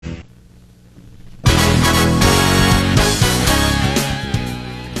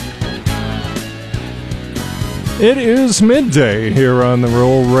It is midday here on the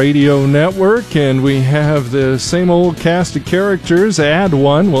Roll Radio Network, and we have the same old cast of characters. Add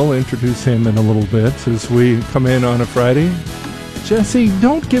one. We'll introduce him in a little bit as we come in on a Friday. Jesse,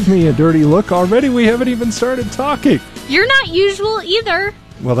 don't give me a dirty look already. We haven't even started talking. You're not usual either.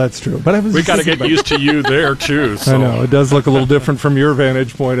 Well, that's true. But we got to get used to you there, too. So. I know. It does look a little different from your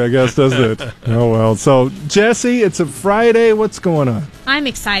vantage point, I guess, doesn't it? Oh, well. So, Jesse, it's a Friday. What's going on? I'm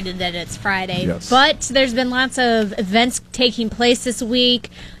excited that it's Friday. Yes. But there's been lots of events taking place this week.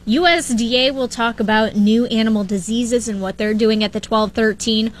 USDA will talk about new animal diseases and what they're doing at the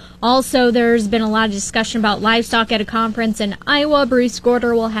 12/13. Also, there's been a lot of discussion about livestock at a conference in Iowa. Bruce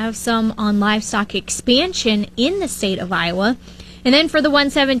Gorder will have some on livestock expansion in the state of Iowa. And then for the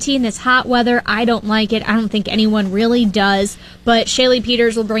 117, this hot weather, I don't like it. I don't think anyone really does. But Shaylee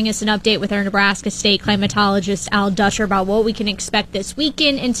Peters will bring us an update with our Nebraska State climatologist, Al Dutcher, about what we can expect this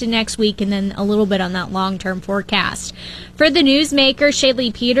weekend into next week, and then a little bit on that long-term forecast. For the newsmaker,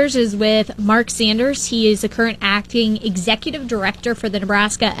 Shaylee Peters is with Mark Sanders. He is the current acting executive director for the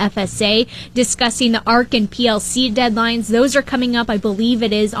Nebraska FSA, discussing the ARC and PLC deadlines. Those are coming up, I believe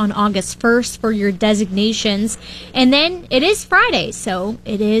it is on August 1st for your designations. And then it is Friday, so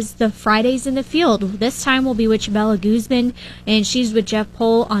it is the Fridays in the field. This time we'll be with Chabela Guzman, and she's with Jeff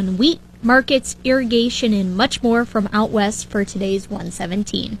Pohl on wheat, markets, irrigation, and much more from out west for today's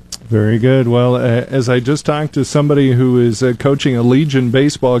 117. Very good. Well, as I just talked to somebody who is coaching a Legion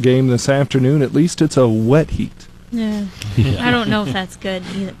baseball game this afternoon, at least it's a wet heat. Yeah. I don't know if that's good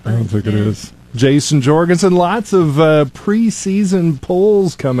either. I don't think it is. Jason Jorgensen, lots of preseason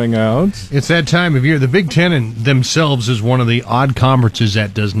polls coming out. It's that time of year. The Big Ten themselves is one of the odd conferences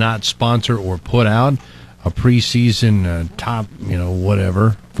that does not sponsor or put out a preseason top,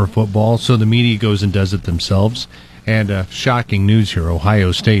 whatever for football. So the media goes and does it themselves. And shocking news here,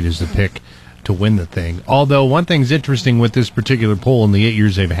 Ohio State is the pick to win the thing. Although one thing's interesting with this particular poll in the 8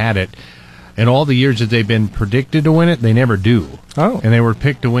 years they've had it, in all the years that they've been predicted to win it, they never do. Oh. And they were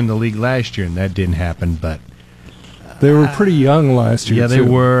picked to win the league last year, and that didn't happen. But they were pretty young last year, yeah, they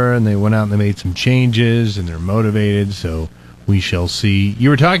were, and they went out and they made some changes, and they're motivated, so we shall see. You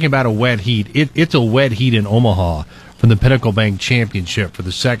were talking about a wet heat. It's a wet heat in Omaha from the Pinnacle Bank Championship for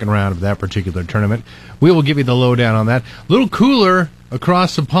the second round of that particular tournament. We will give you the lowdown on that. A little cooler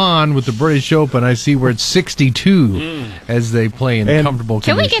across the pond with the British Open. I see where it's 62 as they play in comfortable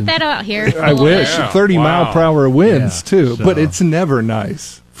conditions. Can we get that out here? I wish. 30-mile-per-hour winds, too. So. But it's never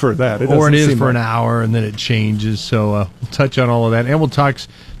nice for that. Or it is for an hour, and then it changes. So we'll touch on all of that. And we'll talk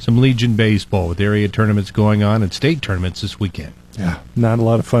some Legion baseball with area tournaments going on and state tournaments this weekend. Yeah, not a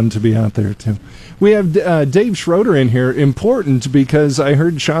lot of fun to be out there, too. We have Dave Schroeder in here. Important because I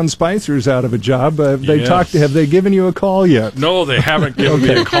heard Sean Spicer's out of a job. Have they given you a call yet? No, they haven't given me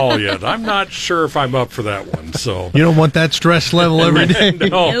a call yet. I'm not sure if I'm up for that one. So you don't want that stress level every day?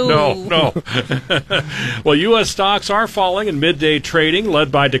 No. Well, U.S. stocks are falling in midday trading,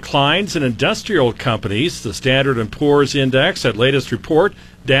 led by declines in industrial companies. The Standard & Poor's Index, at latest report,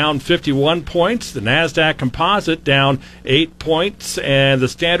 down 51 points. The NASDAQ Composite down 8 points, and the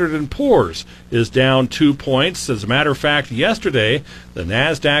Standard & Poor's is down 2 points. As a matter of fact, yesterday, the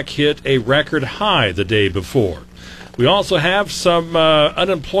NASDAQ hit a record high the day before. We also have some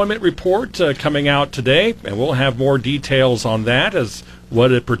unemployment report coming out today, and we'll have more details on that as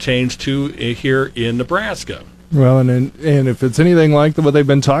what it pertains to here in Nebraska. Well, and if it's anything like what they've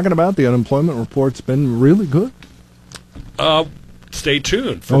been talking about, the unemployment report's been really good. Stay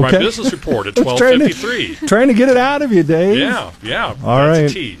tuned for my business report at 12:53. Trying to get it out of you, Dave. Yeah. All right. A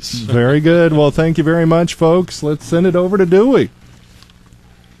tease. Very good. Well, thank you very much, folks. Let's send it over to Dewey.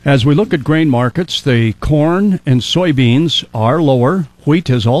 As we look at grain markets, the corn and soybeans are lower. Wheat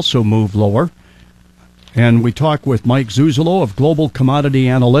has also moved lower. And we talk with Mike Zuzolo of Global Commodity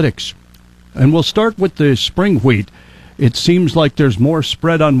Analytics. And we'll start with the spring wheat. It seems like there's more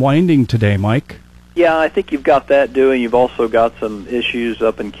spread unwinding today, Mike. Yeah, I think you've got that doing. You've also got some issues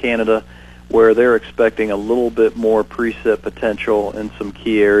up in Canada where they're expecting a little bit more precip potential in some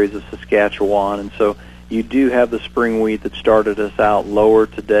key areas of Saskatchewan. And so you do have the spring wheat that started us out lower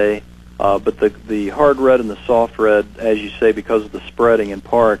today. But the hard red and the soft red, as you say, because of the spreading in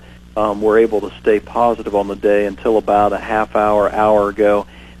part, were able to stay positive on the day until about a half hour ago.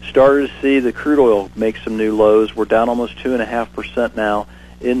 Started to see the crude oil make some new lows. We're down almost 2.5% now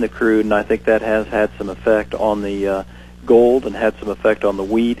in the crude, and I think that has had some effect on the gold and had some effect on the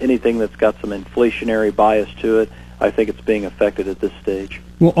wheat. Anything that's got some inflationary bias to it, I think it's being affected at this stage.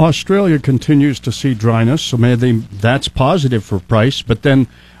 Well, Australia continues to see dryness, so maybe that's positive for price, but then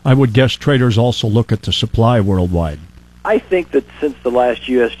I would guess traders also look at the supply worldwide. I think that since the last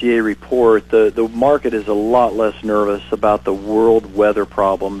USDA report, the market is a lot less nervous about the world weather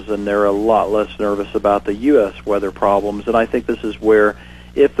problems, and they're a lot less nervous about the U.S. weather problems. And I think this is where,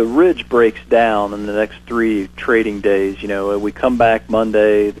 if the ridge breaks down in the next 3 trading days, we come back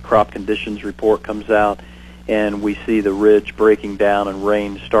Monday, the crop conditions report comes out, and we see the ridge breaking down and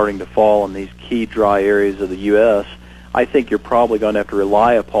rain starting to fall in these key dry areas of the U.S., I think you're probably going to have to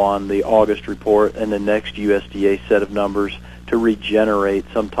rely upon the August report and the next USDA set of numbers to regenerate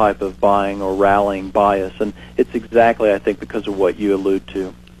some type of buying or rallying bias. And it's exactly, I think, because of what you allude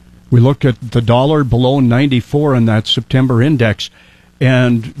to. We look at the dollar below 94 in that September index,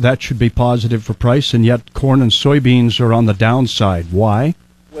 and that should be positive for price, and yet corn and soybeans are on the downside. Why?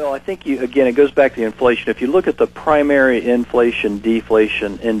 Well, I think, again, it goes back to the inflation. If you look at the primary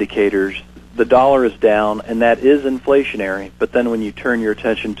inflation-deflation indicators, the dollar is down, and that is inflationary. But then when you turn your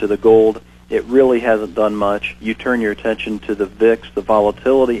attention to the gold, it really hasn't done much. You turn your attention to the VIX, the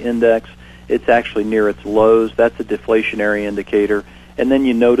volatility index, it's actually near its lows. That's a deflationary indicator. And then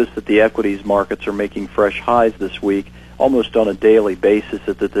you notice that the equities markets are making fresh highs this week, almost on a daily basis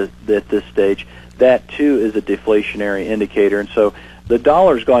at this stage. That, too, is a deflationary indicator. And so the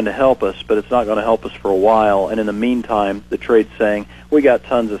dollar is going to help us, but it's not going to help us for a while. And in the meantime, the trade's saying, we got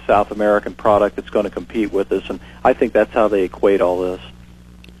tons of South American product that's going to compete with us. And I think that's how they equate all this.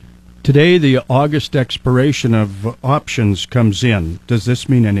 Today, the August expiration of options comes in. Does this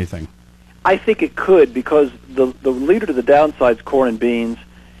mean anything? I think it could, because the leader to the downside is corn and beans,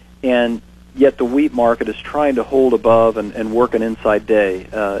 and yet the wheat market is trying to hold above and work an inside day,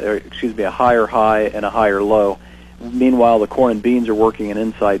 a higher high and a higher low. Meanwhile, the corn and beans are working an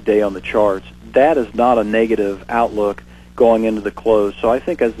inside day on the charts. That is not a negative outlook going into the close. So I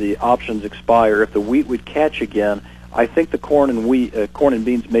think as the options expire, if the wheat would catch again, I think the corn and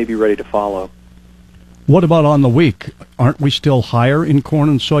beans may be ready to follow. What about on the week? Aren't we still higher in corn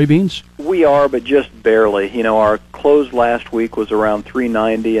and soybeans? We are, but just barely. Our close last week was around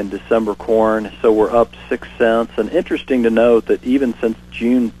 $3.90 in December corn, so we're up 6 cents. And interesting to note that even since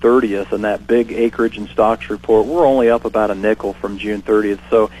June 30th and that big acreage and stocks report, we're only up about a nickel from June 30th.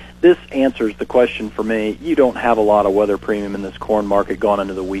 So this answers the question for me. You don't have a lot of weather premium in this corn market going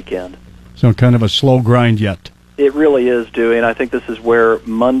into the weekend. So kind of a slow grind yet. It really is, Dewey, and I think this is where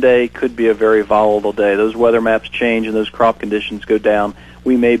Monday could be a very volatile day. Those weather maps change and those crop conditions go down.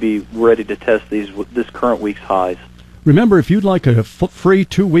 We may be ready to test this current week's highs. Remember, if you'd like a free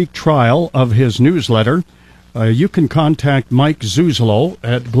 2-week trial of his newsletter, you can contact Mike Zuzolo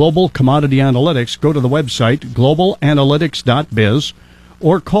at Global Commodity Analytics. Go to the website, globalanalytics.biz,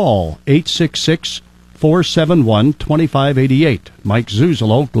 or call 866-471-2588. Mike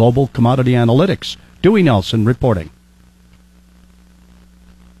Zuzolo, Global Commodity Analytics. Dewey Nelson reporting.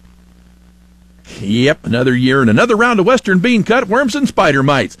 Yep, another year and another round of western bean cutworms and spider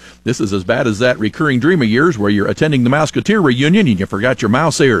mites. This is as bad as that recurring dream of yours where you're attending the Mouseketeer reunion and you forgot your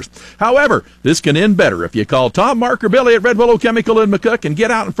mouse ears. However, this can end better if you call Tom, Mark, or Billy at Red Willow Chemical in McCook and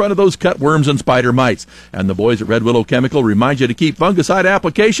get out in front of those cutworms and spider mites. And the boys at Red Willow Chemical remind you to keep fungicide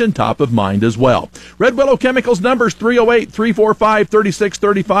application top of mind as well. Red Willow Chemical's number's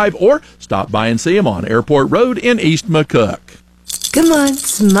 308-345-3635, or stop by and see them on Airport Road in East McCook. Come on,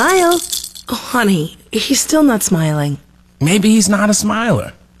 smile. Oh, honey, he's still not smiling. Maybe he's not a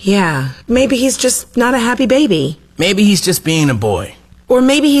smiler. Yeah, maybe he's just not a happy baby. Maybe he's just being a boy. Or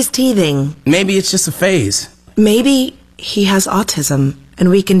maybe he's teething. Maybe it's just a phase. Maybe he has autism, and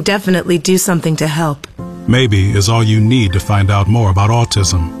we can definitely do something to help. Maybe is all you need to find out more about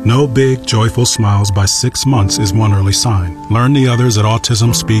autism. No big, joyful smiles by 6 months is one early sign. Learn the others at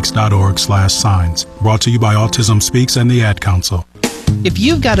autismspeaks.org/signs. Brought to you by Autism Speaks and the Ad Council. If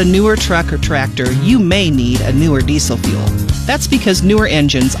you've got a newer truck or tractor, you may need a newer diesel fuel. That's because newer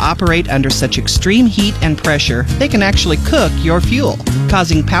engines operate under such extreme heat and pressure, they can actually cook your fuel,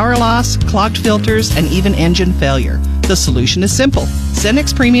 causing power loss, clogged filters, and even engine failure. The solution is simple.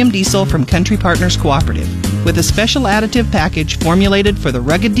 Cenex Premium Diesel from Country Partners Cooperative, with a special additive package formulated for the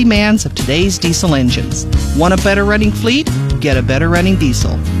rugged demands of today's diesel engines. Want a better running fleet? Get a better running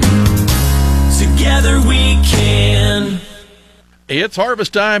diesel. Together we can. It's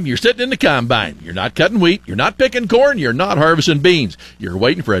harvest time. You're sitting in the combine. You're not cutting wheat. You're not picking corn. You're not harvesting beans. You're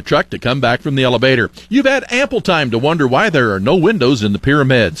waiting for a truck to come back from the elevator. You've had ample time to wonder why there are no windows in the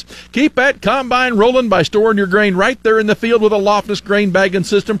pyramids. Keep that combine rolling by storing your grain right there in the field with a Loftus grain bagging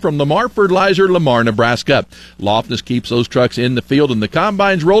system from Lamar Fertilizer, Lamar, Nebraska. Loftus keeps those trucks in the field and the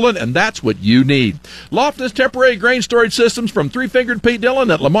combines rolling, and that's what you need. Loftus temporary grain storage systems from Three-Fingered Pete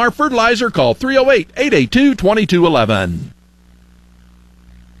Dillon at Lamar Fertilizer. Call 308-882-2211.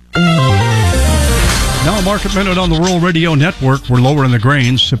 Now a market minute on the Rural Radio Network. We're lower in the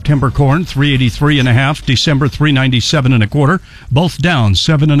grains. September corn 383.5, December 397.25, both down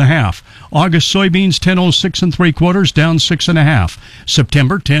 7.5. August soybeans 10.06 3/4, down 6.5.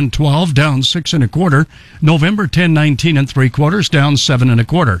 September 10.12, down 6 1/4. November 10.19 3/4, down 7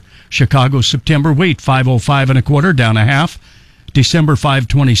 1/4. Chicago September wheat 5.05 1/4, down 1/2. December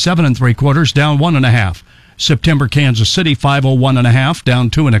 5.27 3/4, down 1.5. September Kansas City 5.01 1/2,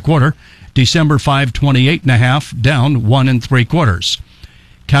 down 2 1/4. December 5.28 1/2, down 1 3/4.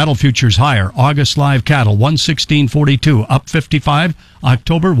 Cattle futures higher. August live cattle 116.42, up 55.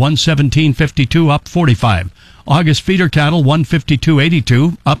 October 117.52, up 45. August feeder cattle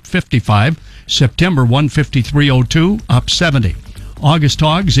 152.82, up 55. September 153.02, up 70. August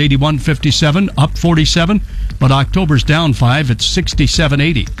hogs 81.57, up 47, but October's down 5 at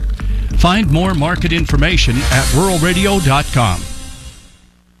 67.80. Find more market information at ruralradio.com.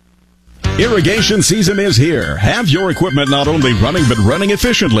 Irrigation season is here. Have your equipment not only running, but running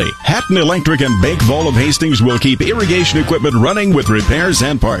efficiently. Hatton Electric and Bakeville of Hastings will keep irrigation equipment running with repairs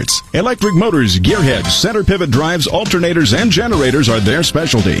and parts. Electric motors, gearheads, center pivot drives, alternators, and generators are their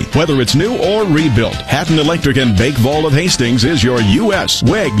specialty. Whether it's new or rebuilt, Hatton Electric and Bakeville of Hastings is your U.S.,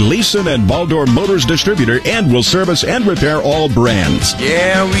 WEG, Leeson, and Baldor Motors distributor and will service and repair all brands.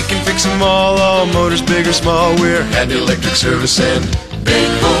 Yeah, we can fix them all motors, big or small. We're Hatton Electric Service and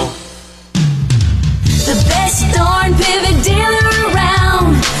Bakeville. The best darn pivot dealer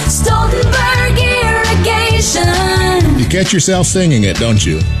around, Stoltenberg Irrigation. You catch yourself singing it, don't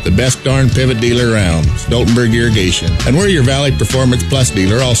you? The best darn pivot dealer around, Stoltenberg Irrigation. And we're your Valley Performance Plus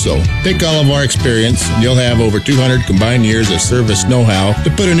dealer also. Take all of our experience and you'll have over 200 combined years of service know-how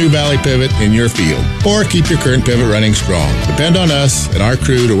to put a new Valley pivot in your field. Or keep your current pivot running strong. Depend on us and our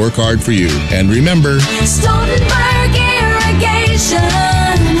crew to work hard for you. And remember, Stoltenberg Irrigation.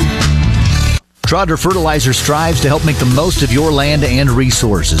 Trotter Fertilizer strives to help make the most of your land and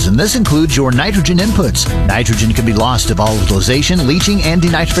resources, and this includes your nitrogen inputs. Nitrogen can be lost to volatilization, leaching, and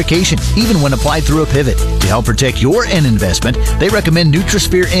denitrification, even when applied through a pivot. To help protect your N investment, they recommend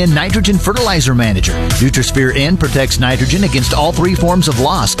Nutrisphere N Nitrogen Fertilizer Manager. Nutrisphere N protects nitrogen against all three forms of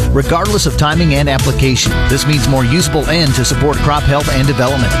loss, regardless of timing and application. This means more usable N to support crop health and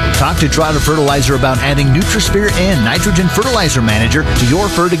development. Talk to Trotter Fertilizer about adding Nutrisphere N Nitrogen Fertilizer Manager to your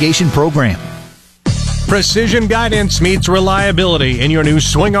fertigation program. Precision guidance meets reliability in your new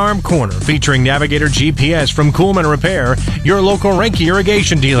swing arm corner, featuring Navigator GPS from Kuhlman Repair, your local Renke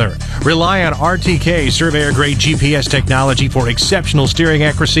irrigation dealer. Rely on RTK surveyor-grade GPS technology for exceptional steering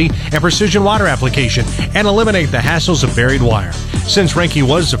accuracy and precision water application, and eliminate the hassles of buried wire. Since Renke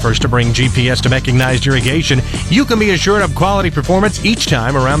was the first to bring GPS to mechanized irrigation, you can be assured of quality performance each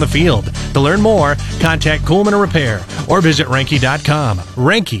time around the field. To learn more, contact Kuhlman Repair or visit Renke.com.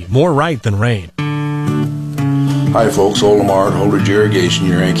 Renke, more right than rain. Hi folks, Old Lamar at Holdridge Irrigation,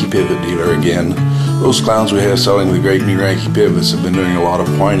 your Yankee pivot dealer again. Those clowns we have selling the great new Yankee pivots have been doing a lot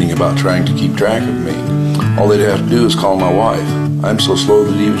of whining about trying to keep track of me. All they'd have to do is call my wife. I'm so slow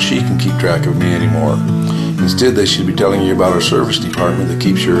that even she can keep track of me anymore. Instead, they should be telling you about our service department that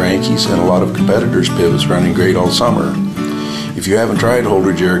keeps your Yankees and a lot of competitors' pivots running great all summer. If you haven't tried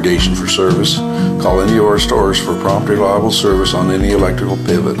Holdridge Irrigation for service, call any of our stores for prompt, reliable service on any electrical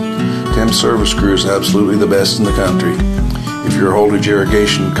pivot. Tim's service crew is absolutely the best in the country. If you're a Holdridge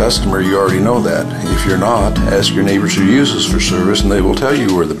Irrigation customer, you already know that. If you're not, ask your neighbors who use us for service and they will tell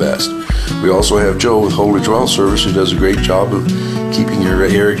you we're the best. We also have Joe with Holdridge Well Service who does a great job of keeping your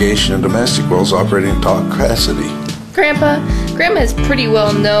irrigation and domestic wells operating at top capacity. Grandpa is pretty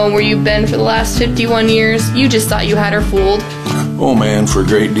well known where you've been for the last 51 years. You just thought you had her fooled. Oh man, for a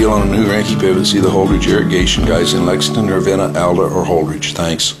great deal on a new Yankee pivot, see the Holdridge Irrigation guys in Lexington, Ravenna, Alda, or Holdridge.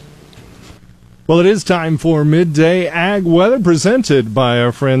 Thanks. Well, it is time for Midday Ag Weather presented by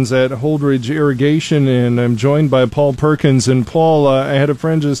our friends at Holdridge Irrigation, and I'm joined by Paul Perkins. And Paul, I had a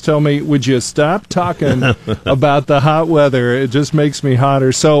friend just tell me, would you stop talking about the hot weather? It just makes me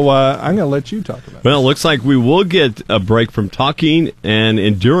hotter. So I'm going to let you talk about it. Well, it looks like we will get a break from talking and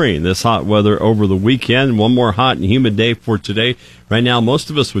enduring this hot weather over the weekend. One more hot and humid day for today. Right now, most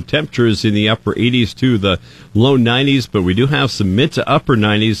of us with temperatures in the upper 80s to the low 90s, but we do have some mid to upper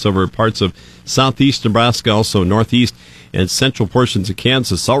 90s over parts of southeast Nebraska, also northeast and central portions of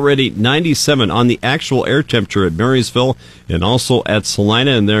Kansas. Already 97 on the actual air temperature at Marysville and also at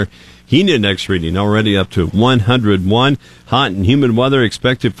Salina, and their heat index reading already up to 101. Hot and humid weather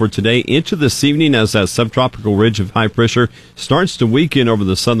expected for today into this evening as that subtropical ridge of high pressure starts to weaken over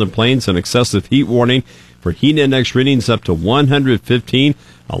the southern plains. An excessive heat warning for heat index readings up to 115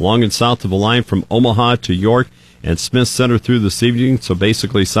 along and south of the line from Omaha to York and Smith Center through this evening. So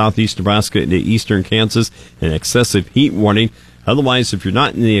basically southeast Nebraska into eastern Kansas, an excessive heat warning. Otherwise, if you're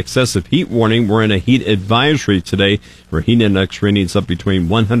not in the excessive heat warning, we're in a heat advisory today for heat index readings up between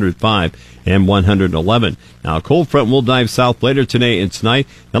 105 and 111. Now, a cold front will dive south later today and tonight.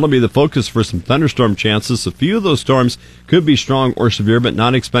 That'll be the focus for some thunderstorm chances. A few of those storms could be strong or severe, but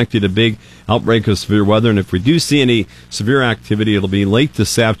not expected a big outbreak of severe weather. And if we do see any severe activity, it'll be late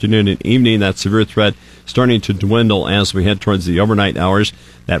this afternoon and evening. That severe threat starting to dwindle as we head towards the overnight hours.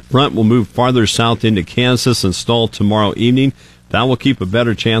 That front will move farther south into Kansas and stall tomorrow evening. That will keep a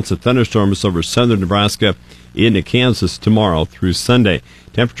better chance of thunderstorms over southern Nebraska into Kansas tomorrow through Sunday.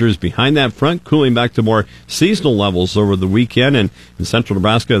 Temperatures behind that front cooling back to more seasonal levels over the weekend. And in central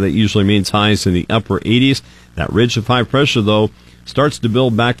Nebraska, that usually means highs in the upper 80s. That ridge of high pressure, though, starts to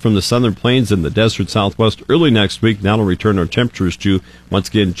build back from the southern plains and the desert southwest early next week. That'll return our temperatures to, once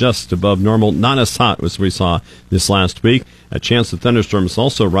again, just above normal. Not as hot as we saw this last week. A chance of thunderstorms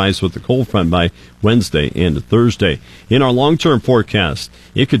also rise with the cold front by Wednesday and Thursday. In our long-term forecast,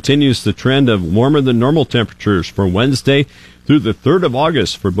 it continues the trend of warmer than normal temperatures for Wednesday through the 3rd of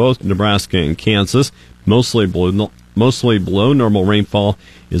August for both Nebraska and Kansas. Mostly below normal rainfall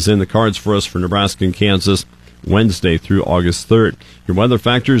is in the cards for us for Nebraska and Kansas Wednesday through August 3rd. Your weather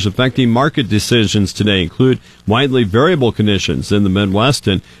factors affecting market decisions today include widely variable conditions in the Midwest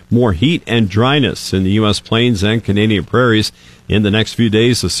and more heat and dryness in the U.S. plains and Canadian prairies. In the next few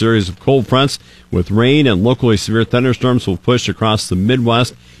days, a series of cold fronts with rain and locally severe thunderstorms will push across the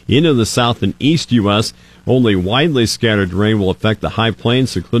Midwest into the south and east U.S. Only widely scattered rain will affect the high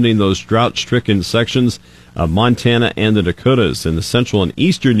plains, including those drought-stricken sections of Montana and the Dakotas. In the central and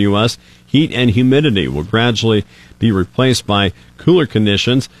eastern U.S., heat and humidity will gradually be replaced by cooler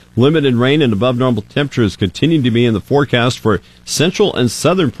conditions. Limited rain and above normal temperatures continue to be in the forecast for central and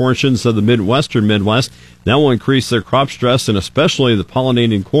southern portions of the Midwestern Midwest. That will increase their crop stress and especially the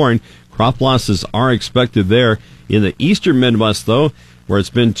pollinating corn. Crop losses are expected there. In the eastern Midwest, though, where it's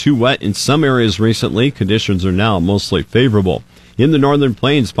been too wet in some areas recently, conditions are now mostly favorable. In the northern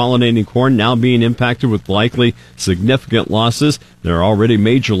plains, pollinating corn now being impacted with likely significant losses. There are already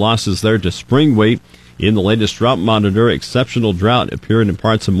major losses there to spring wheat. In the latest drought monitor, exceptional drought appeared in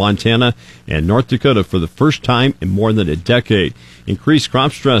parts of Montana and North Dakota for the first time in more than a decade. Increased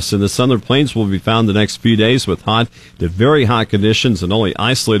crop stress in the southern plains will be found the next few days with hot to very hot conditions and only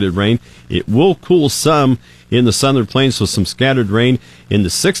isolated rain. It will cool some in the southern plains with some scattered rain in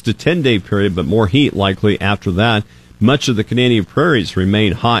the 6 to 10 day period, but more heat likely after that. Much of the Canadian prairies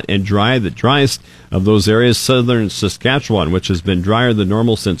remain hot and dry. The driest of those areas, southern Saskatchewan, which has been drier than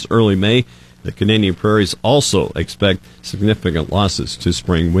normal since early May. The Canadian prairies also expect significant losses to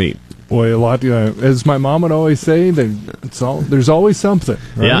spring wheat. Boy, a lot. As my mom would always say, there's always something.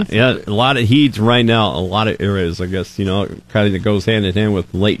 Right? Yeah, a lot of heat right now. A lot of areas, I guess, kind of goes hand in hand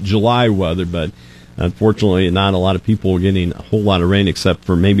with late July weather, but unfortunately, not a lot of people getting a whole lot of rain except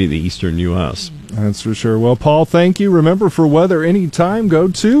for maybe the eastern U.S. That's for sure. Well, Paul, thank you. Remember, for weather anytime, go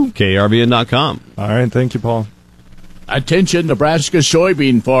to KRVN.com. All right, thank you, Paul. Attention, Nebraska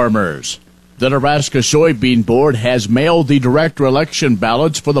soybean farmers. The Nebraska Soybean Board has mailed the direct election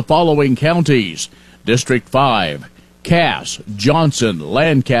ballots for the following counties: District 5, Cass, Johnson,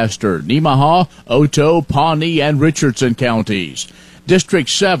 Lancaster, Nemaha, Otoe, Pawnee, and Richardson counties. District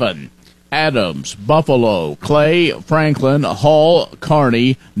 7, Adams, Buffalo, Clay, Franklin, Hall,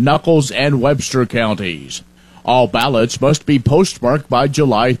 Kearney, Nuckolls, and Webster counties. All ballots must be postmarked by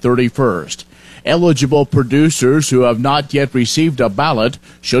July 31st. Eligible producers who have not yet received a ballot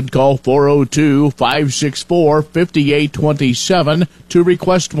should call 402-564-5827 to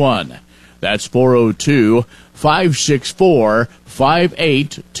request one. That's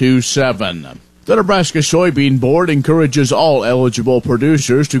 402-564-5827. The Nebraska Soybean Board encourages all eligible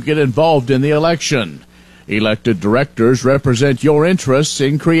producers to get involved in the election. Elected directors represent your interests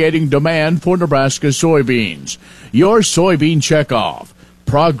in creating demand for Nebraska soybeans. Your soybean checkoff.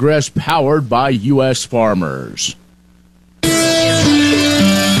 Progress powered by U.S. farmers.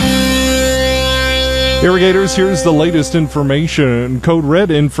 Irrigators, here's the latest information. Code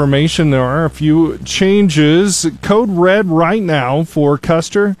Red information. There are a few changes. Code Red right now for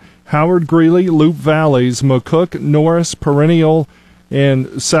Custer, Howard, Greeley, Loup Valleys, McCook, Norris, Perennial,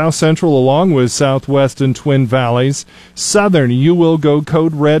 and South Central, along with Southwest and Twin Valleys. Southern, you will go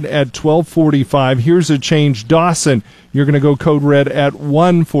Code Red at 12:45. Here's a change. Dawson, you're going to go Code Red at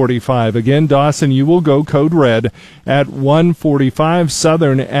 1:45. Again, Dawson, you will go Code Red at 1:45.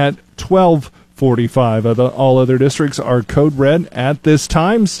 Southern at 12:45. All other districts are Code Red at this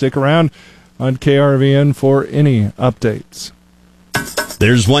time. Stick around on KRVN for any updates.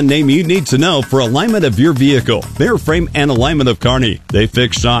 There's one name you need to know for alignment of your vehicle. Airframe and Alignment of Kearney. They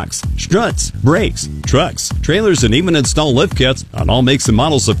fix shocks, struts, brakes, trucks, trailers, and even install lift kits on all makes and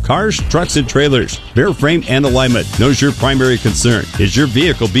models of cars, trucks, and trailers. Airframe and Alignment knows your primary concern is your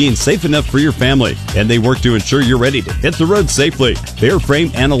vehicle being safe enough for your family, and they work to ensure you're ready to hit the road safely.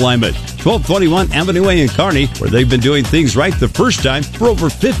 Airframe and Alignment, 1221 Avenue A in Kearney, where they've been doing things right the first time for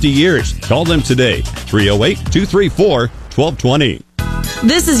over 50 years. Call them today, 308-234-1220.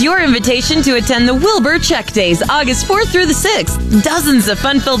 This is your invitation to attend the Wilbur Czech Days, August 4th through the 6th. Dozens of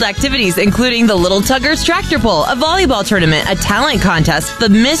fun-filled activities, including the Little Tuggers Tractor Pull, a volleyball tournament, a talent contest, the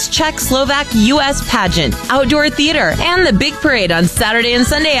Miss Czech-Slovak-U.S. pageant, outdoor theater, and the big parade on Saturday and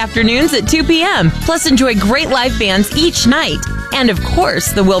Sunday afternoons at 2 p.m. Plus, enjoy great live bands each night. And, of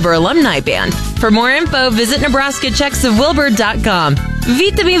course, the Wilbur Alumni Band. For more info, visit NebraskaCzechsofWilbur.com.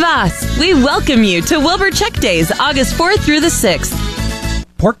 Vítame vás! We welcome you to Wilbur Czech Days, August 4th through the 6th.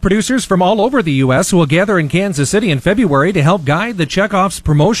 Pork producers from all over the U.S. will gather in Kansas City in February to help guide the Chekhov's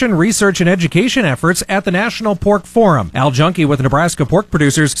promotion, research, and education efforts at the National Pork Forum. Al Junkie with Nebraska Pork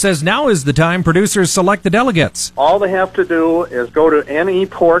Producers says now is the time producers select the delegates. All they have to do is go to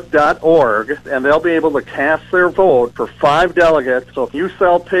nepork.org, and they'll be able to cast their vote for 5 delegates. So if you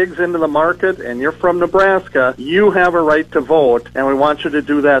sell pigs into the market and you're from Nebraska, you have a right to vote, and we want you to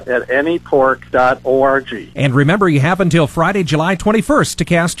do that at nepork.org. And remember, you have until Friday, July 21st to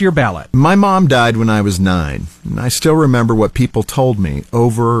cast your ballot. My mom died when I was 9, and I still remember what people told me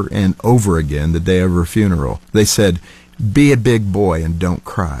over and over again the day of her funeral. They said, "Be a big boy and don't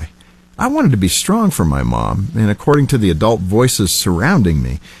cry." I wanted to be strong for my mom, and according to the adult voices surrounding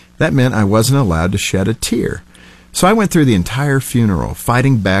me, that meant I wasn't allowed to shed a tear. So I went through the entire funeral,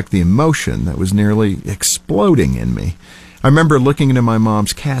 fighting back the emotion that was nearly exploding in me. I remember looking into my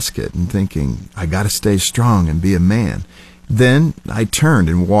mom's casket and thinking, I gotta stay strong and be a man. Then I turned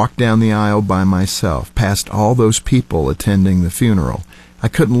and walked down the aisle by myself, past all those people attending the funeral. I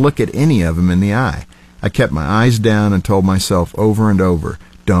couldn't look at any of them in the eye. I kept my eyes down and told myself over and over,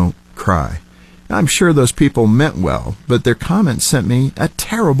 don't cry. I'm sure those people meant well, but their comments sent me a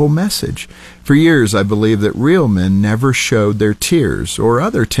terrible message. For years, I believed that real men never showed their tears or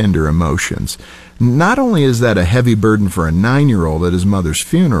other tender emotions. Not only is that a heavy burden for a 9-year-old at his mother's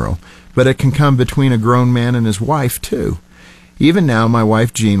funeral, but it can come between a grown man and his wife, too. Even now, my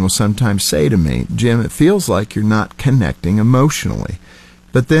wife Jean will sometimes say to me, "Jim, it feels like you're not connecting emotionally."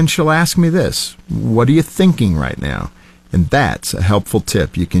 But then she'll ask me this, "What are you thinking right now?" And that's a helpful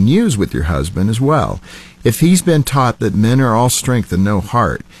tip you can use with your husband as well. If he's been taught that men are all strength and no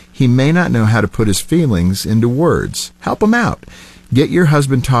heart, he may not know how to put his feelings into words. Help him out. Get your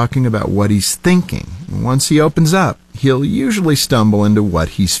husband talking about what he's thinking. Once he opens up, he'll usually stumble into what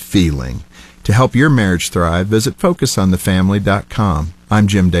he's feeling. To help your marriage thrive, visit FocusOnTheFamily.com. I'm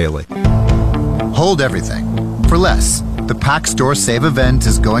Jim Daly. Hold everything for less. The Pack Store Save event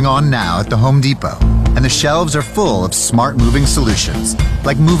is going on now at the Home Depot, and the shelves are full of smart moving solutions,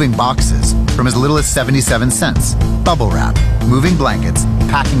 like moving boxes from as little as 77 cents, bubble wrap, moving blankets,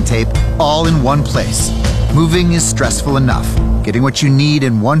 packing tape, all in one place. Moving is stressful enough. Getting what you need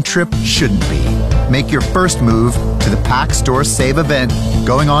in one trip shouldn't be. Make your first move to the Pack Store Save event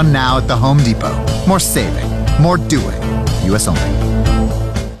going on now at the Home Depot. More saving, more doing. U.S. only.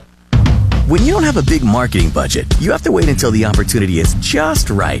 When you don't have a big marketing budget, you have to wait until the opportunity is just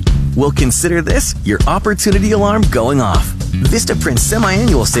right. Well, consider this your opportunity alarm going off. Vistaprint's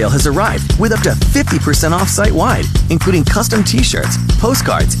semi-annual sale has arrived with up to 50% off site-wide, including custom t-shirts,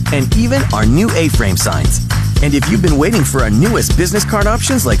 postcards, and even our new A-frame signs. And if you've been waiting for our newest business card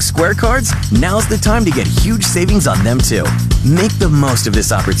options like Square Cards, now's the time to get huge savings on them too. Make the most of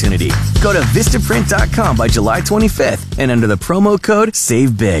this opportunity. Go to Vistaprint.com by July 25th and enter the promo code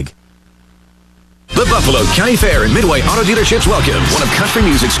SAVEBIG. The Buffalo County Fair and Midway Auto Dealerships welcome one of country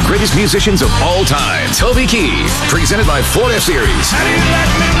music's greatest musicians of all time, Toby Keith, presented by Ford F-Series.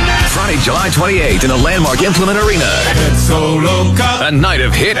 Friday, July 28th in the landmark Implement Arena. A night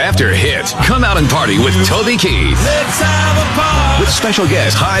of hit after hit. Come out and party with Toby Keith. With special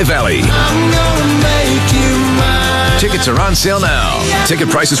guest High Valley. Tickets are on sale now. Ticket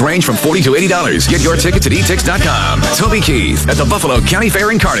prices range from $40 to $80. Get your tickets at etix.com. Toby Keith at the Buffalo County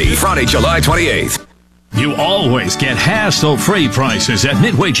Fair in Kearney, Friday, July 28th. You always get hassle-free prices at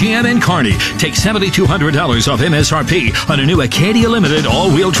Midway GM in Kearney. Take $7,200 off MSRP on a new Acadia Limited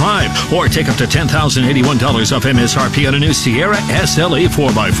all-wheel drive, or take up to $10,081 off MSRP on a new Sierra SLE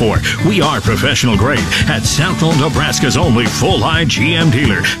 4x4. We are professional grade at Central Nebraska's only full-line GM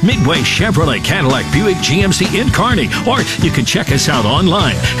dealer, Midway Chevrolet Cadillac Buick GMC in Kearney, or you can check us out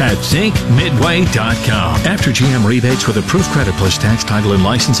online at thinkmidway.com. After GM rebates with approved credit plus tax, title, and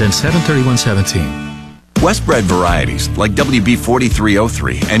license and 7/31/17. Westbred varieties like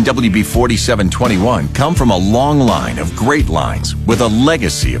WB4303 and WB4721 come from a long line of great lines with a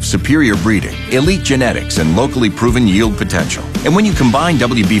legacy of superior breeding, elite genetics, and locally proven yield potential. And when you combine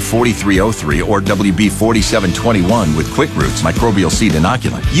WB4303 or WB4721 with Quick Roots microbial seed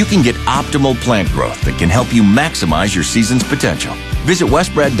inoculant, you can get optimal plant growth that can help you maximize your season's potential. Visit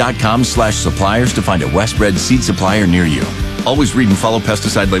westbred.com/suppliers to find a Westbred seed supplier near you. Always read and follow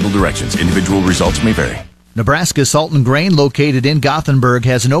pesticide label directions. Individual results may vary. Nebraska Salt and Grain, located in Gothenburg,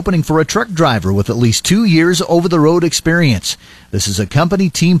 has an opening for a truck driver with at least 2 years over-the-road experience. This is a company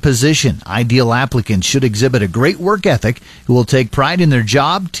team position. Ideal applicants should exhibit a great work ethic who will take pride in their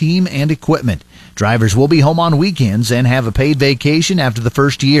job, team, and equipment. Drivers will be home on weekends and have a paid vacation after the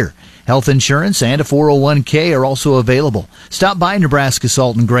first year. Health insurance and a 401k are also available. Stop by Nebraska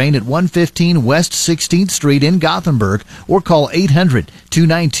Salt and Grain at 115 West 16th Street in Gothenburg or call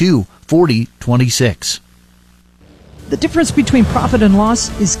 800-292-4026. The difference between profit and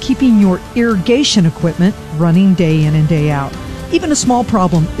loss is keeping your irrigation equipment running day in and day out. Even a small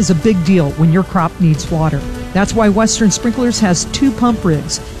problem is a big deal when your crop needs water. That's why Western Sprinklers has 2 pump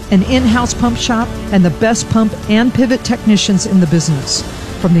rigs, an in-house pump shop, and the best pump and pivot technicians in the business.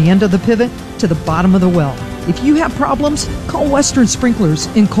 From the end of the pivot to the bottom of the well. If you have problems, call Western Sprinklers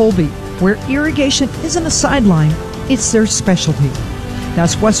in Colby, where irrigation isn't a sideline, it's their specialty.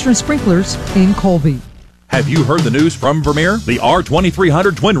 That's Western Sprinklers in Colby. Have you heard the news from Vermeer? The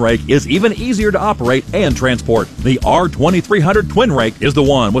R2300 Twin Rake is even easier to operate and transport. The R2300 Twin Rake is the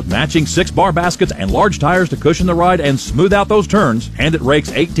one with matching 6-bar baskets and large tires to cushion the ride and smooth out those turns. And it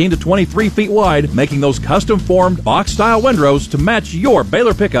rakes 18 to 23 feet wide, making those custom-formed box-style windrows to match your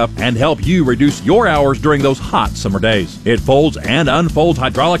baler pickup and help you reduce your hours during those hot summer days. It folds and unfolds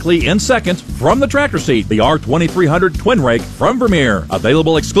hydraulically in seconds from the tractor seat. The R2300 Twin Rake from Vermeer.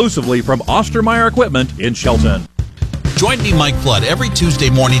 Available exclusively from Ostermeyer Equipment in Shelton. Join me, Mike Flood, every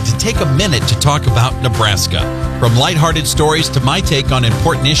Tuesday morning to take a minute to talk about Nebraska. From lighthearted stories to my take on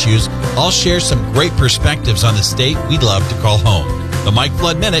important issues, I'll share some great perspectives on the state we'd love to call home. The Mike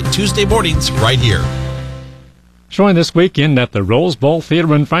Flood Minute, Tuesday mornings, right here. Showing this weekend at the Rose Bowl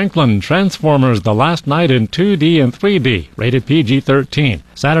Theater in Franklin, Transformers: The Last Night in 2D and 3D, rated PG-13.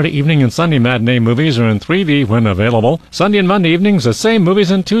 Saturday evening and Sunday matinee movies are in 3D when available. Sunday and Monday evenings, the same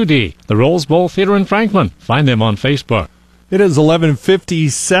movies in 2D. The Rose Bowl Theater in Franklin. Find them on Facebook. It is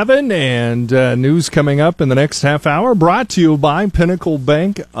 11:57, and news coming up in the next half hour, brought to you by Pinnacle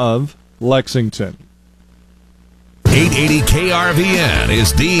Bank of Lexington. 880 KRVN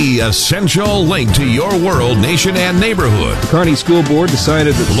is the essential link to your world, nation, and neighborhood. The Kearney School Board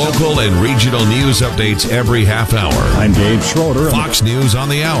decided that local and regional news updates every half hour. I'm Dave Schroeder. Fox News on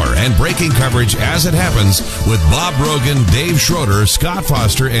the hour and breaking coverage as it happens with Bob Brogan, Dave Schroeder, Scott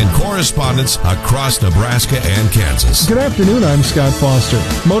Foster, and correspondents across Nebraska and Kansas. Good afternoon, I'm Scott Foster.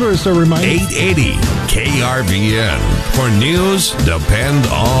 Motorists are reminded. 880 KRVN. For news, depend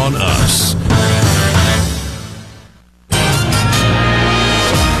on us.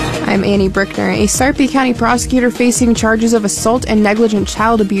 I'm Annie Brickner. A Sarpy County prosecutor facing charges of assault and negligent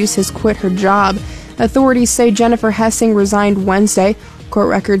child abuse has quit her job. Authorities say Jennifer Hessing resigned Wednesday. Court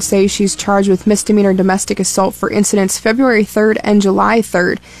records say she's charged with misdemeanor domestic assault for incidents February 3rd and July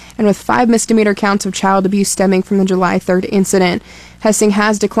 3rd, and with 5 misdemeanor counts of child abuse stemming from the July 3rd incident. Hessing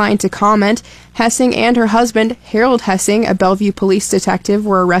has declined to comment. Hessing and her husband, Harold Hessing, a Bellevue police detective,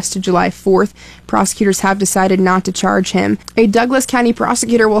 were arrested July 4th. Prosecutors have decided not to charge him. A Douglas County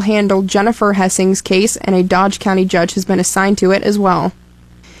prosecutor will handle Jennifer Hessing's case, and a Dodge County judge has been assigned to it as well.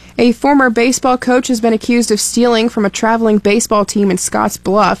 A former baseball coach has been accused of stealing from a traveling baseball team in Scotts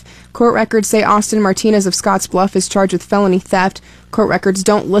Bluff. Court records say Austin Martinez of Scotts Bluff is charged with felony theft. Court records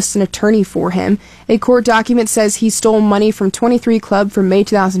don't list an attorney for him. A court document says he stole money from 23 Club from May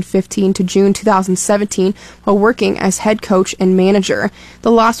 2015 to June 2017 while working as head coach and manager.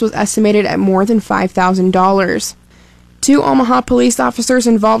 The loss was estimated at more than $5,000. 2 Omaha police officers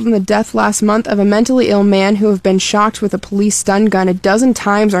involved in the death last month of a mentally ill man who have been shocked with a police stun gun a dozen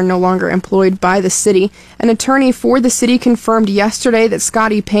times are no longer employed by the city. An attorney for the city confirmed yesterday that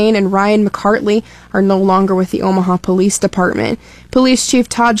Scotty Payne and Ryan McCartley are no longer with the Omaha Police Department. Police Chief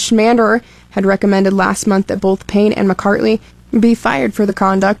Todd Schmanderer had recommended last month that both Payne and McCartley be fired for the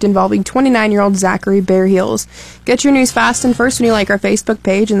conduct involving 29-year-old Zachary Bearheels. Get your news fast and first when you like our Facebook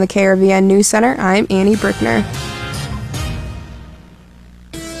page and the KRVN News Center. I'm Annie Brickner.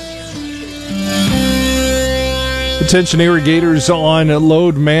 Attention irrigators on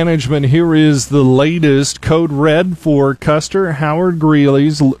load management. Here is the latest. Code red for Custer, Howard, Greeley,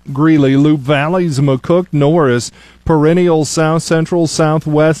 Loup Valleys, McCook, Norris, Perennial, South Central,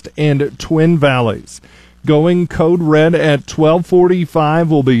 Southwest, and Twin Valleys. Going code red at 12:45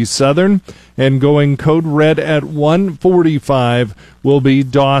 will be Southern, and going code red at 1:45 will be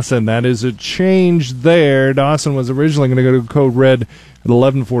Dawson. That is a change there. Dawson was originally going to go to code red at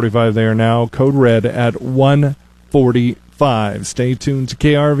 11:45. They are now code red at 1:45. Stay tuned to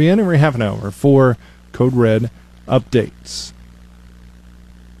KRVN every half an hour for Code Red updates.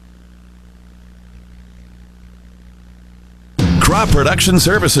 Crop Production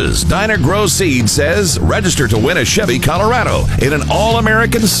Services. Diner Grow Seed says register to win a Chevy Colorado in an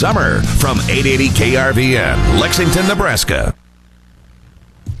all-American summer from 880 KRVN, Lexington, Nebraska.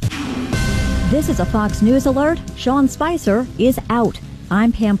 This is a Fox News alert. Sean Spicer is out.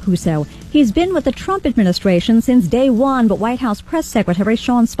 I'm Pam Puso. He's been with the Trump administration since day one, but White House Press Secretary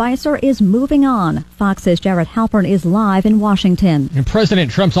Sean Spicer is moving on. Fox's Jared Halpern is live in Washington. And President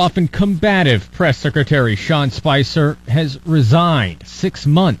Trump's often combative Press Secretary Sean Spicer has resigned 6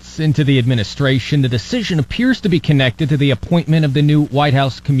 months into the administration. The decision appears to be connected to the appointment of the new White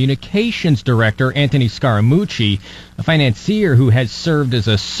House Communications Director, Anthony Scaramucci, a financier who has served as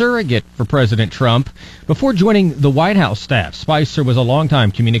a surrogate for President Trump. Before joining the White House staff, Spicer was a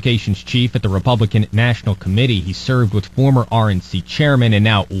longtime communications chief at the Republican National Committee. He served with former RNC chairman and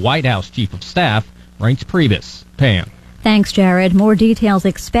now White House chief of staff, Reince Priebus. Pam. Thanks, Jared. More details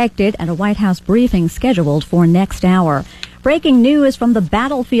expected and a White House briefing scheduled for next hour. Breaking news from the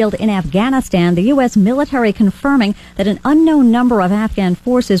battlefield in Afghanistan. The U.S. military confirming that an unknown number of Afghan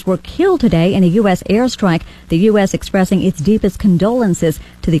forces were killed today in a U.S. airstrike. The U.S. expressing its deepest condolences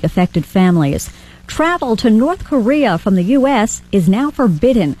to the affected families. Travel to North Korea from the U.S. is now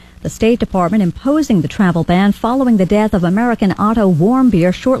forbidden. The State Department imposing the travel ban following the death of American Otto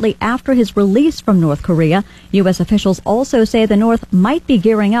Warmbier shortly after his release from North Korea. U.S. officials also say the North might be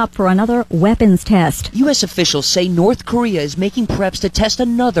gearing up for another weapons test. U.S. officials say North Korea is making preps to test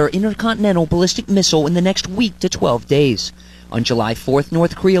another intercontinental ballistic missile in the next week to 12 days. On July 4th,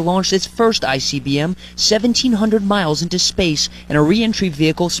 North Korea launched its first ICBM 1,700 miles into space, and a re-entry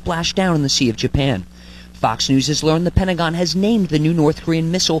vehicle splashed down in the Sea of Japan. Fox News has learned the Pentagon has named the new North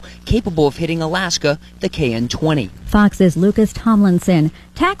Korean missile capable of hitting Alaska the KN-20. Fox's Lucas Tomlinson.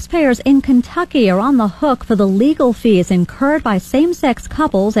 Taxpayers in Kentucky are on the hook for the legal fees incurred by same-sex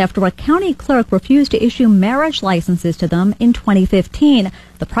couples after a county clerk refused to issue marriage licenses to them in 2015.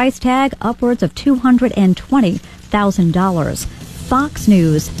 The price tag upwards of $220,000. Fox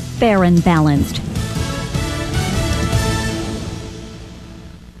News, fair and balanced.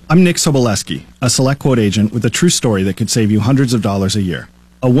 I'm Nick Soboleski, a Select Quote agent with a true story that could save you hundreds of dollars a year.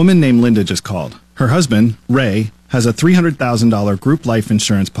 A woman named Linda just called. Her husband, Ray, has a $300,000 group life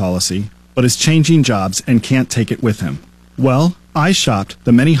insurance policy, but is changing jobs and can't take it with him. Well, I shopped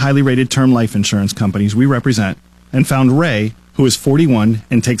the many highly rated term life insurance companies we represent and found Ray, who is 41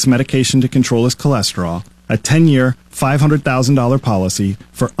 and takes medication to control his cholesterol, a 10-year, $500,000 policy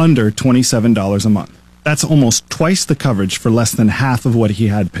for under $27 a month. That's almost twice the coverage for less than half of what he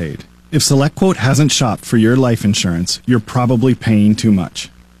had paid. If SelectQuote hasn't shopped for your life insurance, you're probably paying too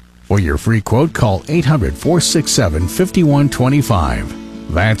much. For your free quote, call 800-467-5125.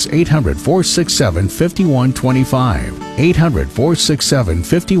 That's 800-467-5125.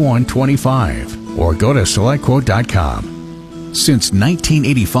 800-467-5125. Or go to SelectQuote.com. Since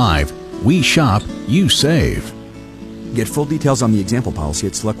 1985, we shop, you save. Get full details on the example policy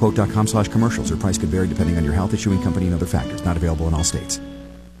at SelectQuote.com/commercials. Or price could vary depending on your health, issuing company, and other factors. Not available in all states.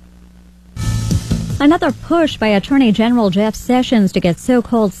 Another push by Attorney General Jeff Sessions to get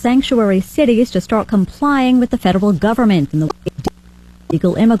so-called sanctuary cities to start complying with the federal government in the way of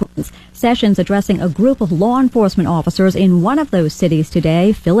illegal immigrants. Sessions addressing a group of law enforcement officers in one of those cities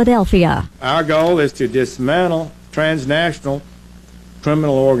today, Philadelphia. Our goal is to dismantle transnational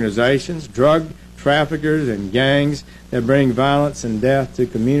criminal organizations, drug traffickers, and gangs that bring violence and death to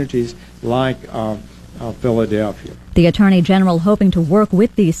communities like Philadelphia. The Attorney General hoping to work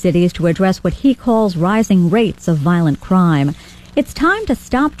with these cities to address what he calls rising rates of violent crime. It's time to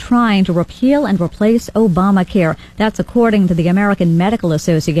stop trying to repeal and replace Obamacare. That's according to the American Medical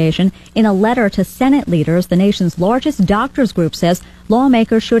Association. In a letter to Senate leaders, the nation's largest doctors group says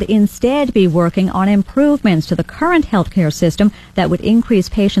lawmakers should instead be working on improvements to the current healthcare system that would increase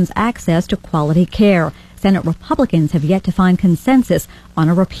patients' access to quality care. Senate Republicans have yet to find consensus on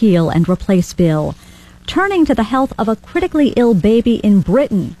a repeal and replace bill. Turning to the health of a critically ill baby in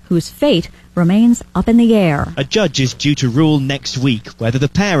Britain, whose fate remains up in the air. A judge is due to rule next week whether the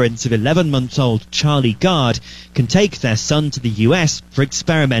parents of 11-month-old Charlie Gard can take their son to the US for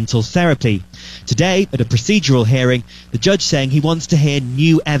experimental therapy. Today, at a procedural hearing, the judge saying he wants to hear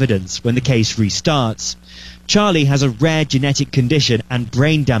new evidence when the case restarts. Charlie has a rare genetic condition and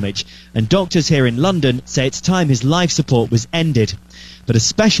brain damage, and doctors here in London say it's time his life support was ended. But a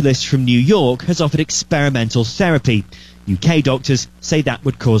specialist from New York has offered experimental therapy. UK doctors say that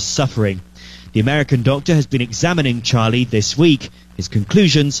would cause suffering. The American doctor has been examining Charlie this week. His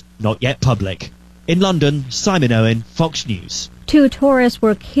conclusions not yet public. In London, Simon Owen, Fox News. 2 tourists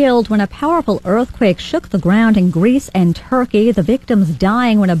were killed when a powerful earthquake shook the ground in Greece and Turkey. The victims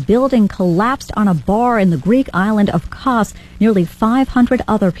dying when a building collapsed on a bar in the Greek island of Kos. Nearly 500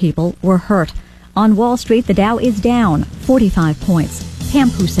 other people were hurt. On Wall Street, the Dow is down 45 points. Pam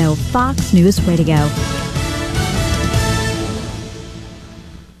Puso, Fox News Radio.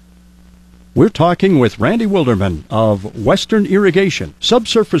 We're talking with Randy Wilderman of Western Irrigation.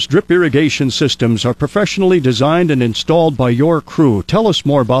 Subsurface drip irrigation systems are professionally designed and installed by your crew. Tell us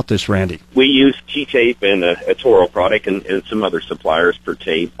more about this, Randy. We use T-tape and a Toro product and some other suppliers for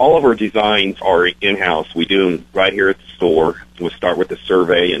tape. All of our designs are in-house. We do them right here at the store. We'll start with a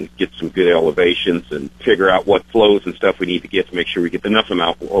survey and get some good elevations and figure out what flows and stuff we need to get to make sure we get enough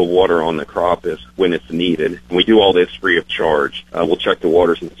amount of water on the crop as when it's needed. And we do all this free of charge. We'll check the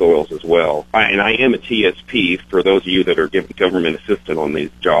waters and soils as well. I am a TSP for those of you that are giving government assistance on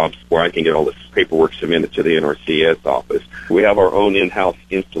these jobs where I can get all this paperwork submitted to the NRCS office. We have our own in-house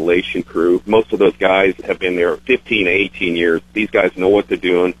installation crew. Most of those guys have been there 15 to 18 years. These guys know what they're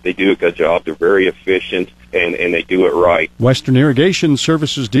doing. They do a good job. They're very efficient. And they do it right. Western Irrigation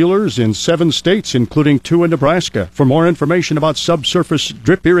services dealers in 7 states, including 2 in Nebraska. For more information about subsurface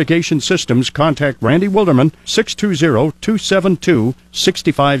drip irrigation systems, contact Randy Wilderman,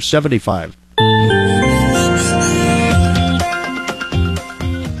 620-272-6575.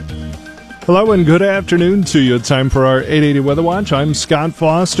 Hello and good afternoon to you. Time for our 880 Weather Watch. I'm Scott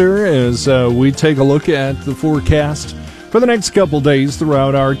Foster as we take a look at the forecast for the next couple days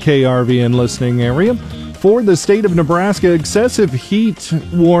throughout our KRVN listening area. For the state of Nebraska, excessive heat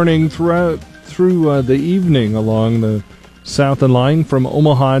warning through the evening along the southern line from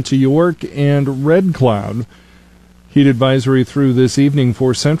Omaha to York and Red Cloud. Heat advisory through this evening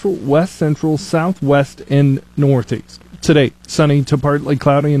for central, west central, southwest, and northeast. Today, sunny to partly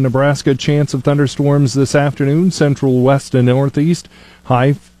cloudy in Nebraska. Chance of thunderstorms this afternoon, central, west, and northeast.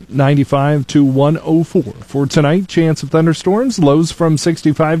 High 95 to 104. For tonight, chance of thunderstorms. Lows from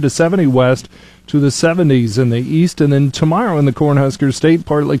 65 to 70 west to the 70s in the east. And then tomorrow in the Cornhusker State,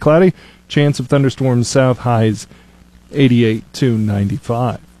 partly cloudy. Chance of thunderstorms south, highs 88 to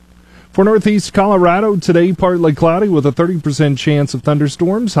 95. For northeast Colorado, today partly cloudy with a 30% chance of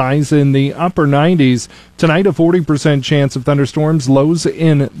thunderstorms, highs in the upper 90s. Tonight, a 40% chance of thunderstorms, lows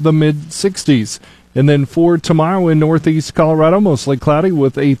in the mid-60s. And then for tomorrow in northeast Colorado, mostly cloudy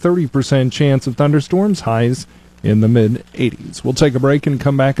with a 30% chance of thunderstorms, highs in the mid-80s. We'll take a break and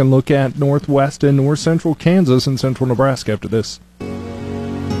come back and look at northwest and north central Kansas and central Nebraska after this.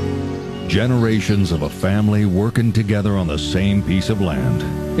 Generations of a family working together on the same piece of land.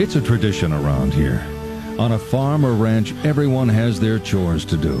 It's a tradition around here. On a farm or ranch, everyone has their chores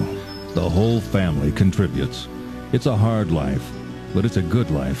to do. The whole family contributes. It's a hard life, but it's a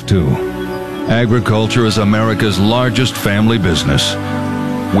good life, too. Agriculture is America's largest family business.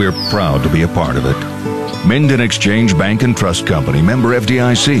 We're proud to be a part of it. Minden Exchange Bank and Trust Company, member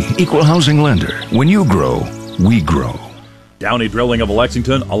FDIC, equal housing lender. When you grow, we grow. Downey Drilling of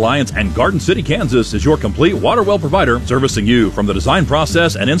Lexington, Alliance, and Garden City, Kansas is your complete water well provider, servicing you from the design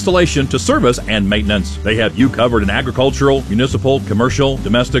process and installation to service and maintenance. They have you covered in agricultural, municipal, commercial,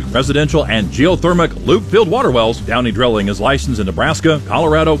 domestic, residential, and geothermal loop-filled water wells. Downey Drilling is licensed in Nebraska,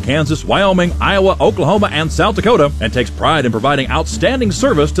 Colorado, Kansas, Wyoming, Iowa, Oklahoma, and South Dakota, and takes pride in providing outstanding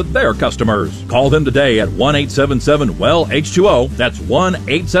service to their customers. Call them today at 1-877-WELL-H2O. That's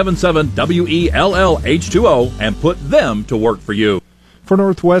 1-877-WELL-H2O, and put them to work for you. For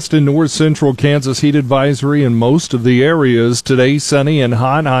northwest and north central Kansas, heat advisory in most of the areas. Today, sunny and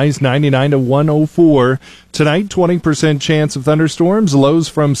hot, highs 99 to 104. Tonight, 20% chance of thunderstorms, lows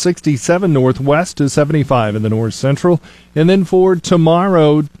from 67 northwest to 75 in the north central. And then for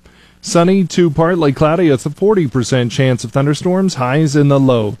tomorrow, sunny to partly cloudy, a 40% chance of thunderstorms, highs in the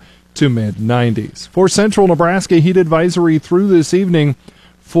low to mid-90s. For central Nebraska, heat advisory through this evening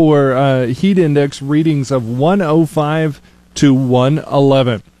for heat index readings of 105 to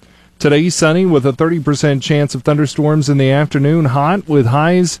 111. Today, sunny with a 30% chance of thunderstorms in the afternoon. Hot with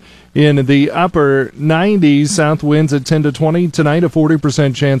highs in the upper 90s. South winds at 10 to 20. Tonight, a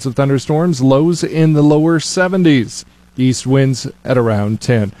 40% chance of thunderstorms. Lows in the lower 70s. East winds at around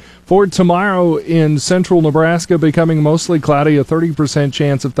 10. For tomorrow in central Nebraska, becoming mostly cloudy, a 30%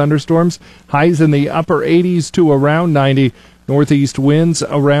 chance of thunderstorms. Highs in the upper 80s to around 90. Northeast winds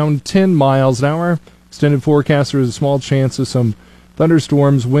around 10 miles an hour. Extended forecast, there is a small chance of some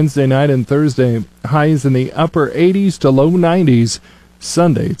thunderstorms Wednesday night and Thursday. Highs in the upper 80s to low 90s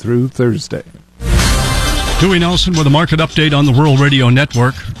Sunday through Thursday. Dewey Nelson with a market update on the Rural Radio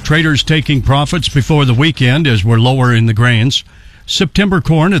Network. Traders taking profits before the weekend as we're lower in the grains. September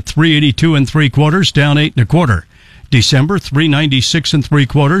corn at 382 3/4, down 8 1/4. December 396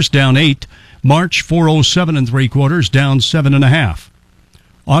 3/4, down 8. March 407 3/4, down 7 1/2.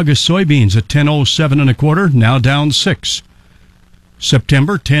 August soybeans at 1007 1/4, now down 6.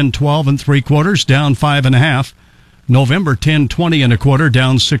 September 1012 3/4, down 5 1/2. November 1020 1/4,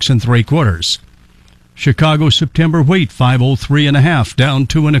 down 6 3/4. Chicago September wheat 503 1/2, down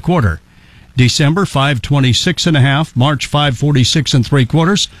 2 1/4. December 526 1/2, March 546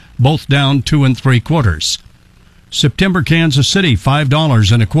 3/4, both down 2 3/4. September Kansas City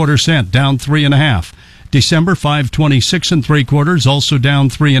 $5 1/4, down 3 1/2. December 526 3/4, also down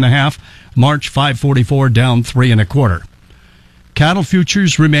 3 1/2. March 544, down 3 1/4. Cattle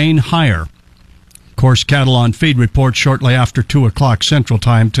futures remain higher. Of course, cattle on feed report shortly after 2 o'clock Central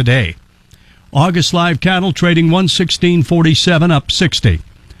Time today. August live cattle trading 116.47, up 60.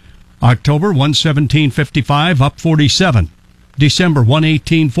 October 117.55, up 47. December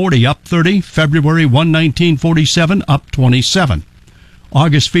 118.40, up 30. February 119.47, up 27.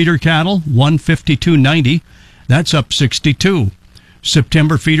 August feeder cattle 152.90, that's up 62.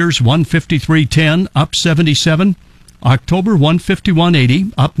 September feeders 153.10, up 77. October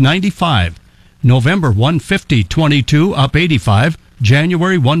 151.80, up 95. November 150.22, up 85.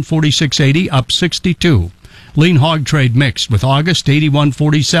 January 146.80, up 62. Lean hog trade mixed with August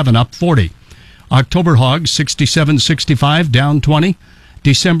 81.47, up 40. October hogs 67.65, down 20.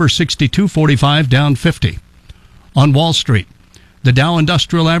 December 62.45, down 50. On Wall Street, the Dow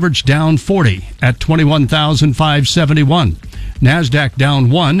Industrial Average down 40 at 21,571. NASDAQ down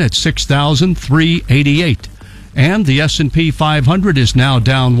 1 at 6,388. And the S&P 500 is now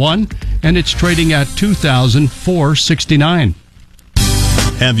down 1, and it's trading at 2,469.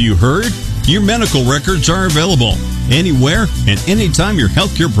 Have you heard? Your medical records are available anywhere and anytime your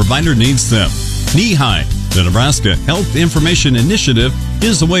healthcare provider needs them. NEHI, the Nebraska Health Information Initiative,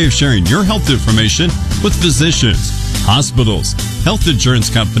 is a way of sharing your health information with physicians, hospitals, health insurance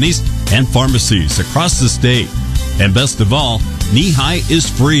companies, and pharmacies across the state. And best of all, NEHI is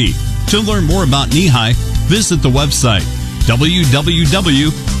free. To learn more about NEHI, visit the website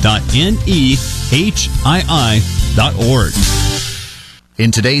www.nehii.org. In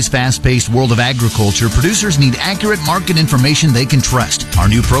today's fast-paced world of agriculture, producers need accurate market information they can trust. Our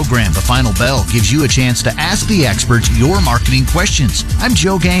new program, The Final Bell, gives you a chance to ask the experts your marketing questions. I'm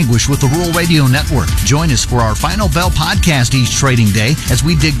Joe Gangwish with the Rural Radio Network. Join us for our Final Bell podcast each trading day as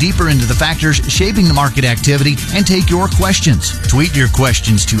we dig deeper into the factors shaping the market activity and take your questions. Tweet your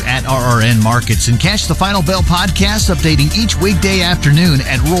questions to @RRN Markets and catch the Final Bell podcast updating each weekday afternoon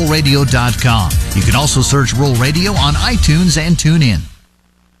at ruralradio.com. You can also search Rural Radio on iTunes and TuneIn.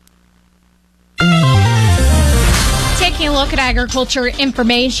 Taking a look at agriculture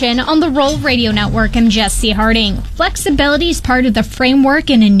information on the Rural Radio Network, I'm Jesse Harding. Flexibility is part of the framework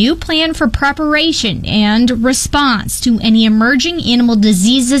in a new plan for preparation and response to any emerging animal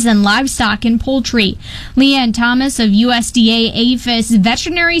diseases in livestock and poultry. Leanne Thomas of USDA APHIS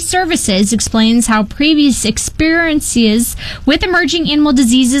Veterinary Services explains how previous experiences with emerging animal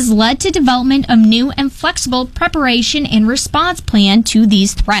diseases led to development of new and flexible preparation and response plan to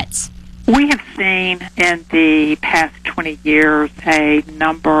these threats. We have seen in the past 20 years a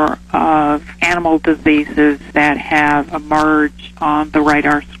number of animal diseases that have emerged on the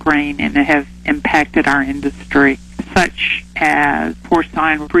radar screen and have impacted our industry, such as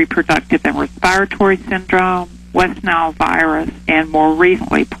porcine reproductive and respiratory syndrome, West Nile virus and more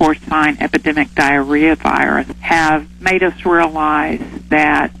recently porcine epidemic diarrhea virus have made us realize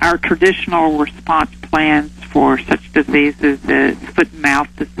that our traditional response plans for such diseases as foot and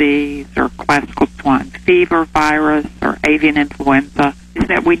mouth disease or classical swine fever virus or avian influenza is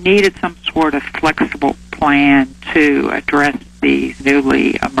that we needed some sort of flexible plan to address these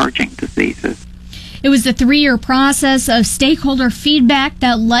newly emerging diseases. It was the 3-year process of stakeholder feedback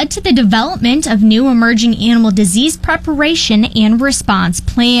that led to the development of new emerging animal disease preparation and response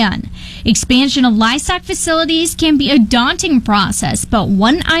plan. Expansion of livestock facilities can be a daunting process, but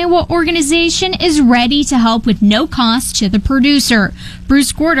one Iowa organization is ready to help with no cost to the producer.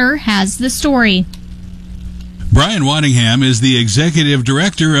 Bruce Gorder has the story. Brian Waddingham is the executive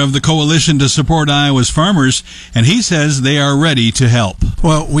director of the Coalition to Support Iowa's Farmers, and he says they are ready to help.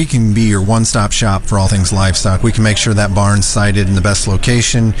 Well, we can be your one-stop shop for all things livestock. We can make sure that barn's sited in the best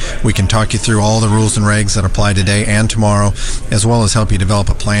location. We can talk you through all the rules and regs that apply today and tomorrow, as well as help you develop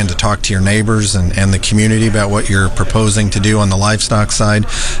a plan to talk to your neighbors and the community about what you're proposing to do on the livestock side.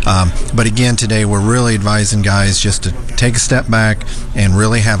 But again, today we're really advising guys just to take a step back and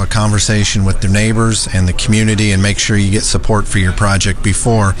really have a conversation with their neighbors and the community and make sure you get support for your project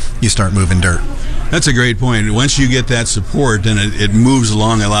before you start moving dirt. That's a great point. Once you get that support, then it moves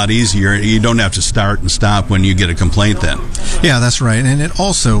along a lot easier. You don't have to start and stop when you get a complaint then. Yeah, that's right. And it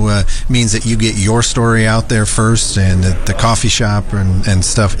also means that you get your story out there first, and that the coffee shop and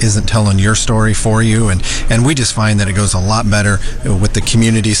stuff isn't telling your story for you. And we just find that it goes a lot better with the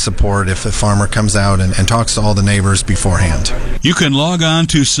community support if a farmer comes out and talks to all the neighbors beforehand. You can log on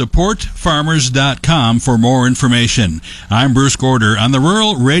to supportfarmers.com for more information. I'm Bruce Gorder on the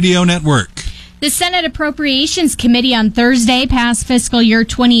Rural Radio Network. The Senate Appropriations Committee on Thursday passed fiscal year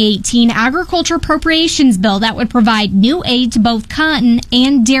 2018 agriculture appropriations bill that would provide new aid to both cotton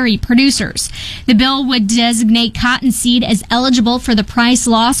and dairy producers. The bill would designate cottonseed as eligible for the price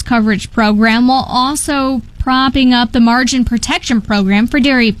loss coverage program while also propping up the margin protection program for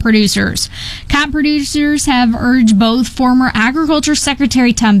dairy producers. Cotton producers have urged both former Agriculture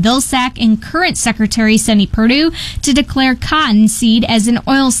Secretary Tom Vilsack and current Secretary Sonny Perdue to declare cottonseed as an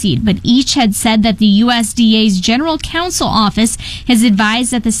oilseed, but each had said that the USDA's General Counsel Office has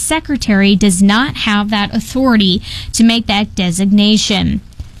advised that the Secretary does not have that authority to make that designation.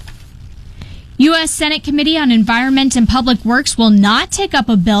 U.S. Senate Committee on Environment and Public Works will not take up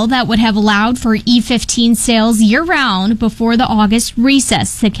a bill that would have allowed for E15 sales year-round before the August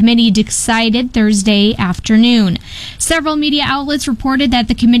recess, the committee decided Thursday afternoon. Several media outlets reported that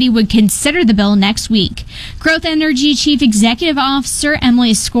the committee would consider the bill next week. Growth Energy Chief Executive Officer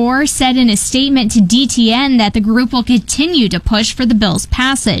Emily Skor said in a statement to DTN that the group will continue to push for the bill's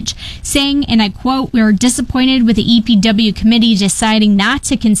passage, saying, and I quote, "We are disappointed with the EPW committee deciding not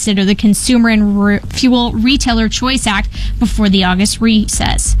to consider the Consumer and Fuel Retailer Choice Act before the August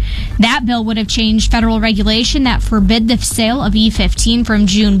recess." That bill would have changed federal regulation that forbid the sale of E15 from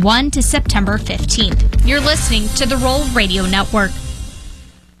June 1 to September 15th. You're listening to the Rural Radio Network.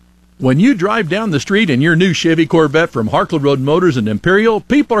 When you drive down the street in your new Chevy Corvette from Harkle Road Motors and Imperial,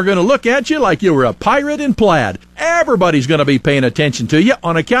 people are going to look at you like you were a pirate in plaid. Everybody's going to be paying attention to you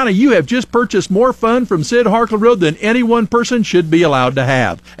on account of you have just purchased more fun from Sid Harkle Road than any one person should be allowed to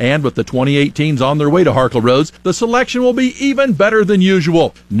have. And with the 2018s on their way to Harkle Roads, the selection will be even better than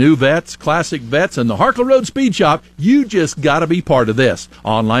usual. New vets, classic vets, and the Harkle Road Speed Shop, you just got to be part of this.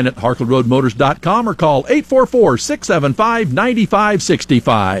 Online at harkleroadmotors.com or call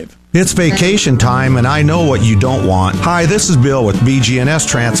 844-675-9565. It's vacation time, and I know what you don't want. Hi, this is Bill with BG&S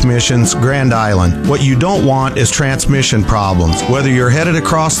Transmissions, Grand Island. What you don't want is transmission problems, whether you're headed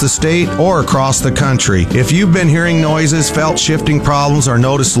across the state or across the country. If you've been hearing noises, felt shifting problems, or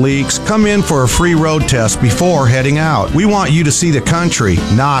noticed leaks, come in for a free road test before heading out. We want you to see the country,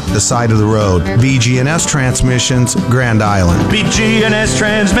 not the side of the road. BG&S Transmissions, Grand Island. BG&S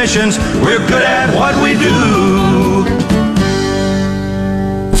Transmissions, we're good at what we do.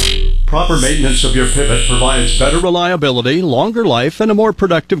 Proper maintenance of your pivot provides better reliability, longer life, and a more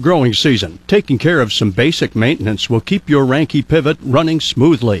productive growing season. Taking care of some basic maintenance will keep your Ranke pivot running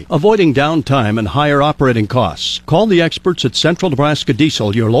smoothly, avoiding downtime and higher operating costs. Call the experts at Central Nebraska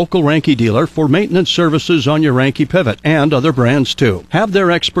Diesel, your local Ranke dealer, for maintenance services on your Ranke pivot and other brands too. Have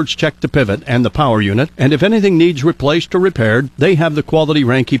their experts check the pivot and the power unit, and if anything needs replaced or repaired, they have the quality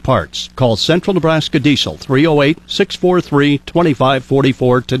Ranke parts. Call Central Nebraska Diesel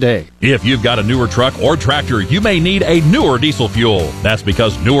 308-643-2544 today. If you've got a newer truck or tractor, you may need a newer diesel fuel. That's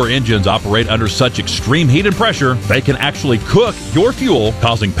because newer engines operate under such extreme heat and pressure, they can actually cook your fuel,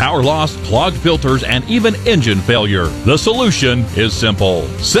 causing power loss, clogged filters, and even engine failure. The solution is simple.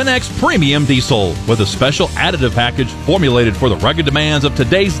 Cenex Premium Diesel, with a special additive package formulated for the rugged demands of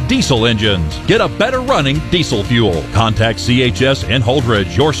today's diesel engines. Get a better running diesel fuel. Contact CHS in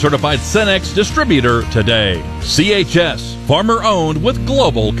Holdridge, your certified Cenex distributor today. CHS, farmer owned with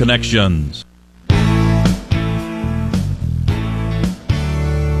global connections. It's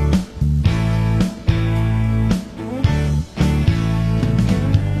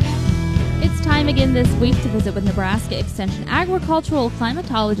time again this week to visit with Nebraska Extension agricultural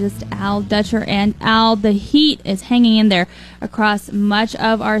climatologist Al Dutcher. And Al, the heat is hanging in there across much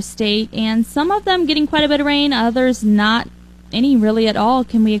of our state, and some of them getting quite a bit of rain, others not any really at all.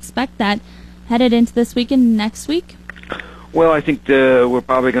 Can we expect that headed into this week and next week? Well, I think we're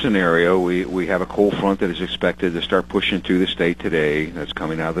probably going to scenario. We have a cold front that is expected to start pushing through the state today. That's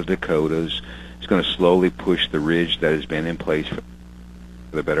coming out of the Dakotas. It's going to slowly push the ridge that has been in place for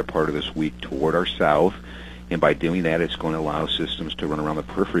the better part of this week toward our south. And by doing that, it's going to allow systems to run around the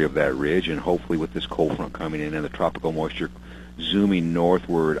periphery of that ridge. And hopefully with this cold front coming in and the tropical moisture zooming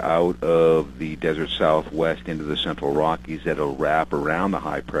northward out of the desert southwest into the central Rockies, that'll wrap around the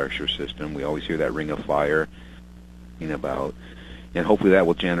high-pressure system. We always hear that ring of fire about, and hopefully that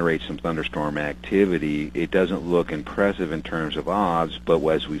will generate some thunderstorm activity. It doesn't look impressive in terms of odds, but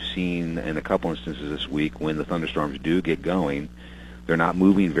as we've seen in a couple instances this week, when the thunderstorms do get going, they're not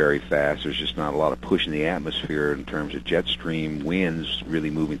moving very fast. There's just not a lot of push in the atmosphere in terms of jet stream winds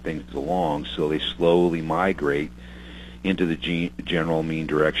really moving things along, so they slowly migrate into the general mean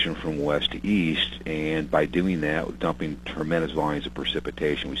direction from west to east, and by doing that, dumping tremendous volumes of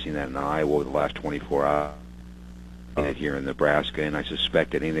precipitation. We've seen that in Iowa over the last 24 hours. Here in Nebraska, and I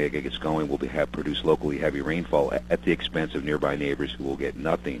suspect that anything that gets going will produce locally heavy rainfall at the expense of nearby neighbors who will get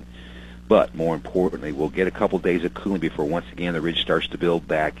nothing. But more importantly, we'll get a couple days of cooling before once again the ridge starts to build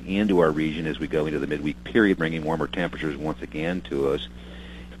back into our region as we go into the midweek period, bringing warmer temperatures once again to us.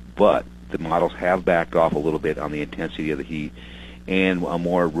 But the models have backed off a little bit on the intensity of the heat, and a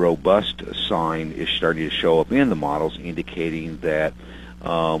more robust sign is starting to show up in the models, indicating that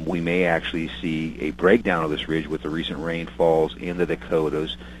we may actually see a breakdown of this ridge with the recent rainfalls in the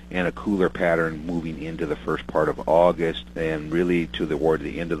Dakotas and a cooler pattern moving into the first part of August and really toward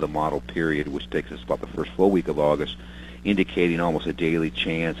the end of the model period, which takes us about the first full week of August, indicating almost a daily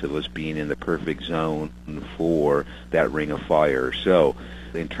chance of us being in the perfect zone for that ring of fire. So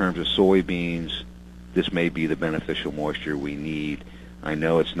in terms of soybeans, this may be the beneficial moisture we need. I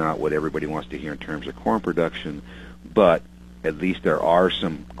know it's not what everybody wants to hear in terms of corn production, but at least there are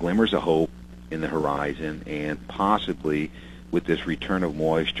some glimmers of hope in the horizon, and possibly with this return of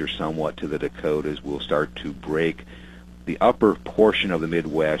moisture somewhat to the Dakotas, we'll start to break the upper portion of the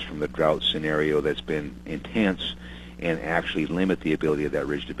Midwest from the drought scenario that's been intense and actually limit the ability of that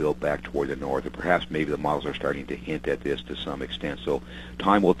ridge to build back toward the north. And perhaps maybe the models are starting to hint at this to some extent. So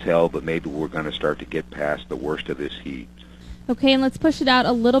time will tell, but maybe we're going to start to get past the worst of this heat. Okay, and let's push it out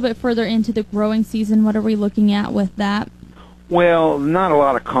a little bit further into the growing season. What are we looking at with that? Well, not a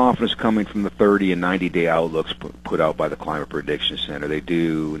lot of confidence coming from the 30 and 90-day outlooks put out by the Climate Prediction Center. They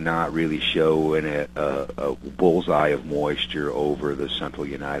do not really show a bullseye of moisture over the central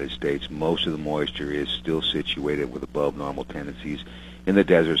United States. Most of the moisture is still situated with above normal tendencies in the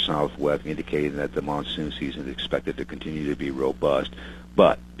desert southwest, indicating that the monsoon season is expected to continue to be robust.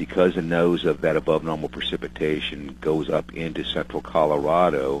 But because the nose of that above normal precipitation goes up into central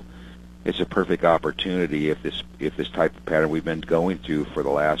Colorado, it's a perfect opportunity if this type of pattern we've been going through for the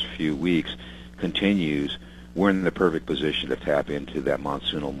last few weeks continues. We're in the perfect position to tap into that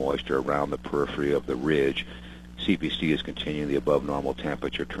monsoonal moisture around the periphery of the ridge. CPC is continuing the above normal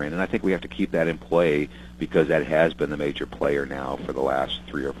temperature trend, and I think we have to keep that in play because that has been the major player now for the last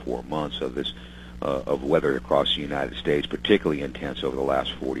 3 or 4 months of this of weather across the United States, particularly intense over the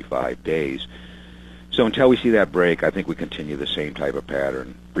last 45 days. So until we see that break, I think we continue the same type of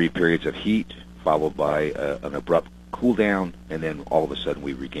pattern. Brief periods of heat followed by an abrupt cool down, and then all of a sudden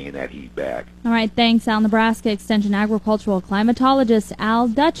we regain that heat back. All right, thanks, Al. Nebraska Extension agricultural climatologist Al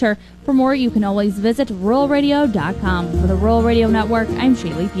Dutcher. For more, you can always visit ruralradio.com. For the Rural Radio Network, I'm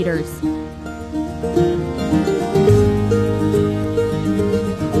Shaylee Peters.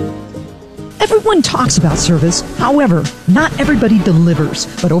 Ever Everyone talks about service. However, not everybody delivers.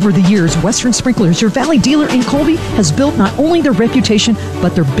 But over the years, Western Sprinklers, your Valley dealer in Colby, has built not only their reputation,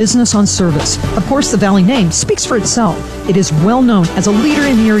 but their business on service. Of course, the Valley name speaks for itself. It is well known as a leader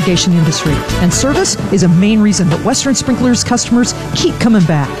in the irrigation industry. And service is a main reason that Western Sprinklers customers keep coming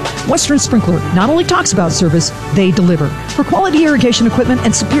back. Western Sprinkler not only talks about service, they deliver. For quality irrigation equipment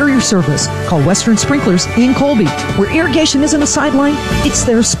and superior service, call Western Sprinklers in Colby, where irrigation isn't a sideline, it's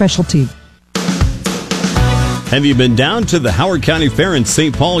their specialty. Have you been down to the Howard County Fair in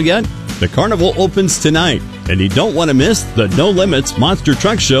St. Paul yet? The carnival opens tonight, and you don't want to miss the No Limits Monster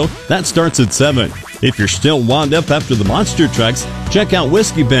Truck Show. That starts at 7. If you're still wound up after the monster trucks, check out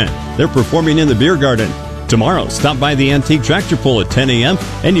Whiskey Bend. They're performing in the beer garden. Tomorrow, stop by the Antique Tractor Pull at 10 a.m.,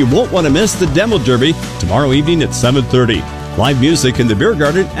 and you won't want to miss the Demo Derby tomorrow evening at 7:30. Live music in the beer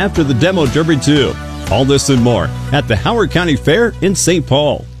garden after the Demo Derby, too. All this and more at the Howard County Fair in St.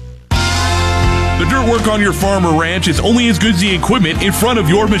 Paul. The dirt work on your farm or ranch is only as good as the equipment in front of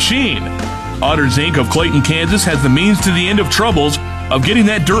your machine. Otters Inc. of Clayton, Kansas has the means to the end of troubles of getting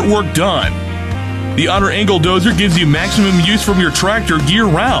that dirt work done. The Otter Angle Dozer gives you maximum use from your tractor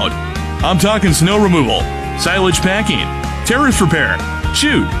year-round. I'm talking snow removal, silage packing, terrace repair.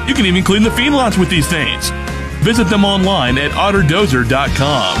 Shoot, you can even clean the feedlots with these things. Visit them online at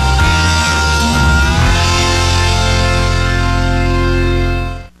otterdozer.com.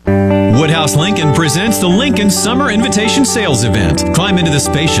 Woodhouse Lincoln presents the Lincoln Summer Invitation Sales Event. Climb into the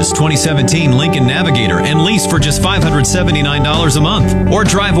spacious 2017 Lincoln Navigator and lease for just $579 a month. Or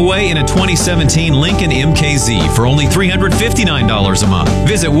drive away in a 2017 Lincoln MKZ for only $359 a month.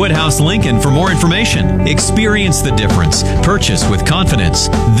 Visit Woodhouse Lincoln for more information. Experience the difference. Purchase with confidence.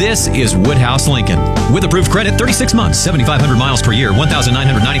 This is Woodhouse Lincoln. With approved credit, 36 months, 7,500 miles per year,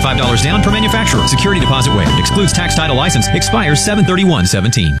 $1,995 down per manufacturer. Security deposit waived. Excludes tax title license. Expires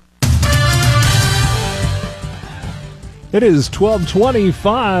 7/31/17. It is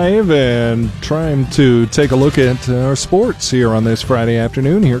 12:25 and time to take a look at our sports here on this Friday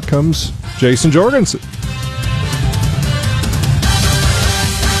afternoon. Here comes Jason Jorgensen.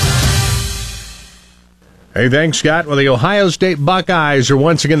 Hey, thanks, Scott. Well, the Ohio State Buckeyes are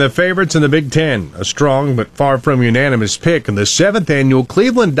once again the favorites in the Big Ten. A strong but far from unanimous pick in the 7th annual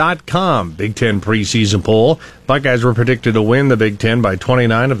Cleveland.com Big Ten preseason poll. Buckeyes were predicted to win the Big Ten by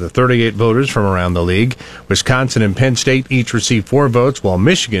 29 of the 38 voters from around the league. Wisconsin and Penn State each received 4 votes, while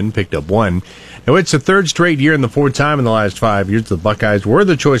Michigan picked up 1. Now, it's the 3rd straight year and the 4th time in the last 5 years the Buckeyes were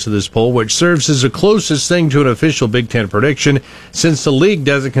the choice of this poll, which serves as the closest thing to an official Big Ten prediction since the league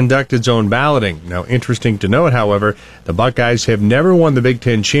doesn't conduct its own balloting. Now, interesting to note, however, the Buckeyes have never won the Big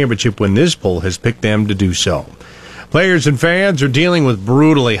Ten championship when this poll has picked them to do so. Players and fans are dealing with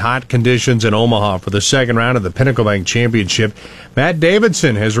brutally hot conditions in Omaha for the second round of the Pinnacle Bank Championship. Matt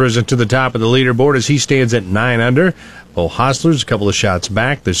Davidson has risen to the top of the leaderboard as he stands at 9 under. Bo Hostler's a couple of shots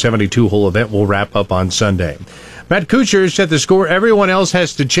back. The 72-hole event will wrap up on Sunday. Matt Kuchar set the score everyone else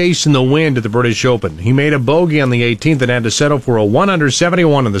has to chase in the wind at the British Open. He made a bogey on the 18th and had to settle for a 1 under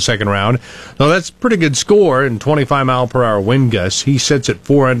 71 in the second round. Though that's a pretty good score in 25-mile-per-hour wind gusts. He sits at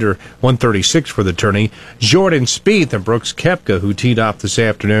 4 under 136 for the tourney. Jordan Spieth and Brooks Koepka, who teed off this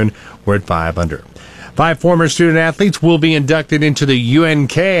afternoon, were at 5 under. 5 former student-athletes will be inducted into the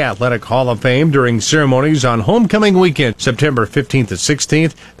UNK Athletic Hall of Fame during ceremonies on homecoming weekend, September 15th and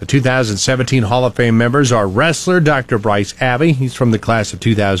 16th. The 2017 Hall of Fame members are wrestler Dr. Bryce Abbey. He's from the class of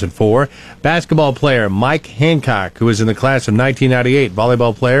 2004. Basketball player Mike Hancock, who was in the class of 1998.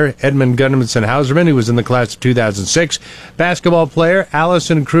 Volleyball player Edmund Gunnarsson Hauserman, who was in the class of 2006. Basketball player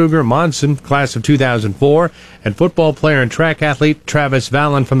Allison Kruger Monson, class of 2004. And football player and track athlete Travis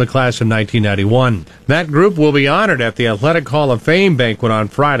Vallon from the class of 1991. That group will be honored at the Athletic Hall of Fame banquet on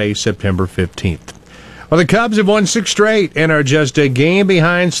Friday, September 15th. Well, the Cubs have won 6 straight and are just a game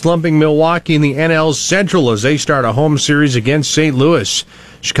behind slumping Milwaukee in the NL Central as they start a home series against St. Louis.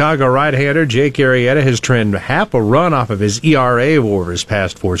 Chicago right-hander Jake Arrieta has trimmed half a run off of his ERA over his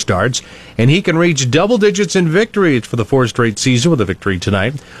past 4 starts, and he can reach double digits in victories for the 4th straight season with a victory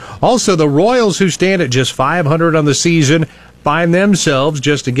tonight. Also, the Royals, who stand at just .500 on the season, find themselves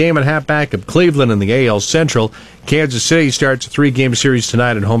just a game and a half back of Cleveland in the AL Central. Kansas City starts a 3-game series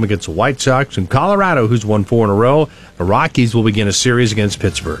tonight at home against the White Sox, and Colorado, who's won 4 in a row. The Rockies will begin a series against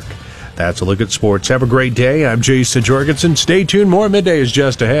Pittsburgh. That's a look at sports. Have a great day. I'm Jason Jorgensen. Stay tuned. More Midday is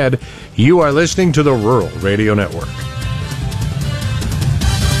just ahead. You are listening to the Rural Radio Network.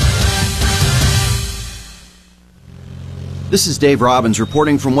 This is Dave Robbins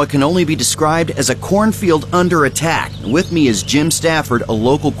reporting from what can only be described as a cornfield under attack. With me is Jim Stafford, a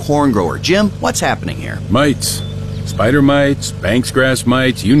local corn grower. Jim, what's happening here? Mites. Spider mites, Banks grass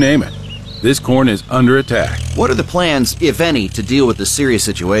mites, you name it. This corn is under attack. What are the plans, if any, to deal with this serious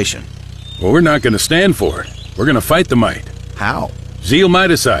situation? Well, we're not going to stand for it. We're going to fight the mite. How? Zeal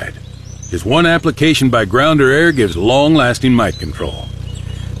miticide. Just one application by ground or air gives long-lasting mite control.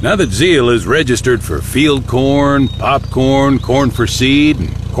 Now that Zeal is registered for field corn, popcorn, corn for seed,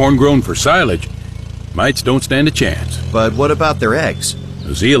 and corn grown for silage, mites don't stand a chance. But what about their eggs?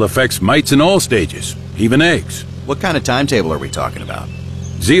 Zeal affects mites in all stages, even eggs. What kind of timetable are we talking about?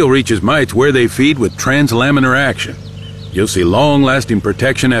 Zeal reaches mites where they feed with translaminar action. You'll see long-lasting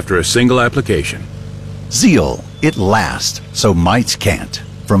protection after a single application. Zeal. It lasts, so mites can't.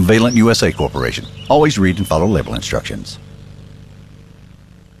 From Valent USA Corporation. Always read and follow label instructions.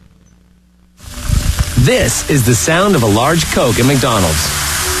 This is the sound of a large Coke at McDonald's.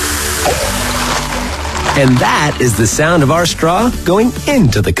 And that is the sound of our straw going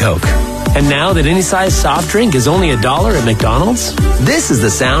into the Coke. And now that any size soft drink is only $1 at McDonald's, this is the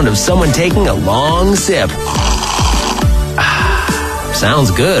sound of someone taking a long sip.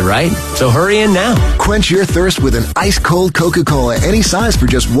 Sounds good, right? So hurry in now. Quench your thirst with an ice-cold Coca-Cola, any size for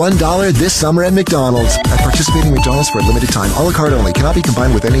just $1 this summer at McDonald's. At participating McDonald's for a limited time, a la carte only, cannot be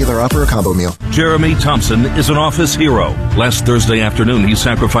combined with any other offer or combo meal. Jeremy Thompson is an office hero. Last Thursday afternoon, he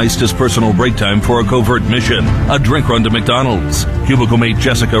sacrificed his personal break time for a covert mission, a drink run to McDonald's. Cubicle mate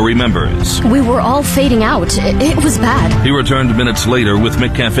Jessica remembers. We were all fading out. It was bad. He returned minutes later with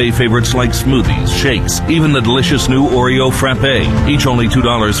McCafe favorites like smoothies, shakes, even the delicious new Oreo frappe, each only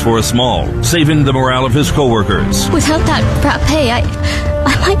 $2 for a small, saving the morale of his coworkers. Without that frappe,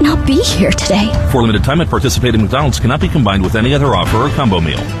 I might not be here today. For limited time at participating McDonald's cannot be combined with any other offer or combo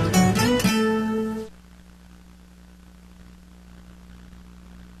meal.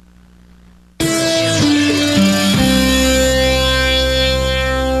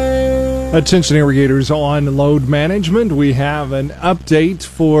 Attention irrigators on load management. We have an update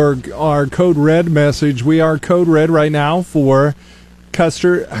for our Code Red message. We are Code Red right now for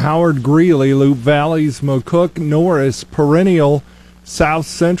Custer, Howard, Greeley, Loup Valleys, McCook, Norris, Perennial, South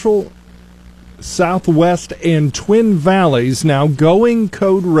Central, Southwest, and Twin Valleys. Now going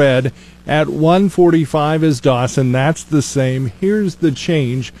Code Red at 1:45 is Dawson. That's the same. Here's the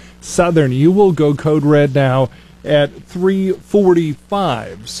change. Southern, you will go Code Red now at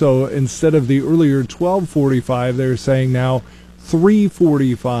 3:45. So instead of the earlier 12:45, they're saying now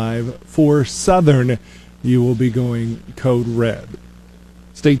 3:45 for Southern. You will be going Code Red.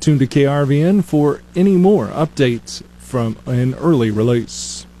 Stay tuned to KRVN for any more updates from an early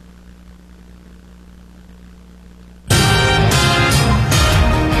release.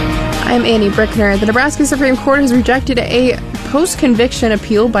 I'm Annie Brickner. The Nebraska Supreme Court has rejected a post-conviction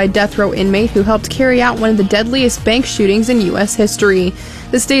appeal by death row inmate who helped carry out one of the deadliest bank shootings in U.S. history.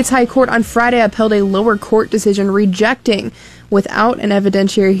 The state's high court on Friday upheld a lower court decision rejecting, without an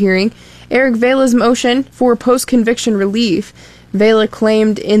evidentiary hearing, Eric Vela's motion for post-conviction relief. Vela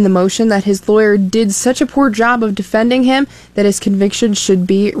claimed in the motion that his lawyer did such a poor job of defending him that his conviction should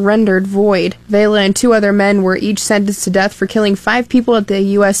be rendered void. Vela and two other men were each sentenced to death for killing 5 people at the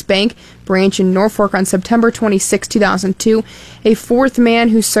U.S. Bank branch in Norfolk on September 26, 2002. A fourth man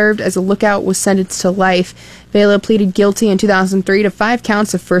who served as a lookout was sentenced to life. Vela pleaded guilty in 2003 to 5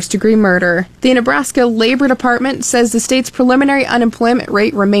 counts of first-degree murder. The Nebraska Labor Department says the state's preliminary unemployment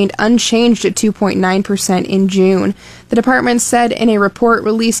rate remained unchanged at 2.9% in June. The department said in a report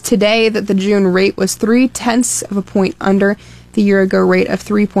released today that the June rate was 0.3 of a point under the year-ago rate of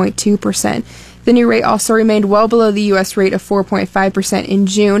 3.2%. The new rate also remained well below the U.S. rate of 4.5% in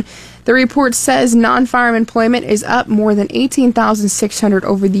June. The report says non-farm employment is up more than 18,600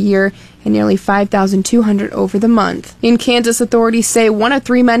 over the year and nearly 5,200 over the month. In Kansas, authorities say 1 of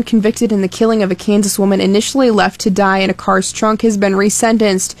 3 men convicted in the killing of a Kansas woman initially left to die in a car's trunk has been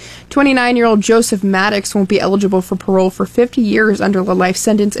resentenced. 29-year-old Joseph Maddox won't be eligible for parole for 50 years under the life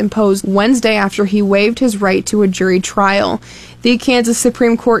sentence imposed Wednesday after he waived his right to a jury trial. The Kansas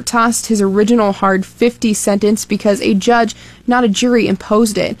Supreme Court tossed his original hard 50 sentence because a judge, not a jury,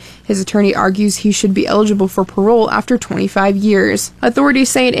 imposed it. His attorney argues he should be eligible for parole after 25 years. Authorities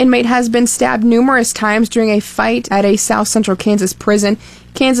say an inmate has been stabbed numerous times during a fight at a South Central Kansas prison.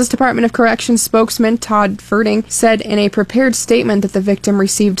 Kansas Department of Corrections spokesman Todd Ferding said in a prepared statement that the victim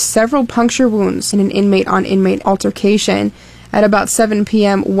received several puncture wounds in an inmate-on-inmate altercation at about 7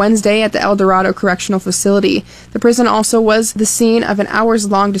 p.m. Wednesday at the El Dorado Correctional Facility. The prison also was the scene of an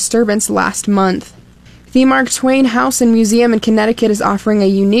hours-long disturbance last month. The Mark Twain House and Museum in Connecticut is offering a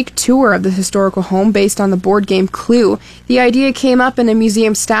unique tour of the historical home based on the board game Clue. The idea came up in a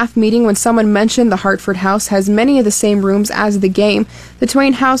museum staff meeting when someone mentioned the Hartford House has many of the same rooms as the game. The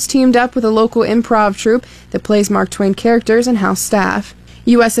Twain House teamed up with a local improv troupe that plays Mark Twain characters and house staff.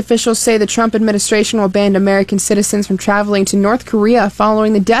 U.S. officials say the Trump administration will ban American citizens from traveling to North Korea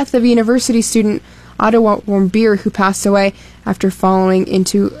following the death of university student Ottawa Warmbier, who passed away after falling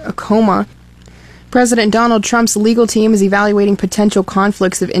into a coma. President Donald Trump's legal team is evaluating potential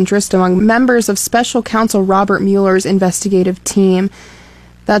conflicts of interest among members of special counsel Robert Mueller's investigative team.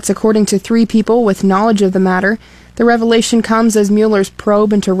 That's according to 3 people with knowledge of the matter. The revelation comes as Mueller's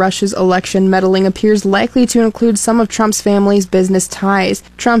probe into Russia's election meddling appears likely to include some of Trump's family's business ties.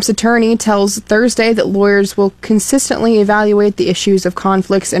 Trump's attorney tells Thursday that lawyers will consistently evaluate the issues of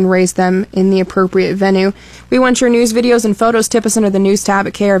conflicts and raise them in the appropriate venue. We want your news, videos, and photos. Tip us under the news tab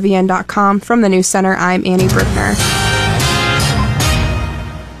at krvn.com. From the News Center, I'm Annie Brickner.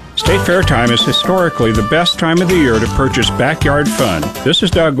 State Fair time is historically the best time of the year to purchase backyard fun. This is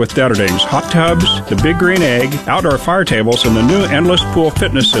Doug with Detterdings. Hot tubs, the Big Green Egg, outdoor fire tables, and the new Endless Pool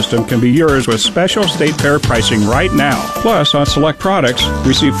fitness system can be yours with special State Fair pricing right now. Plus, on select products,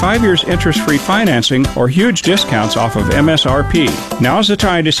 receive 5 years interest-free financing or huge discounts off of MSRP. Now's the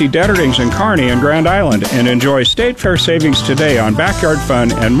time to see Detterdings in Kearney and Grand Island and enjoy State Fair savings today on backyard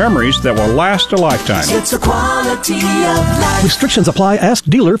fun and memories that will last a lifetime. It's a quality of life. Restrictions apply. Ask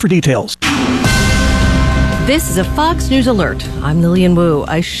dealer for details. This is a Fox News Alert. I'm Lillian Wu.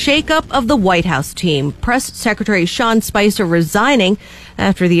 A shakeup of the White House team. Press Secretary Sean Spicer resigning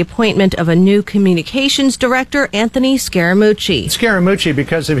after the appointment of a new communications director, Anthony Scaramucci. Scaramucci,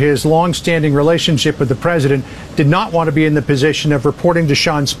 because of his long-standing relationship with the president, did not want to be in the position of reporting to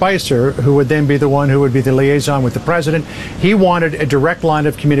Sean Spicer, who would then be the one who would be the liaison with the president. He wanted a direct line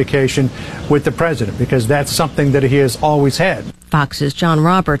of communication with the president because that's something that he has always had. Fox's John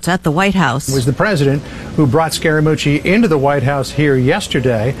Roberts at the White House. It was the president who brought Scaramucci into the White House here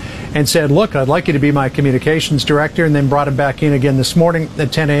yesterday and said, look, I'd like you to be my communications director, and then brought him back in again this morning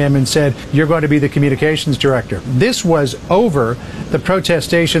at 10 a.m. and said, you're going to be the communications director. This was over the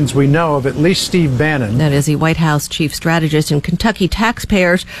protestations we know of at least Steve Bannon. That is the White House chief strategist, and Kentucky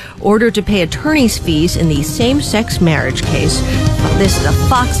taxpayers ordered to pay attorney's fees in the same-sex marriage case. This is a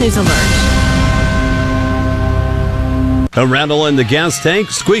Fox News Alert. A rattle in the gas tank,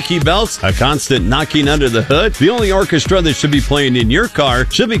 squeaky belts, a constant knocking under the hood. The only orchestra that should be playing in your car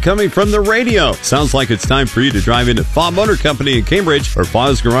should be coming from the radio. Sounds like it's time for you to drive into Faw Motor Company in Cambridge or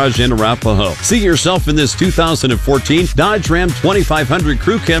Faw's Garage in Arapahoe. See yourself in this 2014 Dodge Ram 2500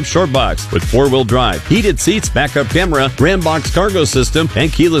 Crew Cab Short Box with 4-wheel drive, heated seats, backup camera, Ram box cargo system,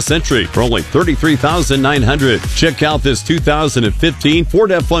 and keyless entry for only $33,900. Check out this 2015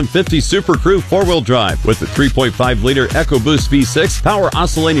 Ford F-150 Super Crew 4-wheel drive with the 3.5-liter EcoBoost V6, power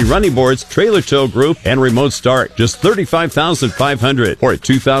oscillating running boards, trailer tow group, and remote start. Just $35,500. Or a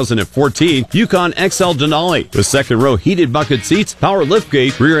 2014 Yukon XL Denali with second row heated bucket seats, power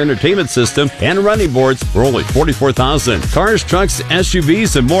liftgate, rear entertainment system, and running boards for only $44,000. Cars, trucks,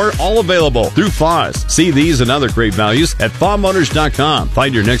 SUVs, and more, all available through Faw's. See these and other great values at FawMotors.com.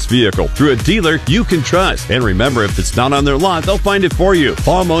 Find your next vehicle through a dealer you can trust. And remember, if it's not on their lot, they'll find it for you.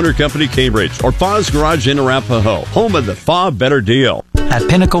 Faw Motor Company Cambridge or Faw's Garage in Arapahoe, home of the Faw Better Deal. At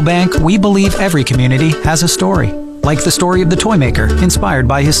Pinnacle Bank, we believe every community has a story. Like the story of the toy maker, inspired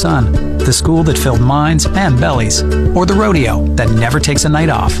by his son, the school that filled minds and bellies, or the rodeo that never takes a night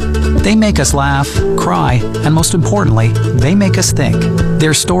off. They make us laugh, cry, and most importantly, they make us think.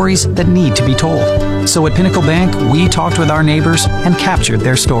 They're stories that need to be told. So at Pinnacle Bank, we talked with our neighbors and captured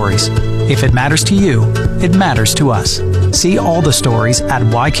their stories. If it matters to you, it matters to us. See all the stories at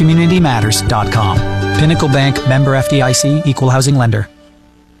whycommunitymatters.com. Pinnacle Bank, member FDIC, equal housing lender.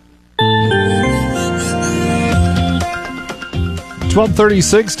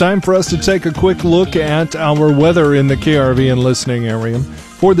 12:36, time for us to take a quick look at our weather in the KRV and listening area.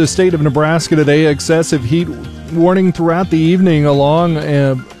 For the state of Nebraska today, excessive heat warning throughout the evening along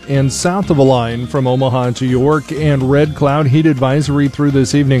and south of a line from Omaha to York, and red cloud heat advisory through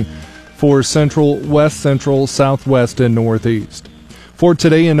this evening for central, west central, southwest, and northeast. For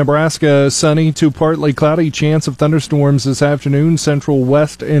today in Nebraska, sunny to partly cloudy, chance of thunderstorms this afternoon, central,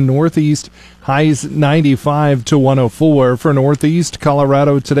 west, and northeast, highs 95 to 104. For northeast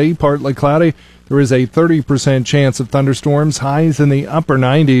Colorado today, partly cloudy. There is a 30% chance of thunderstorms, highs in the upper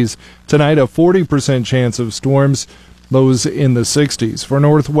 90s. Tonight, a 40% chance of storms, lows in the 60s. For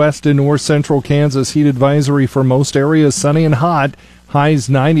northwest and north central Kansas, heat advisory for most areas, sunny and hot, highs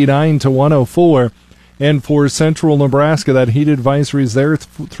 99 to 104. And for central Nebraska, that heat advisory is there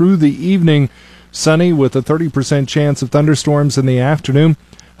through the evening. Sunny with a 30% chance of thunderstorms in the afternoon.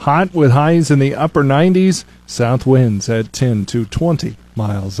 Hot with highs in the upper 90s. South winds at 10 to 20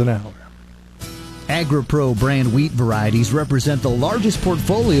 miles an hour. AgriPro brand wheat varieties represent the largest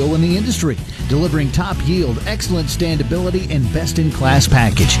portfolio in the industry, delivering top yield, excellent standability, and best-in-class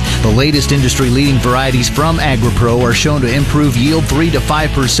package. The latest industry-leading varieties from AgriPro are shown to improve yield 3 to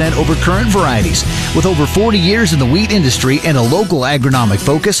 5% over current varieties. With over 40 years in the wheat industry and a local agronomic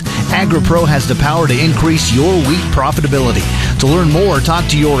focus, AgriPro has the power to increase your wheat profitability. To learn more, talk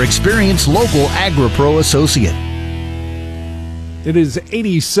to your experienced local AgriPro associate. It is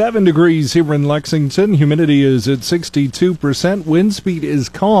 87 degrees here in Lexington. Humidity is at 62%. Wind speed is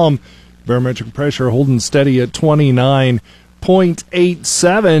calm. Barometric pressure holding steady at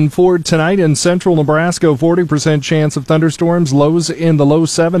 29.87 for tonight in central Nebraska. 40% chance of thunderstorms. Lows in the low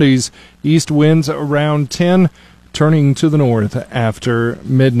 70s. East winds around 10, turning to the north after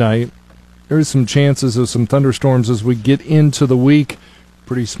midnight. There's some chances of some thunderstorms as we get into the week.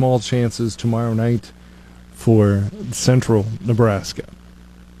 Pretty small chances tomorrow night for central Nebraska.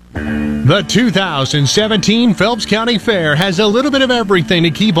 The 2017 Phelps County Fair has a little bit of everything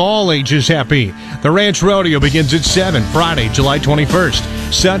to keep all ages happy. The Ranch Rodeo begins at 7, Friday, July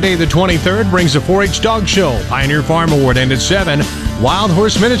 21st. Sunday the 23rd brings the 4-H Dog Show. Pioneer Farm Award, and at 7, Wild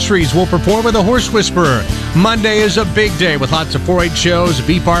Horse Ministries will perform with a Horse Whisperer. Monday is a big day with lots of 4-H shows,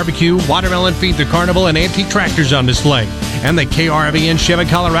 beef barbecue, watermelon feed the carnival, and antique tractors on display. And the KRV in Cheviot,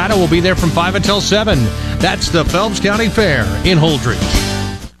 Colorado will be there from 5 until 7. That's the Phelps County Fair in Holdridge.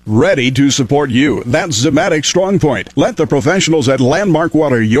 Ready to support you. That's Zimmatic Strong Point. Let the professionals at Landmark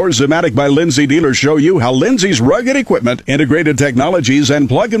Water, your Zimmatic by Lindsay dealer, show you how Lindsay's rugged equipment, integrated technologies, and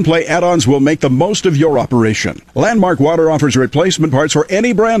plug-and-play add-ons will make the most of your operation. Landmark Water offers replacement parts for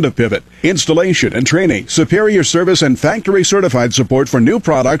any brand of pivot, installation and training, superior service, and factory-certified support for new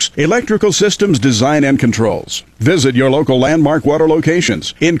products, electrical systems, design, and controls. Visit your local Landmark Water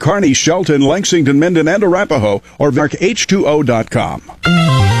locations in Kearney, Shelton, Lexington, Minden, and Arapahoe, or markh2o.com.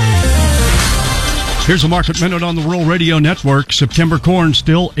 Here's a market minute on the Rural Radio Network. September corn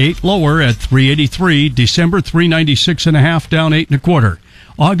still 8 lower at 383. December 396.5, down 8 1/4.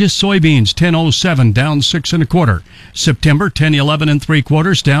 August soybeans 10.07, down 6 1/4. September 10.11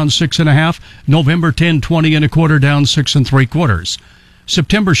 3/4, down 6 1/2. November 10.20 1/4, down 6 3/4.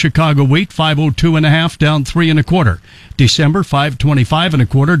 September Chicago wheat 502 1/2, down 3 1/4. December 525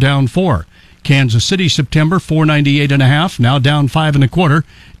 1/4, down 4. Kansas City September 498 1/2, now down 5 1/4.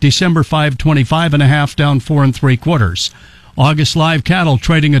 December 525 1/2, down 4 3/4. August live cattle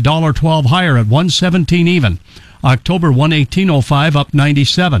trading $1.12 higher at 117 even. October 118.05, up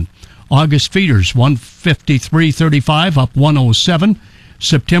 97. August feeders 153.35, up 107.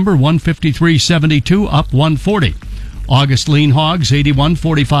 September 153.72, up 140. August lean hogs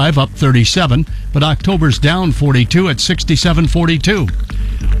 81.45, up 37, but October's down 42 at 67.42.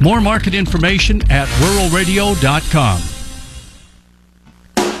 More market information at ruralradio.com.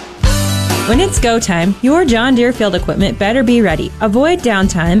 When it's go time, your John Deere field equipment better be ready. Avoid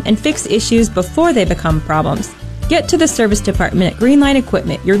downtime and fix issues before they become problems. Get to the service department at Greenline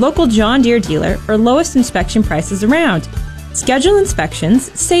Equipment, your local John Deere dealer, for lowest inspection prices around. Schedule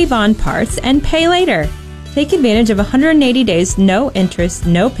inspections, save on parts, and pay later. Take advantage of 180 days, no interest,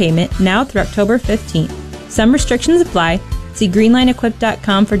 no payment, now through October 15th. Some restrictions apply. See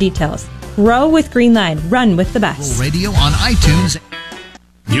greenlineequip.com for details. Grow with Greenline. Run with the best. Radio on iTunes.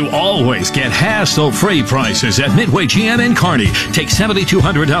 You always get hassle-free prices at Midway GM in Kearney. Take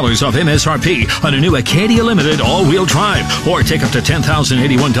 $7,200 off MSRP on a new Acadia Limited all-wheel drive, or take up to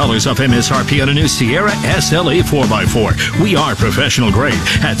 $10,081 off MSRP on a new Sierra SLE 4x4. We are professional grade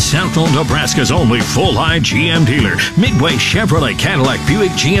at Central Nebraska's only full-line GM dealer, Midway Chevrolet Cadillac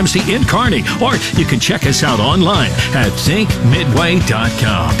Buick GMC in Kearney, or you can check us out online at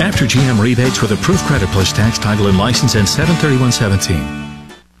thinkmidway.com. After GM rebates with approved credit plus tax, title, and license, and 7/31/17.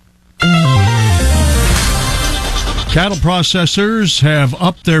 Cattle processors have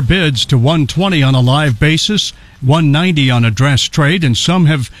upped their bids to $120 on a live basis, $190 on a dress trade, and some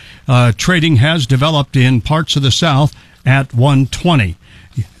have trading has developed in parts of the South at $120.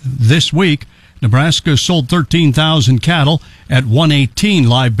 This week, Nebraska sold 13,000 cattle at $118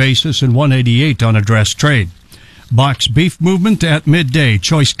 live basis and $188 on a dress trade. Box beef movement at midday.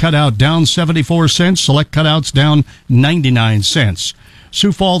 Choice cutout down 74 cents. Select cutouts down 99 cents.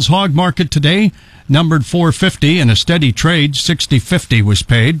 Sioux Falls hog market today numbered 450, and a steady trade 60.50 was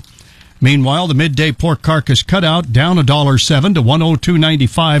paid. Meanwhile, the midday pork carcass cutout down $1.07 to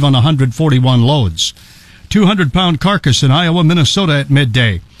 102.95 on 141 loads. 200-pound carcass in Iowa, Minnesota at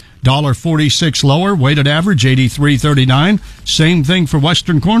midday. $1.46 lower, weighted average 83.39. Same thing for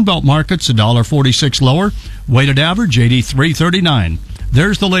Western Corn Belt markets, $1.46 lower, weighted average 83.39.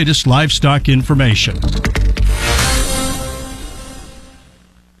 There's the latest livestock information.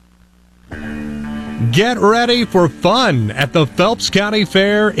 Get ready for fun at the Phelps County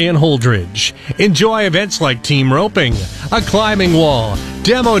Fair in Holdridge. Enjoy events like team roping, a climbing wall,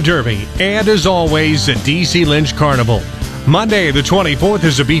 demo derby, and as always, the DC Lynch Carnival. Monday the 24th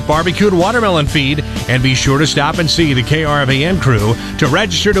is a beef barbecued watermelon feed, and be sure to stop and see the KRVN crew to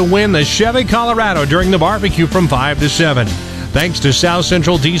register to win the Chevy Colorado during the barbecue from 5 to 7. Thanks to South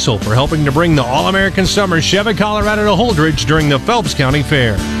Central Diesel for helping to bring the All-American Summer Chevy Colorado to Holdridge during the Phelps County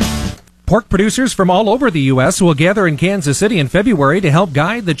Fair. Pork producers from all over the U.S. will gather in Kansas City in February to help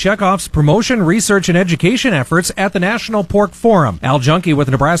guide the checkoff's promotion, research, and education efforts at the National Pork Forum. Al Junkie with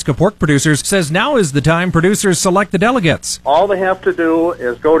Nebraska Pork Producers says now is the time producers select the delegates. All they have to do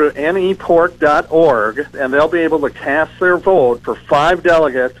is go to nepork.org, and they'll be able to cast their vote for 5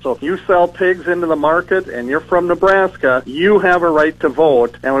 delegates. So if you sell pigs into the market and you're from Nebraska, you have a right to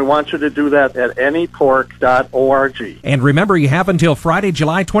vote, and we want you to do that at nepork.org. And remember, you have until Friday,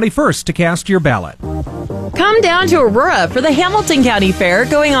 July 21st to cast your ballot. Come down to Aurora for the Hamilton County Fair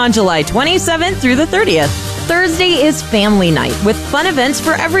going on July 27th through the 30th. Thursday is family night with fun events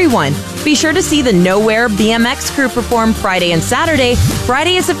for everyone. Be sure to see the Nowhere BMX crew perform Friday and Saturday.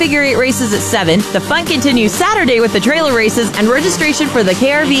 Friday is the figure 8 races at 7. The fun continues Saturday with the trailer races and registration for the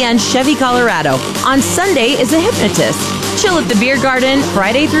KRVN Chevy Colorado. On Sunday is a hypnotist. Chill at the Beer Garden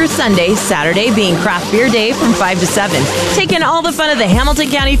Friday through Sunday, Saturday being Craft Beer Day from 5 to 7. Take in all the fun of the Hamilton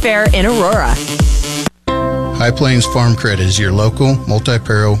County Fair in Aurora. High Plains Farm Credit is your local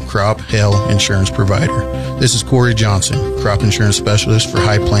multi-peril crop hail insurance provider. This is Corey Johnson, crop insurance specialist for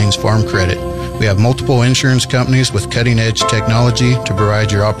High Plains Farm Credit. We have multiple insurance companies with cutting-edge technology to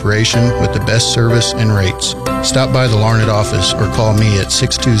provide your operation with the best service and rates. Stop by the Larned office or call me at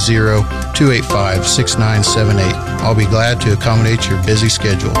 620-285-6978. I'll be glad to accommodate your busy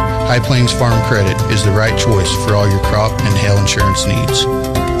schedule. High Plains Farm Credit is the right choice for all your crop and hail insurance needs.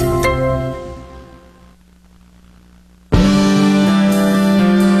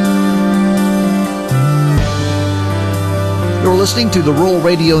 You're listening to the Rural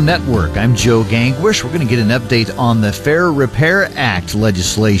Radio Network. I'm Joe Gangwish. We're going to get an update on the Fair Repair Act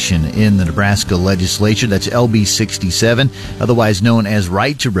legislation in the Nebraska legislature. That's LB 67, otherwise known as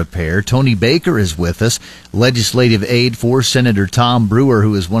Right to Repair. Tony Baker is with us, legislative aide for Senator Tom Brewer,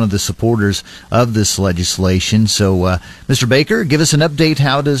 who is one of the supporters of this legislation. So, Mr. Baker, give us an update.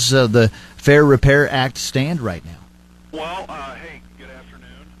 How does the Fair Repair Act stand right now? Well, hey, good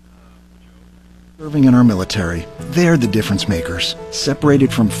afternoon. Serving in our military, they're the difference makers.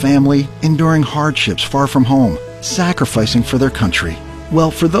 Separated from family, enduring hardships far from home, sacrificing for their country.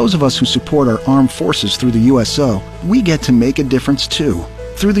 Well, for those of us who support our armed forces through the USO, we get to make a difference too.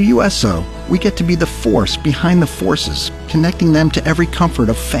 Through the USO, we get to be the force behind the forces, connecting them to every comfort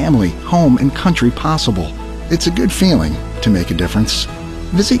of family, home, and country possible. It's a good feeling to make a difference.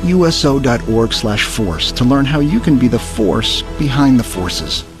 Visit uso.org/force to learn how you can be the force behind the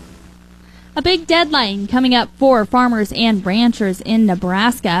forces. A big deadline coming up for farmers and ranchers in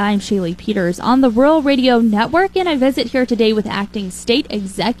Nebraska. I'm Shaylee Peters on the Rural Radio Network, and I visit here today with Acting State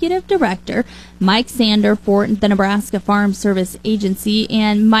Executive Director Mike Sander for the Nebraska Farm Service Agency.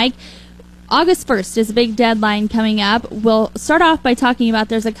 And Mike, August 1st is a big deadline coming up. We'll start off by talking about,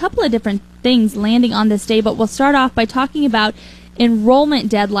 there's a couple of different things landing on this day, but we'll start off by talking about enrollment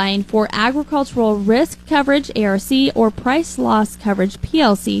deadline for agricultural risk coverage, ARC, or price loss coverage,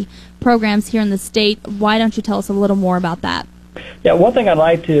 PLC, programs here in the state. Why don't you tell us a little more about that? Yeah, one thing I'd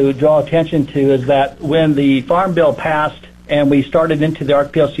like to draw attention to is that when the Farm Bill passed and we started into the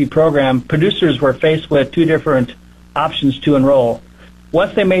ARC PLC program, producers were faced with 2 different options to enroll.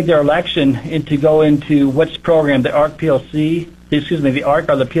 Once they made their election to go into which program, the ARC PLC, the ARC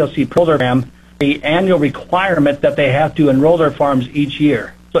or the PLC program, the annual requirement that they have to enroll their farms each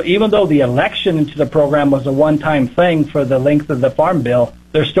year. So even though the election into the program was a one-time thing for the length of the Farm Bill,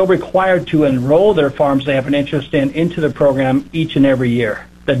 they're still required to enroll their farms they have an interest in into the program each and every year.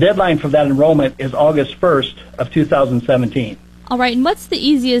 The deadline for that enrollment is August 1st of 2017. All right, and what's the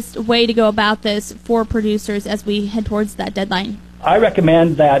easiest way to go about this for producers as we head towards that deadline? I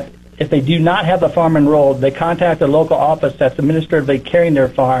recommend that if they do not have the farm enrolled, they contact a local office that's administratively carrying their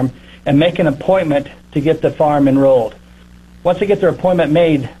farm and make an appointment to get the farm enrolled. Once they get their appointment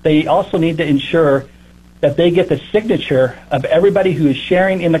made, they also need to ensure that they get the signature of everybody who is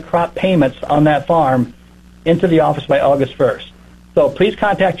sharing in the crop payments on that farm into the office by August 1st. So please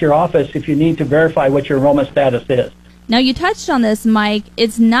contact your office if you need to verify what your enrollment status is. Now, you touched on this, Mike.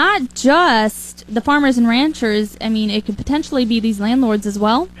 It's not just the farmers and ranchers. I mean, it could potentially be these landlords as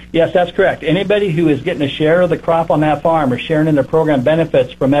well? Yes, that's correct. Anybody who is getting a share of the crop on that farm or sharing in the program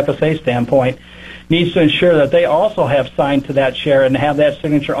benefits from FSA standpoint, needs to ensure that they also have signed to that share and have that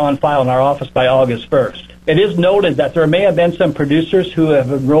signature on file in our office by August 1st. It is noted that there may have been some producers who have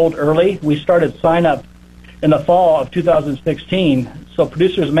enrolled early. We started sign-up in the fall of 2016, so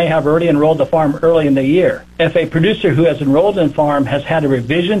producers may have already enrolled the farm early in the year. If a producer who has enrolled in farm has had a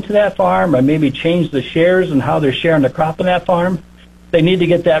revision to that farm or maybe changed the shares and how they're sharing the crop in that farm, they need to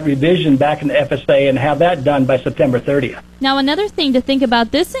get that revision back in the FSA and have that done by September 30th. Now, another thing to think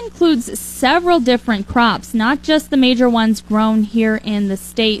about, this includes several different crops, not just the major ones grown here in the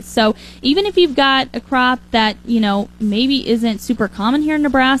state. So even if you've got a crop that, maybe isn't super common here in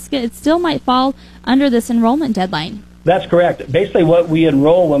Nebraska, it still might fall under this enrollment deadline. That's correct. Basically what we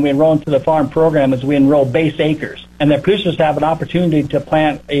enroll when we enroll into the farm program is we enroll base acres. And the producers have an opportunity to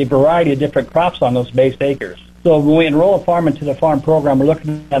plant a variety of different crops on those base acres. So when we enroll a farm into the farm program, we're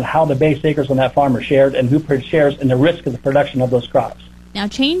looking at how the base acres on that farm are shared and who shares and the risk of the production of those crops. Now,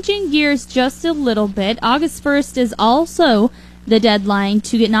 changing gears just a little bit, August 1st is also the deadline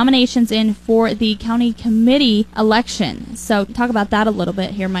to get nominations in for the county committee election. So talk about that a little bit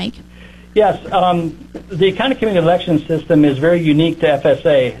here, Mike. Yes, the county committee election system is very unique to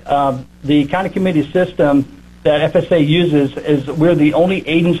FSA. The county committee system that FSA uses is we're the only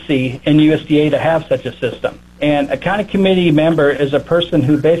agency in USDA to have such a system. And a county committee member is a person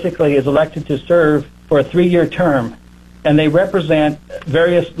who basically is elected to serve for a 3-year term, and they represent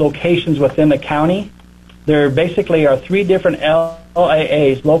various locations within the county. There basically are 3 different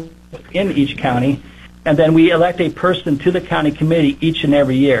LAAs located in each county, and then we elect a person to the county committee each and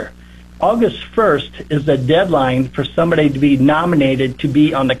every year. August 1st is the deadline for somebody to be nominated to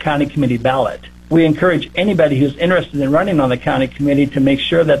be on the county committee ballot. We encourage anybody who's interested in running on the county committee to make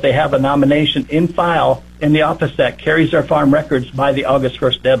sure that they have a nomination in file in the office that carries their farm records by the August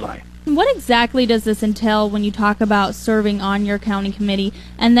 1st deadline. What exactly does this entail when you talk about serving on your county committee?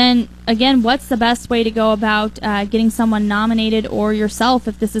 And then, again, what's the best way to go about getting someone nominated or yourself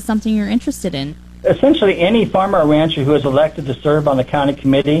if this is something you're interested in? Essentially, any farmer or rancher who is elected to serve on the county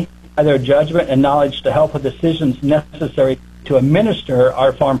committee has their judgment and knowledge to help with decisions necessary to administer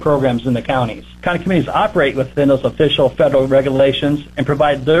our farm programs in the counties. County committees operate within those official federal regulations and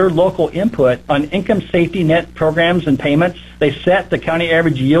provide their local input on income safety net programs and payments. They set the county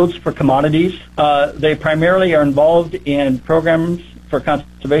average yields for commodities. They primarily are involved in programs for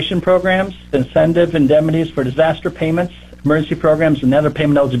conservation programs, incentive indemnities for disaster payments, emergency programs, and other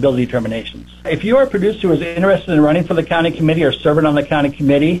payment eligibility determinations. If you are a producer who is interested in running for the county committee or serving on the county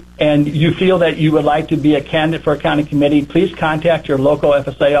committee, and you feel that you would like to be a candidate for a county committee, please contact your local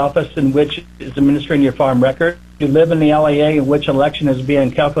FSA office in which is administering your farm record. You live in the LAA in which election is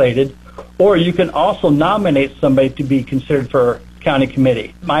being calculated, or you can also nominate somebody to be considered for county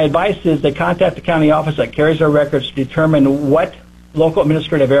committee. My advice is they contact the county office that carries our records to determine what local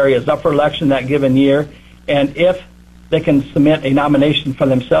administrative area is up for election that given year, and if they can submit a nomination for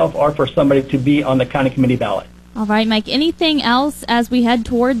themselves or for somebody to be on the county committee ballot. All right, Mike, anything else as we head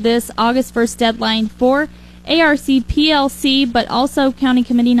toward this August 1st deadline for ARC, PLC, but also county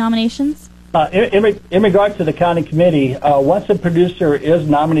committee nominations? In regard to the county committee, once a producer is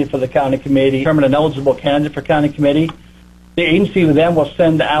nominated for the county committee, determine an eligible candidate for county committee, the agency then will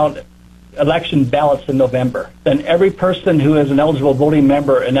send out election ballots in November. Then every person who is an eligible voting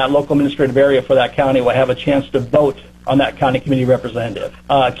member in that local administrative area for that county will have a chance to vote on that county committee representative.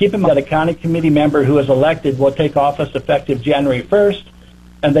 Keep in mind that a county committee member who is elected will take office effective January 1st,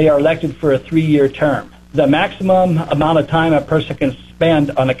 and they are elected for a 3-year term. The maximum amount of time a person can spend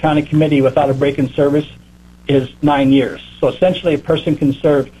on a county committee without a break in service is 9 years. So essentially a person can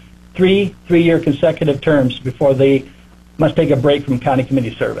serve 3-year consecutive terms before they must take a break from county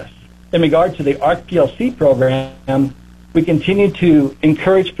committee service. In regard to the ARC PLC program, we continue to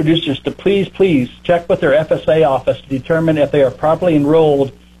encourage producers to please check with their FSA office to determine if they are properly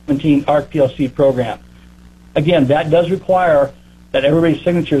enrolled in the ARC PLC program. Again, that does require that everybody's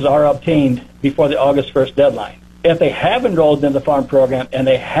signatures are obtained before the August 1st deadline. If they have enrolled in the farm program and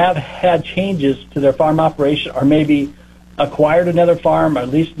they have had changes to their farm operation or maybe acquired another farm or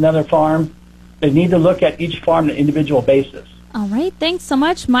leased another farm, they need to look at each farm on an individual basis. All right, thanks so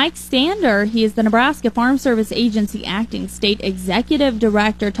much, Mike Stander. He is the Nebraska Farm Service Agency Acting State Executive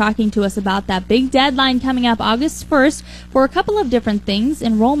Director, talking to us about that big deadline coming up August 1st for a couple of different things,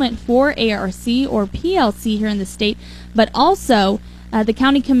 enrollment for ARC or PLC here in the state, but also the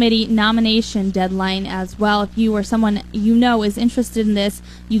county committee nomination deadline as well. If you or someone you know is interested in this,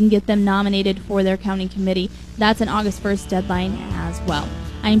 you can get them nominated for their county committee. That's an August 1st deadline as well.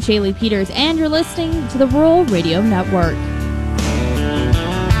 I'm Shaylee Peters, and you're listening to the Rural Radio Network.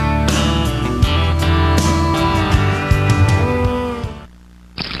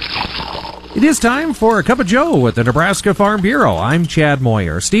 It is time for a Cup of Joe with the Nebraska Farm Bureau. I'm Chad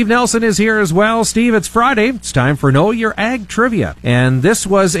Moyer. Steve Nelson is here as well. Steve, it's Friday. It's time for Know Your Ag Trivia. And this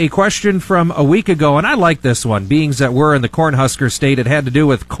was a question from a week ago, and I like this one. Being that we're in the Cornhusker state, it had to do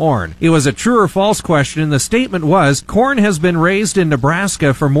with corn. It was a true or false question. The statement was, corn has been raised in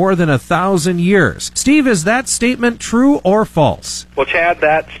Nebraska for more than 1,000 years. Steve, is that statement true or false? Well, Chad,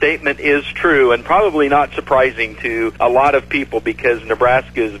 that statement is true, and probably not surprising to a lot of people because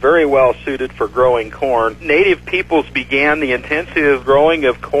Nebraska is very well suited for growing corn. Native peoples began the intensive growing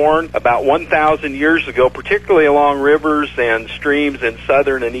of corn about 1,000 years ago, particularly along rivers and streams in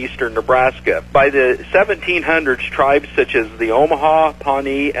southern and eastern Nebraska. By the 1700s, tribes such as the Omaha,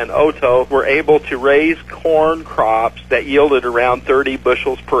 Pawnee, and Oto were able to raise corn crops that yielded around 30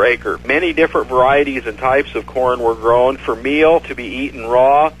 bushels per acre. Many different varieties and types of corn were grown for meal, to be eaten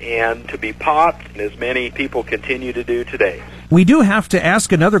raw, and to be popped, as many people continue to do today. We do have to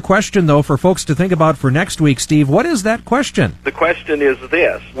ask another question, though, for folks to think about for next week, Steve. What is that question? The question is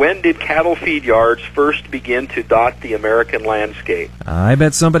this: when did cattle feed yards first begin to dot the American landscape? I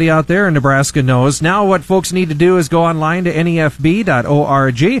bet somebody out there in Nebraska knows. Now what folks need to do is go online to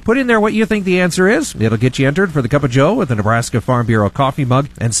nefb.org. Put in there what you think the answer is. It'll get you entered for the Cup of Joe with the Nebraska Farm Bureau coffee mug.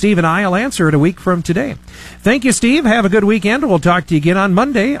 And Steve and I will answer it a week from today. Thank you, Steve. Have a good weekend. We'll talk to you again on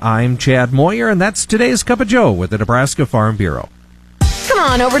Monday. I'm Chad Moyer, and that's today's Cup of Joe with the Nebraska Farm Bureau. Come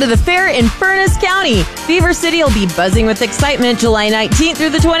on over to the fair in Furnace County. Beaver City will be buzzing with excitement July 19th through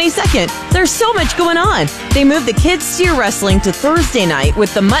the 22nd. There's so much going on. They moved the kids' steer wrestling to Thursday night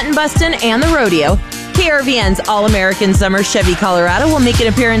with the mutton bustin' and the rodeo. KRVN's All-American Summer Chevy Colorado will make an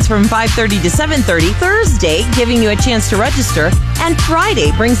appearance from 5:30 to 7:30 Thursday, giving you a chance to register. And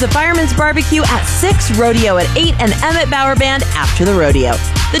Friday brings the Fireman's Barbecue at 6, rodeo at 8, and Emmett Bauer Band after the rodeo.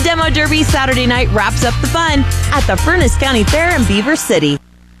 The Demo Derby Saturday night wraps up the fun at the Furnace County Fair in Beaver City.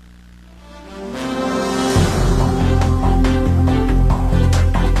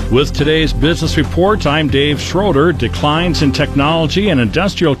 With today's business report, I'm Dave Schroeder. Declines in technology and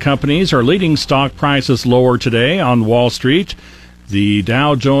industrial companies are leading stock prices lower today on Wall Street. The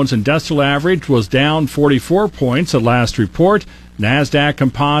Dow Jones Industrial Average was down 44 points at last report. NASDAQ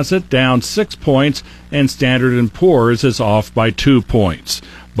Composite down 6 points, and Standard & Poor's is off by 2 points.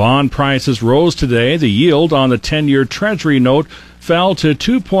 Bond prices rose today. The yield on the 10-year Treasury note fell to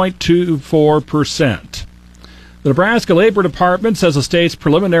 2.24%. The Nebraska Labor Department says the state's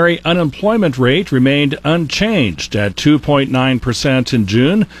preliminary unemployment rate remained unchanged at 2.9% in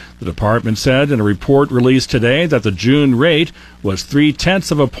June. The department said in a report released today that the June rate was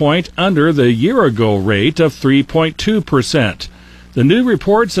 0.3 of a point under the year-ago rate of 3.2%. The new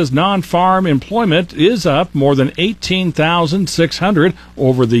report says non-farm employment is up more than 18,600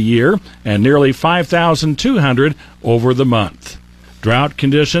 over the year and nearly 5,200 over the month. Drought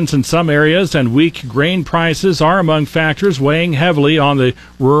conditions in some areas and weak grain prices are among factors weighing heavily on the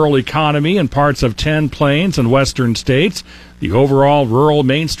rural economy in parts of 10 plains and western states. The overall rural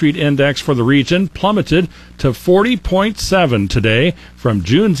Main Street Index for the region plummeted to 40.7 today from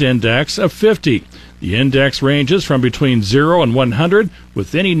June's index of 50. The index ranges from between 0 and 100,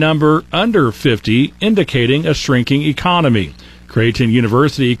 with any number under 50 indicating a shrinking economy. Creighton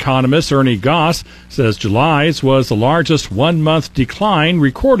University economist Ernie Goss says July's was the largest one-month decline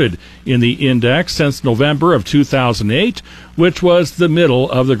recorded in the index since November of 2008, which was the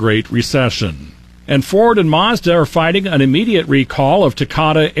middle of the Great Recession. And Ford and Mazda are fighting an immediate recall of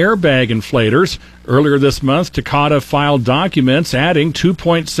Takata airbag inflators. Earlier this month, Takata filed documents adding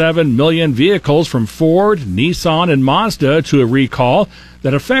 2.7 million vehicles from Ford, Nissan, and Mazda to a recall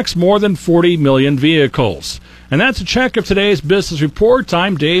that affects more than 40 million vehicles. And that's a check of today's business report.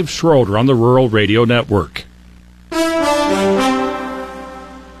 I'm Dave Schroeder on the Rural Radio Network.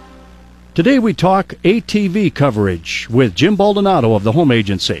 Today we talk ATV coverage with Jim Baldonado of the Home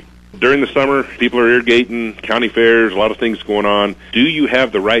Agency. During the summer, people are irrigating, county fairs, a lot of things going on. Do you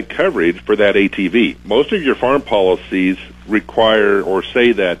have the right coverage for that ATV? Most of your farm policies require or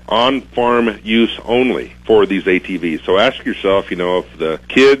say that on-farm use only for these ATVs. So ask yourself, if the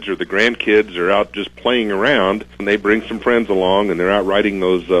kids or the grandkids are out just playing around and they bring some friends along and they're out riding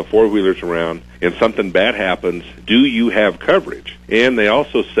those four-wheelers around and something bad happens, do you have coverage? And they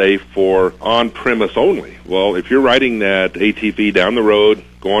also say for on-premise only. Well, if you're riding that ATV down the road,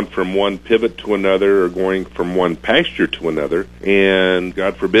 going from one pivot to another or going from one pasture to another, and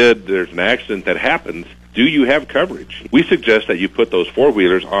God forbid there's an accident that happens, do you have coverage? We suggest that you put those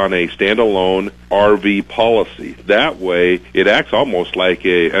four-wheelers on a standalone RV policy. That way, it acts almost like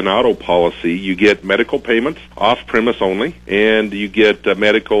an auto policy. You get medical payments off-premise only, and you get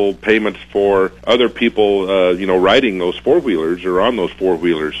medical payments for other people, riding those four-wheelers or on those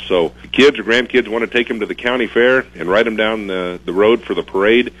four-wheelers. So kids or grandkids want to take them to the county fair and ride them down the road for the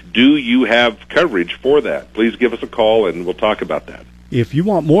parade. Do you have coverage for that? Please give us a call, and we'll talk about that. If you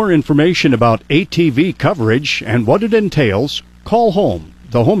want more information about ATV coverage and what it entails, call home,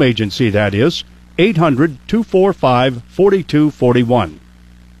 the home agency that is, 800-245-4241.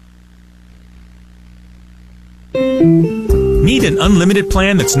 Need an unlimited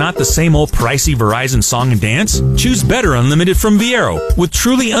plan that's not the same old pricey Verizon song and dance? Choose Better Unlimited from Viero with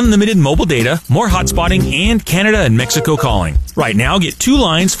truly unlimited mobile data, more hotspotting, and Canada and Mexico calling. Right now, get 2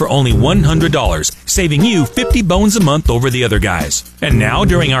 lines for only $100, saving you 50 bones a month over the other guys. And now,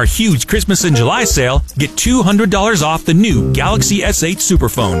 during our huge Christmas and July sale, get $200 off the new Galaxy S8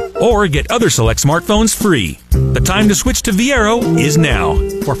 Superphone, or get other select smartphones free. The time to switch to Viero is now.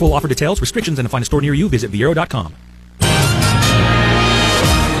 For full offer details, restrictions, and to find a store near you, visit Viero.com.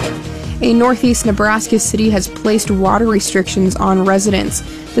 A northeast Nebraska city has placed water restrictions on residents.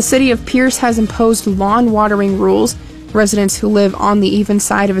 The city of Pierce has imposed lawn watering rules. Residents who live on the even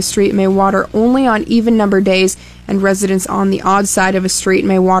side of a street may water only on even numbered days, and residents on the odd side of a street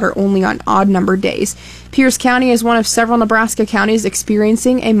may water only on odd numbered days. Pierce County is one of several Nebraska counties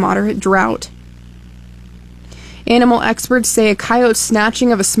experiencing a moderate drought. Animal experts say a coyote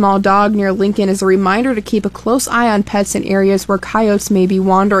snatching of a small dog near Lincoln is a reminder to keep a close eye on pets in areas where coyotes may be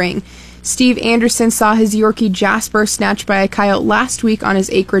wandering. Steve Anderson saw his Yorkie Jasper snatched by a coyote last week on his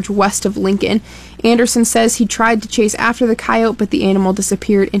acreage west of Lincoln. Anderson says he tried to chase after the coyote, but the animal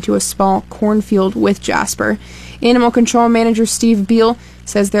disappeared into a small cornfield with Jasper. Animal Control Manager Steve Beal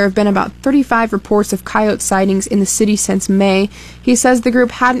says there have been about 35 reports of coyote sightings in the city since May. He says the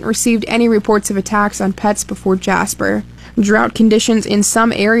group hadn't received any reports of attacks on pets before Jasper. Drought conditions in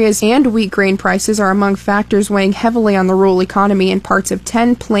some areas and wheat grain prices are among factors weighing heavily on the rural economy in parts of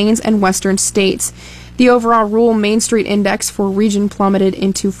 10 plains and western states. The overall rural Main Street Index for region plummeted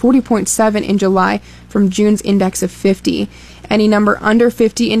into 40.7 in July from June's index of 50. Any number under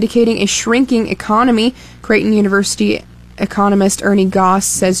 50 indicating a shrinking economy. Creighton University economist Ernie Goss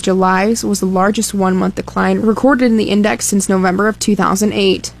says July's was the largest one-month decline recorded in the index since November of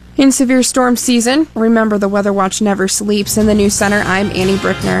 2008. In severe storm season, remember the Weather Watch never sleeps. In the News Center, I'm Annie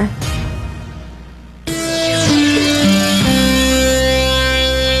Brickner.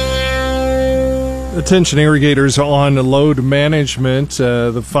 Attention irrigators on load management.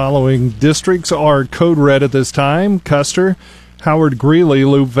 The following districts are code red at this time: Custer, Howard Greeley,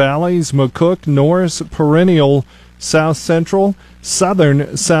 Loup Valleys, McCook, Norris, Perennial, South Central,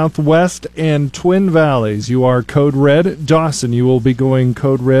 Southern, Southwest, and Twin Valleys. You are code red. Dawson, you will be going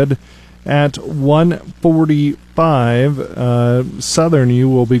code red at 1:45. Southern, you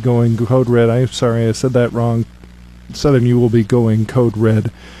will be going code red. I'm sorry, I said that wrong. Southern, you will be going code red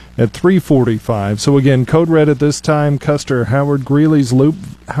at 3:45. So again, code red at this time: Custer, Howard Greeley, Loup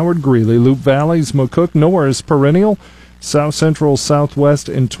Valleys, McCook, Norris, Perennial, South Central, Southwest,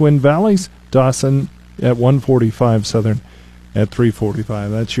 and Twin Valleys. Dawson at 1:45, Southern at 3:45.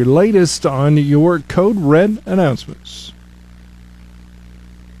 That's your latest on your code red announcements.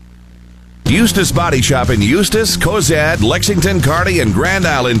 Eustace Body Shop in Eustace, Cozad, Lexington, Kearney, and Grand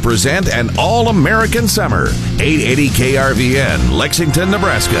Island present an all-American summer. 880 KRVN, Lexington,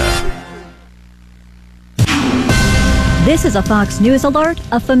 Nebraska. This is a Fox News alert.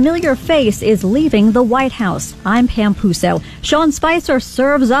 A familiar face is leaving the White House. I'm Pam Puso. Sean Spicer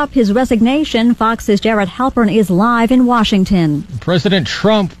serves up his resignation. Fox's Jared Halpern is live in Washington. President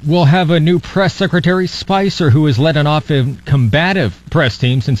Trump will have a new press secretary. Spicer, who has led an often combative press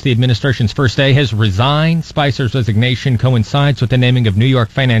team since the administration's first day, has resigned. Spicer's resignation coincides with the naming of New York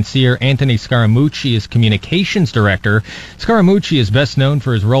financier Anthony Scaramucci as communications director. Scaramucci is best known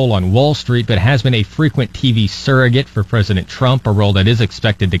for his role on Wall Street, but has been a frequent TV surrogate for President Trump, a role that is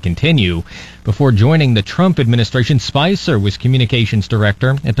expected to continue. Before joining the Trump administration, Spicer was communications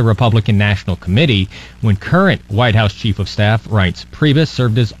director at the Republican National Committee when current White House Chief of Staff Reince Priebus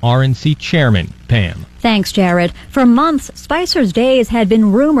served as RNC chairman. Pam. Thanks, Jared. For months, Spicer's days had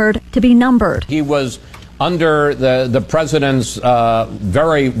been rumored to be numbered. He was under the president's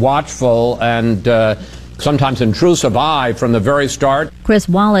very watchful and sometimes intrusive eye from the very start. Chris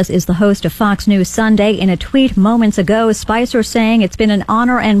Wallace is the host of Fox News Sunday. In a tweet moments ago, Spicer saying it's been an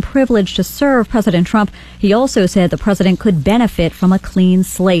honor and privilege to serve President Trump. He also said the president could benefit from a clean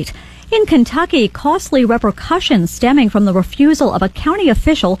slate. In Kentucky, costly repercussions stemming from the refusal of a county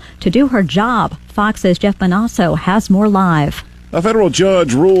official to do her job. Fox's Jeff Manasso has more live. A federal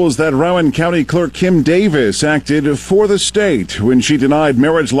judge rules that Rowan County Clerk Kim Davis acted for the state when she denied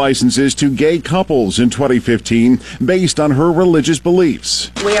marriage licenses to gay couples in 2015 based on her religious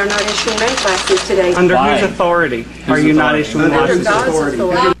beliefs. We are not issuing marriage licenses today. Under whose authority are you not issuing licenses? Under God's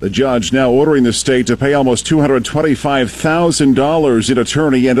authority. The judge now ordering the state to pay almost $225,000 in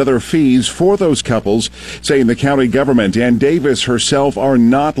attorney and other fees for those couples, saying the county government and Davis herself are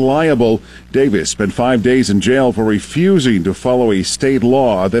not liable. Davis spent 5 days in jail for refusing to follow a state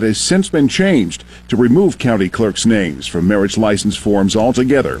law that has since been changed to remove county clerks' names from marriage license forms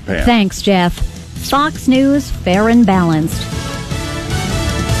altogether. Pam. Thanks, Jeff. Fox News, fair and balanced.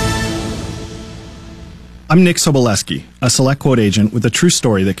 I'm Nick Soboleski, a SelectQuote agent with a true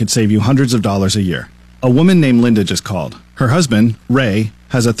story that could save you hundreds of dollars a year. A woman named Linda just called. Her husband, Ray,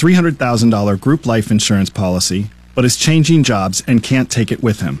 has a $300,000 group life insurance policy, but is changing jobs and can't take it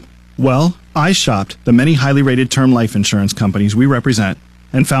with him. Well, I shopped the many highly rated term life insurance companies we represent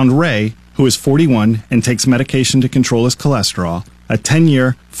and found Ray, who is 41 and takes medication to control his cholesterol, a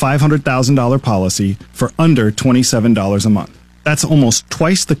 10-year, $500,000 policy for under $27 a month. That's almost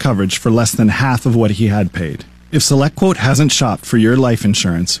twice the coverage for less than half of what he had paid. If SelectQuote hasn't shopped for your life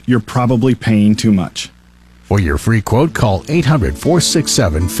insurance, you're probably paying too much. For your free quote, call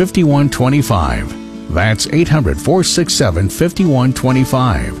 800-467-5125. That's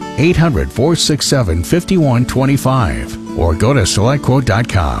 800-467-5125. 800-467-5125. Or go to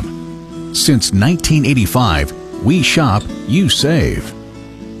SelectQuote.com. Since 1985, we shop, you save.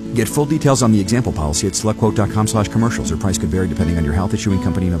 Get full details on the example policy at SelectQuote.com/commercials. Your price could vary depending on your health, issuing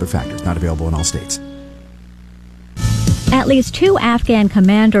company, and other factors. Not available in all states. At least 2 Afghan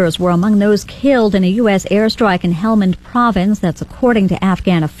commanders were among those killed in a U.S. airstrike in Helmand province. That's according to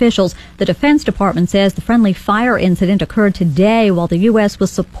Afghan officials. The Defense Department says the friendly fire incident occurred today while the U.S. was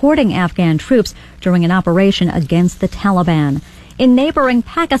supporting Afghan troops during an operation against the Taliban. In neighboring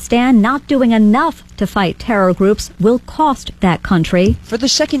Pakistan, not doing enough to fight terror groups will cost that country. For the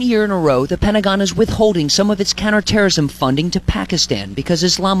second year in a row, the Pentagon is withholding some of its counterterrorism funding to Pakistan because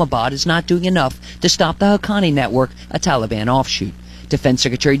Islamabad is not doing enough to stop the Haqqani network, a Taliban offshoot. Defense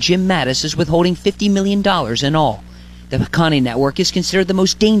Secretary Jim Mattis is withholding $50 million in all. The Haqqani network is considered the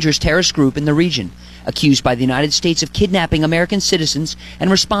most dangerous terrorist group in the region, accused by the United States of kidnapping American citizens and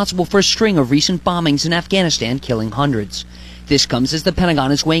responsible for a string of recent bombings in Afghanistan, killing hundreds. This comes as the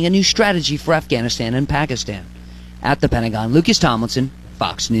Pentagon is weighing a new strategy for Afghanistan and Pakistan. At the Pentagon, Lucas Tomlinson,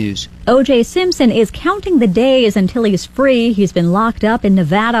 Fox News. O.J. Simpson is counting the days until he's free. He's been locked up in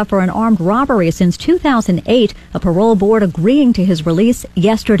Nevada for an armed robbery since 2008, a parole board agreeing to his release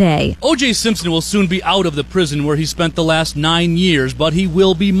yesterday. O.J. Simpson will soon be out of the prison where he spent the last 9 years, but he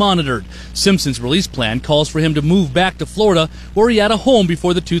will be monitored. Simpson's release plan calls for him to move back to Florida, where he had a home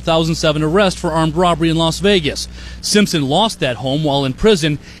before the 2007 arrest for armed robbery in Las Vegas. Simpson lost that home while in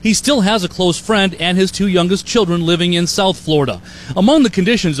prison. He still has a close friend and his 2 youngest children living in South Florida. Among the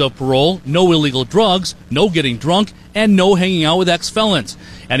conditions of parole, no illegal drugs, no getting drunk, and no hanging out with ex-felons.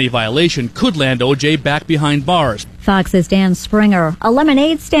 Any violation could land O.J. back behind bars. Fox's Dan Springer. A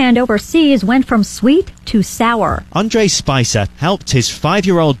lemonade stand overseas went from sweet to sour. Andre Spicer helped his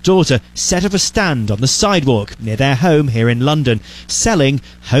 5-year-old daughter set up a stand on the sidewalk near their home here in London, selling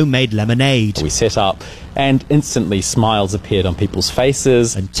homemade lemonade. We set up and instantly smiles appeared on people's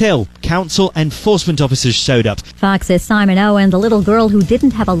faces. Until council enforcement officers showed up. Fox's Simon Owen. The little girl who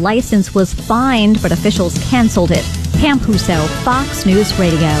didn't have a license was fined, but officials canceled it. Pam Puso, Fox News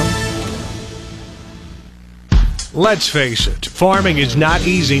Radio. Let's face it, farming is not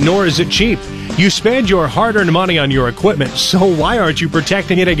easy, nor is it cheap. You spend your hard-earned money on your equipment, so why aren't you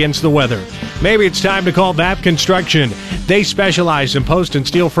protecting it against the weather? Maybe it's time to call VAP Construction. They specialize in post and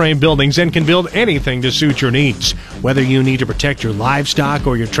steel frame buildings and can build anything to suit your needs. Whether you need to protect your livestock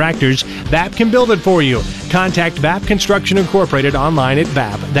or your tractors, VAP can build it for you. Contact VAP Construction Incorporated online at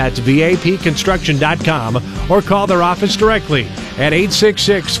VAP, that's VAPconstruction.com, or call their office directly at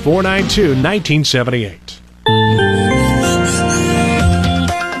 866-492-1978.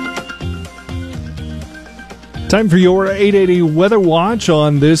 Time for your 880 Weather Watch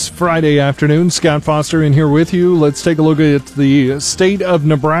on this Friday afternoon. Scott Foster in here with you. Let's take a look at the state of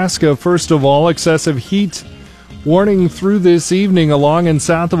Nebraska. First of all, excessive heat warning through this evening along and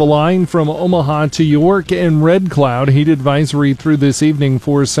south of a line from Omaha to York and Red Cloud. Heat advisory through this evening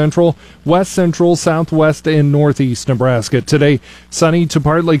for central, west central, southwest, and northeast Nebraska. Today, sunny to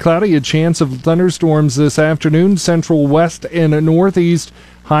partly cloudy, a chance of thunderstorms this afternoon. Central, west, and northeast,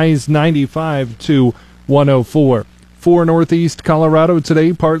 highs 95 to 104. For northeast Colorado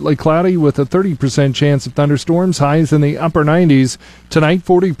today, partly cloudy with a 30% chance of thunderstorms, highs in the upper 90s. Tonight,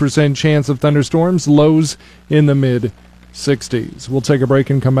 40% chance of thunderstorms, lows in the mid-60s. We'll take a break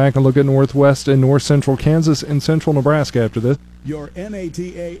and come back and look at northwest and north central Kansas and central Nebraska after this. Your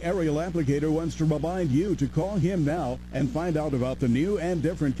NATA aerial applicator wants to remind you to call him now and find out about the new and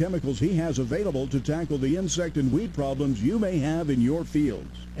different chemicals he has available to tackle the insect and weed problems you may have in your fields.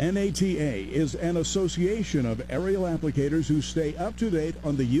 NATA is an association of aerial applicators who stay up to date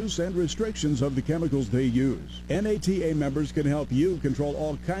on the use and restrictions of the chemicals they use. NATA members can help you control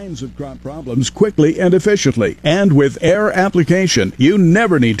all kinds of crop problems quickly and efficiently. And with air application, you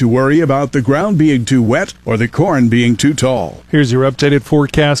never need to worry about the ground being too wet or the corn being too tall. Here's your updated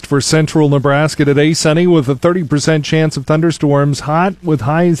forecast for central Nebraska today. Sunny with a 30% chance of thunderstorms. Hot with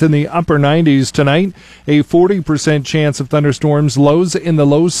highs in the upper 90s. Tonight, a 40% chance of thunderstorms. Lows in the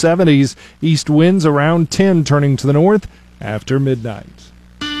low 70s. East winds around 10 turning to the north after midnight.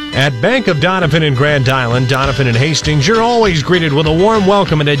 At Bank of Donovan in Grand Island, Donovan and Hastings, you're always greeted with a warm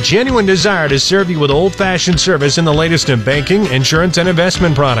welcome and a genuine desire to serve you with old-fashioned service in the latest in banking, insurance, and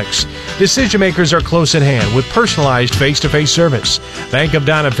investment products. Decision makers are close at hand with personalized face-to-face service. Bank of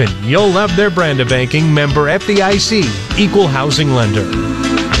Donovan, you'll love their brand of banking. Member FDIC, equal housing lender. We're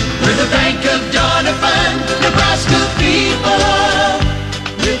the Bank of Donovan, Nebraska people,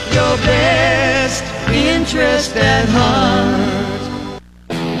 with your best interest at heart.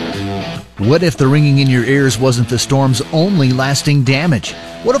 What if the ringing in your ears wasn't the storm's only lasting damage?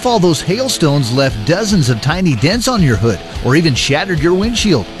 What if all those hailstones left dozens of tiny dents on your hood or even shattered your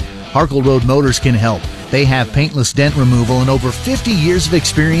windshield? Harkle Road Motors can help. They have paintless dent removal and over 50 years of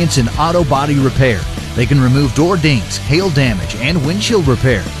experience in auto body repair. They can remove door dings, hail damage, and windshield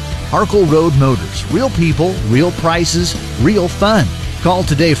repair. Harkle Road Motors. Real people, real prices, real fun. Call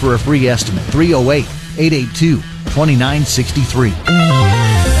today for a free estimate. 308-882-2963.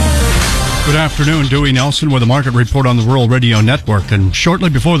 Good afternoon, Dewey Nelson with a market report on the Rural Radio Network. And shortly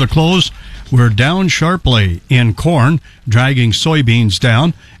before the close, we're down sharply in corn, dragging soybeans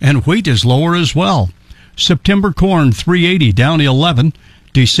down, and wheat is lower as well. September corn 380 down 11.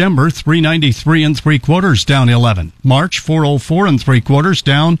 December 393 3/4 down 11. March 404 3/4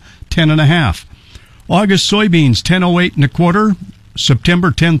 down 10.5. August soybeans 1008 1/4.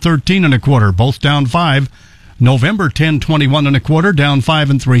 September 1013 1/4, both down 5. November 1021 1/4 down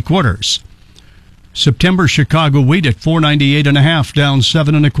 5 3/4. September Chicago wheat at 498.5 down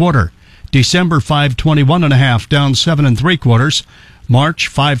 7 1/4. December 521.5 down 7 3/4. March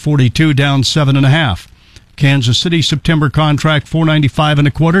 542 down 7.5. Kansas City September contract 495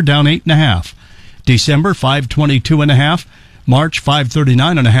 1/4 down 8.5. December 522.5. March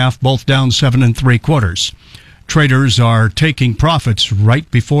 539.5 both down 7 3/4. Traders are taking profits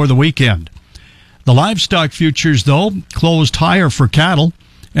right before the weekend. The livestock futures, though, closed higher for cattle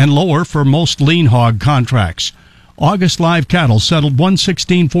and lower for most lean hog contracts. August live cattle settled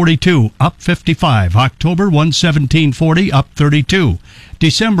 116.42, up 55. October 117.40, up 32.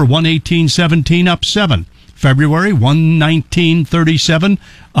 December 118.17, up 7. February 119.37,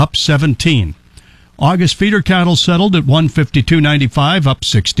 up 17. August feeder cattle settled at 152.95, up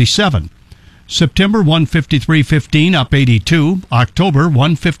 67. September 153.15, up 82. October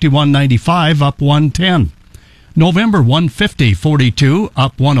 151.95, up 110. November 150.42,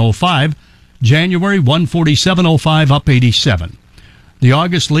 up 105. January 147.05, up 87. The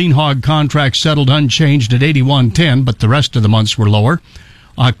August lean hog contract settled unchanged at 81.10, but the rest of the months were lower.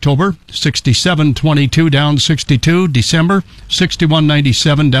 October 67.22, down 62. December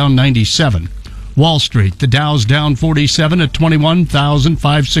 61.97, down 97. Wall Street, the Dow's down 47 at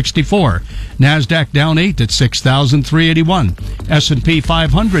 21,564. NASDAQ down 8 at 6,381. S&P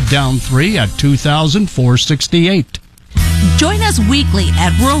 500 down 3 at 2,468. Join us weekly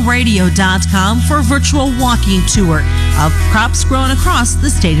at ruralradio.com for a virtual walking tour of crops grown across the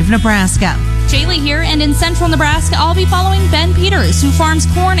state of Nebraska. Jaylee here, and in central Nebraska, I'll be following Ben Peters, who farms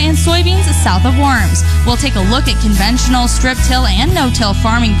corn and soybeans south of Worms. We'll take a look at conventional strip-till and no-till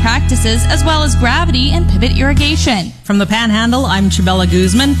farming practices, as well as gravity and pivot irrigation. From the Panhandle, I'm Chabella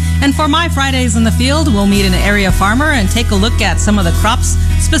Guzman, and for my Fridays in the Field, we'll meet an area farmer and take a look at some of the crops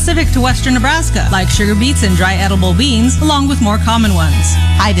specific to western Nebraska, like sugar beets and dry edible beans, along with more common ones.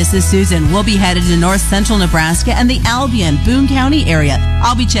 Hi, this is Susan. We'll be headed to north central Nebraska and the Albion, Boone County area.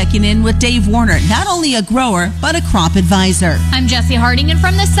 I'll be checking in with Dave Warner, not only a grower, but a crop advisor. I'm Jesse Harding, and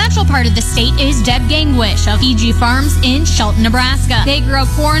from the central part of the state is Deb Gangwish of EG Farms in Shelton, Nebraska. They grow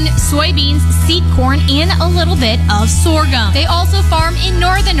corn, soybeans, seed corn, and a little bit of sorghum. They also farm in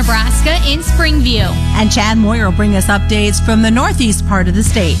northern Nebraska in Springview. And Chad Moyer will bring us updates from the northeast part of the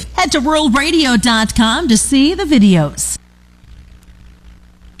state. state. Head to ruralradio.com to see the videos.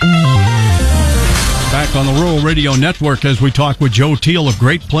 Back on the Rural Radio Network as we talk with Joe Teal of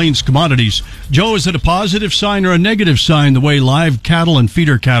Great Plains Commodities. Joe, is it a positive sign or a negative sign the way live cattle and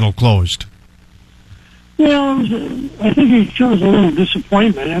feeder cattle closed? Well, I think it shows a little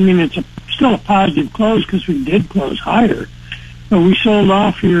disappointment. I mean, it's still a positive close because we did close higher. But we sold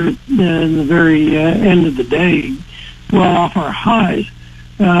off here in the very end of the day, well off our highs.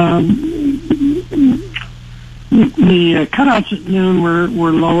 The cutouts at noon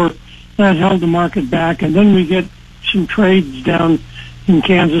were lower. That held the market back, and then we get some trades down in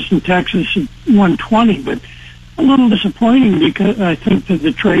Kansas and Texas at 120, but a little disappointing because I think that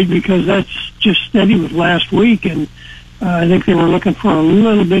the trade, because that's just steady with last week, and I think they were looking for a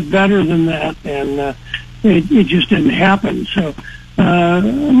little bit better than that, and it just didn't happen. So a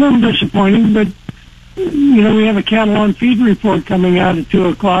little disappointing, but we have a cattle on feed report coming out at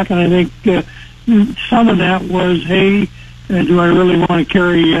 2:00, and I think some of that was, hey, do I really want to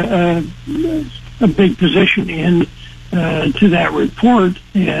carry a big position in to that report?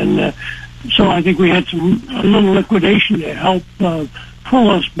 And so I think we had a little liquidation to help pull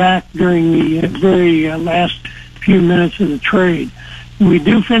us back during the very last few minutes of the trade. We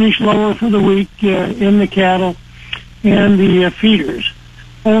do finish lower for the week in the cattle and the feeders.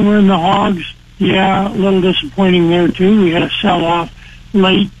 Over in the hogs, a little disappointing there too. We had a sell-off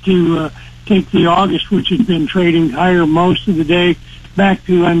late to take the August, which had been trading higher most of the day, back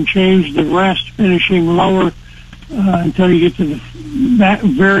to unchanged. The rest finishing lower until you get to the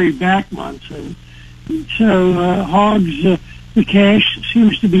very back months. And so hogs, the cash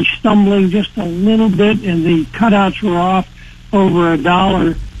seems to be stumbling just a little bit, and the cutouts were off over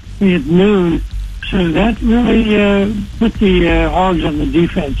 $1 at noon. So that really put the hogs on the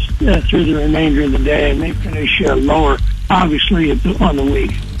defense through the remainder of the day, and they finish lower, obviously, on the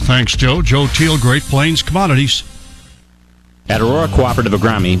week. Thanks, Joe. Joe Teal, Great Plains Commodities. At Aurora Cooperative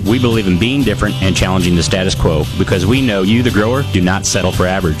Agronomy, we believe in being different and challenging the status quo because we know you, the grower, do not settle for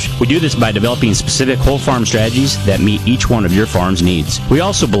average. We do this by developing specific whole farm strategies that meet each one of your farm's needs. We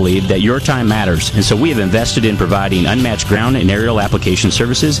also believe that your time matters, and so we have invested in providing unmatched ground and aerial application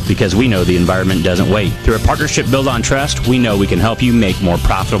services because we know the environment doesn't wait. Through a partnership built on trust, we know we can help you make more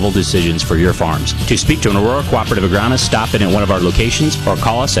profitable decisions for your farms. To speak to an Aurora Cooperative agronomist, stop in at one of our locations or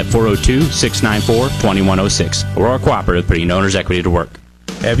call us at 402-694-2106. Aurora Cooperative, putting owner's equity to work.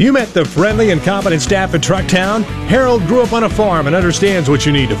 Have you met the friendly and competent staff at Trucktown? Harold grew up on a farm and understands what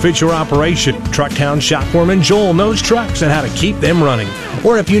you need to fit your operation. Trucktown shop foreman Joel knows trucks and how to keep them running.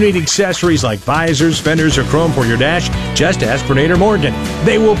 Or if you need accessories like visors, fenders, or chrome for your dash, just ask for Nate or Morgan.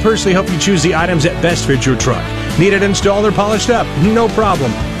 They will personally help you choose the items that best fit your truck. Need it installed or polished up? No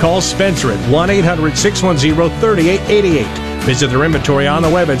problem. Call Spencer at 1-800-610-3888. Visit their inventory on the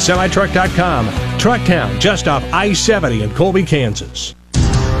web at semitruck.com. Trucktown, just off I-70 in Colby, Kansas.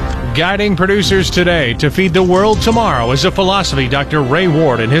 Guiding producers today to feed the world tomorrow is a philosophy Dr. Ray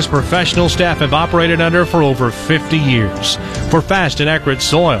Ward and his professional staff have operated under for over 50 years. For fast and accurate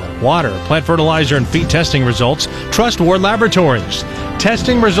soil, water, plant fertilizer, and feed testing results, trust Ward Laboratories.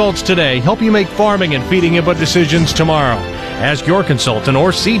 Testing results today help you make farming and feeding input decisions tomorrow. Ask your consultant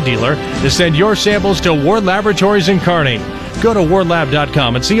or seed dealer to send your samples to Ward Laboratories in Kearney. Go to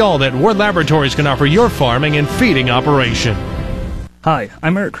wardlab.com and see all that Ward Laboratories can offer your farming and feeding operation. Hi,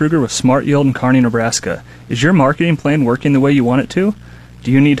 I'm Eric Kruger with Smart Yield in Kearney, Nebraska. Is your marketing plan working the way you want it to?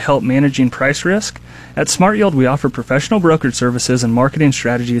 Do you need help managing price risk? At Smart Yield, we offer professional brokerage services and marketing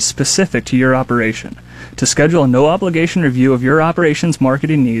strategies specific to your operation. To schedule a no-obligation review of your operation's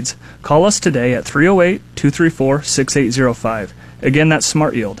marketing needs, call us today at 308-234-6805. Again, that's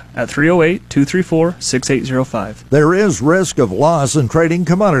Smart Yield at 308-234-6805. There is risk of loss in trading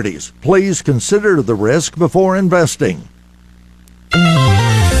commodities. Please consider the risk before investing.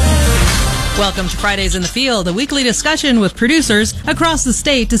 Welcome to Fridays in the Field, a weekly discussion with producers across the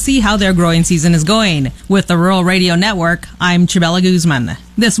state to see how their growing season is going. With the Rural Radio Network, I'm Chabela Guzman.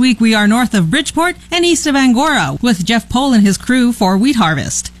 This week we are north of Bridgeport and east of Angora with Jeff Pohl and his crew for wheat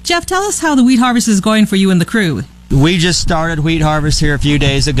harvest. Jeff, tell us how the wheat harvest is going for you and the crew. We just started wheat harvest here a few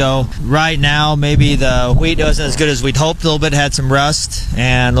days ago. Right now, maybe the wheat wasn't as good as we'd hoped. A little bit had some rust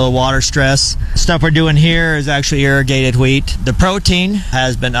and a little water stress. Stuff we're doing here is actually irrigated wheat. The protein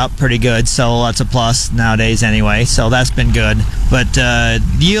has been up pretty good, so that's a plus nowadays anyway. So that's been good. But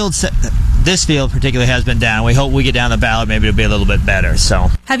yields, this field particularly has been down. We hope we get down the valley, maybe it'll be a little bit better. So,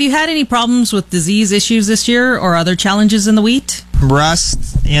 have you had any problems with disease issues this year or other challenges in the wheat?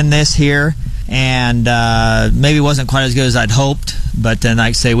 Rust in this here. And maybe wasn't quite as good as I'd hoped, but then, like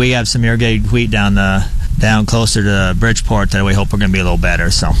I say, we have some irrigated wheat down the down closer to Bridgeport that we hope we're going to be a little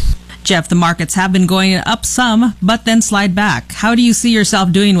better. So, Jeff, the markets have been going up some, but then slide back. How do you see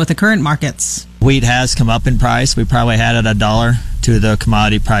yourself doing with the current markets? Wheat has come up in price. We probably had it $1 to the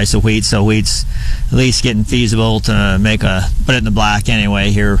commodity price of wheat, so wheat's at least getting feasible to put it in the black anyway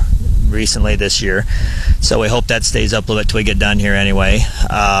here recently this year. So we hope that stays up a little bit till we get done here anyway.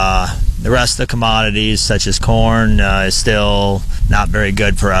 The rest of the commodities, such as corn, is still not very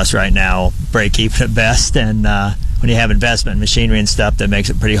good for us right now. Break even at best, and when you have investment in machinery and stuff, that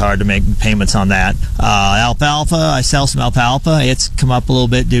makes it pretty hard to make payments on that. Alfalfa, I sell some alfalfa. It's come up a little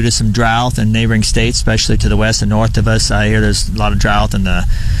bit due to some drought in neighboring states, especially to the west and north of us. I hear there's a lot of drought, and the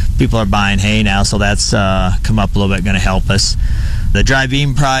people are buying hay now, so that's come up a little bit, going to help us. The dry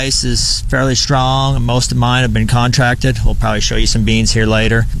bean price is fairly strong. Most of mine have been contracted. We'll probably show you some beans here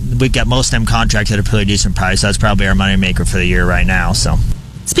later. We've got most of them contracted at a pretty decent price. That's probably our money maker for the year right now. So,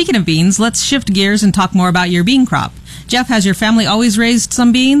 speaking of beans, let's shift gears and talk more about your bean crop. Jeff, has your family always raised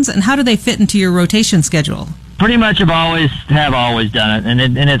some beans, and how do they fit into your rotation schedule? Pretty much have always done it,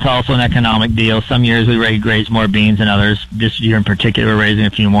 and it's also an economic deal. Some years we raise more beans than others. This year in particular, we're raising a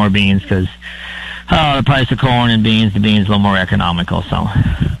few more beans because the price of corn and beans, the beans a little more economical. So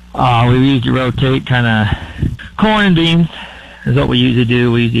we usually rotate kind of corn and beans is what we usually do.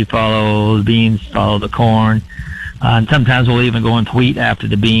 We usually follow the beans, follow the corn. And sometimes we'll even go into wheat after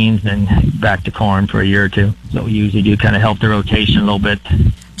the beans, then back to corn for a year or two. So we usually do kind of help the rotation a little bit.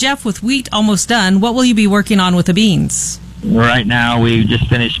 Jeff, with wheat almost done, what will you be working on with the beans? Right now, we just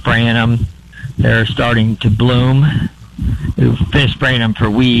finished spraying them. They're starting to bloom. We finished spraying them for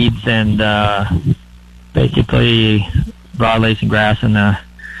weeds and basically broadleaf and grass. And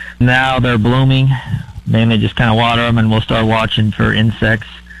now they're blooming. Mainly just kind of water them, and we'll start watching for insects.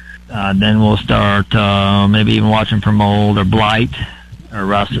 Then we'll start maybe even watching for mold or blight or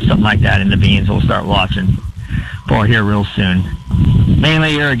rust or something like that in the beans. We'll start watching for here real soon.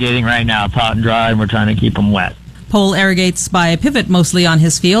 Mainly irrigating right now. It's hot and dry, and we're trying to keep them wet. Pole irrigates by pivot mostly on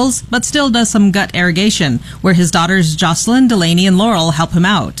his fields, but still does some gut irrigation, where his daughters Jocelyn, Delaney, and Laurel help him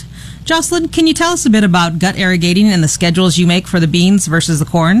out. Jocelyn, can you tell us a bit about gut irrigating and the schedules you make for the beans versus the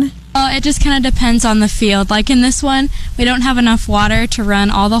corn? It just kind of depends on the field. Like in this one, we don't have enough water to run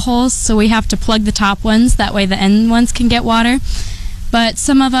all the holes, so we have to plug the top ones. That way the end ones can get water. But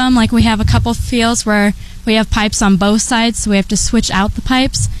some of them, like we have a couple fields where we have pipes on both sides, so we have to switch out the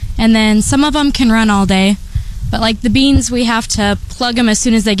pipes. And then some of them can run all day. But like the beans, we have to plug them as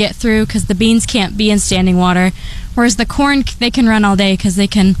soon as they get through because the beans can't be in standing water. Whereas the corn, they can run all day because they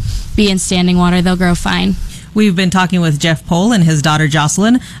can be in standing water. They'll grow fine. We've been talking with Jeff Pole and his daughter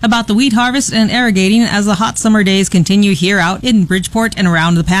Jocelyn about the wheat harvest and irrigating as the hot summer days continue here out in Bridgeport and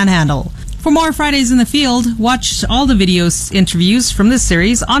around the Panhandle. For more Fridays in the Field, watch all the interviews from this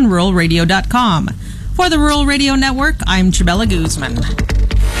series on ruralradio.com. For the Rural Radio Network, I'm Chabela Guzman.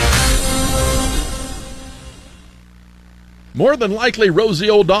 More than likely,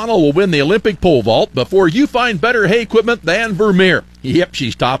 Rosie O'Donnell will win the Olympic pole vault before you find better hay equipment than Vermeer. Yep,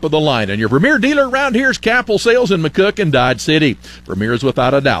 she's top of the line, and your Vermeer dealer around here is Capital Sales in McCook and Dodge City. Vermeer is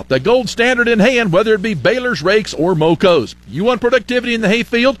without a doubt the gold standard in haying, whether it be balers, rakes, or mocos. You want productivity in the hay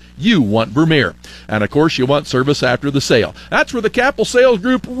field? You want Vermeer. And of course, you want service after the sale. That's where the Capital Sales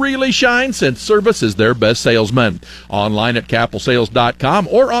Group really shines, since service is their best salesman. Online at capitalsales.com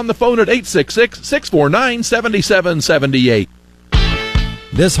or on the phone at 866-649-7778.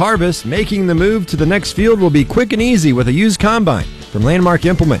 This harvest, making the move to the next field will be quick and easy with a used combine from Landmark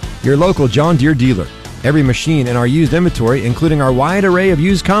Implement, your local John Deere dealer. Every machine in our used inventory, including our wide array of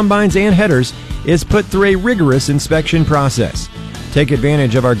used combines and headers, is put through a rigorous inspection process. Take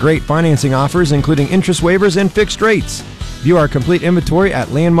advantage of our great financing offers, including interest waivers and fixed rates. View our complete inventory at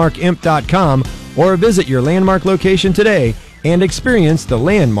landmarkimp.com or visit your Landmark location today and experience the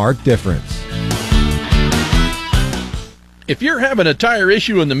Landmark difference. If you're having a tire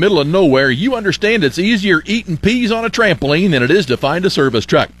issue in the middle of nowhere, you understand it's easier eating peas on a trampoline than it is to find a service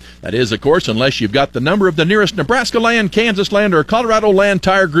truck. That is, of course, unless you've got the number of the nearest Nebraska Land, Kansas Land, or Colorado Land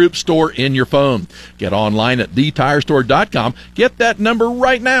Tire Group store in your phone. Get online at thetirestore.com. Get that number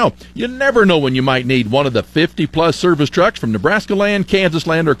right now. You never know when you might need one of the 50-plus service trucks from Nebraska Land, Kansas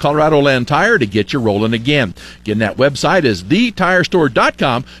Land, or Colorado Land Tire to get you rolling again. Again, that website is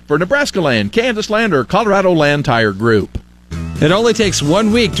thetirestore.com for Nebraska Land, Kansas Land, or Colorado Land Tire Group. It only takes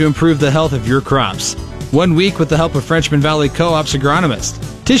 1 week to improve the health of your crops. 1 week with the help of Frenchman Valley Co-op's agronomist.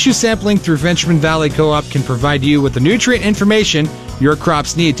 Tissue sampling through Frenchman Valley Co-op can provide you with the nutrient information your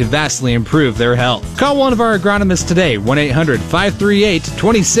crops need to vastly improve their health. Call one of our agronomists today,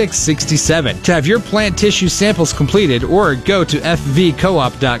 1-800-538-2667, to have your plant tissue samples completed, or go to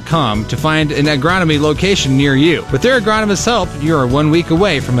fvcoop.com to find an agronomy location near you. With their agronomist's help, you are 1 week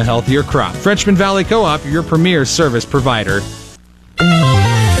away from a healthier crop. Frenchman Valley Co-op, your premier service provider.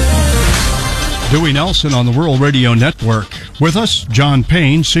 Dewey Nelson on the Rural Radio Network. With us, John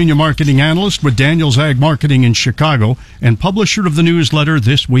Payne, Senior Marketing Analyst with Daniels Ag Marketing in Chicago and publisher of the newsletter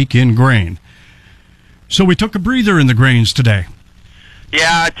This Week in Grain. So we took a breather in the grains today.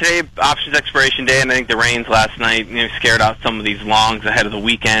 Yeah, today, options expiration day, and I think the rains last night scared out some of these longs ahead of the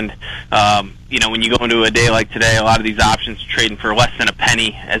weekend. When you go into a day like today, a lot of these options are trading for less than a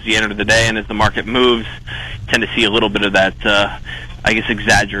penny as you enter the day, and as the market moves, you tend to see a little bit of that,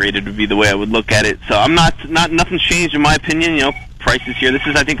 exaggerated would be the way I would look at it. So I'm nothing's changed in my opinion. Prices here. This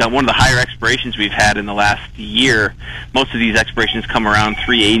is, I think, one of the higher expirations we've had in the last year. Most of these expirations come around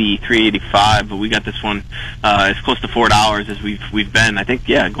 $3.80, $3.85, but we got this one as close to $4 as we've been. I think,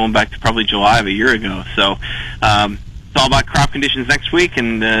 going back to probably July of a year ago. So it's all about crop conditions next week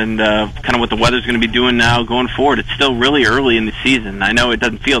and kind of what the weather's going to be doing now going forward. It's still really early in the season. I know it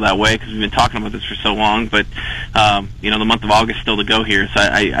doesn't feel that way because we've been talking about this for so long, but the month of August still to go here. So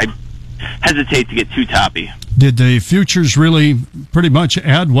I hesitate to get too toppy. Did the futures really pretty much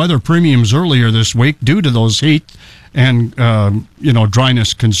add weather premiums earlier this week due to those heat and,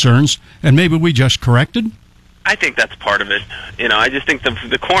 dryness concerns, and maybe we just corrected? I think that's part of it. I just think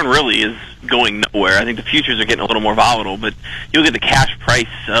the corn really is going nowhere. I think the futures are getting a little more volatile, but you'll get the cash price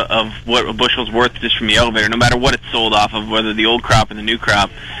of what a bushel's worth just from the elevator, no matter what it's sold off of, whether the old crop and the new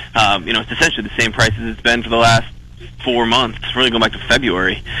crop. It's essentially the same price as it's been for the last 4 months. It's really going back to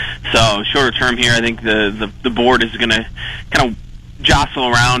February. So shorter term here, I think the board is going to kind of jostle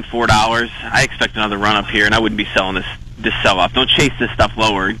around $4. I expect another run up here, and I wouldn't be selling this sell-off. Don't chase this stuff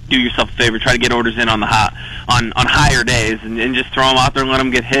lower. Do yourself a favor. Try to get orders in on higher days, and just throw them out there and let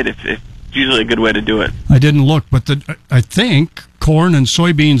them get hit. It's usually a good way to do it. I didn't look, but I think corn and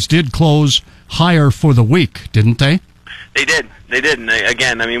soybeans did close higher for the week, didn't they? They did. And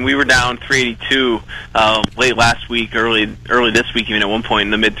again, we were down 382 late last week, early this week, even at one point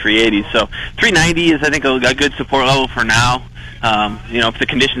in the mid 380s. So 390 is, I think, a good support level for now. If the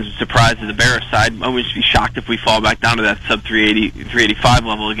conditions would surprise to the bearish side, I would just be shocked if we fall back down to that sub 380, 385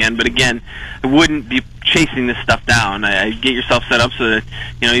 level again. But again, I wouldn't be chasing this stuff down. I get yourself set up so that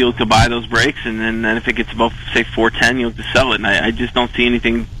you look to buy those breaks, and then if it gets above say 410, you look to sell it. And I just don't see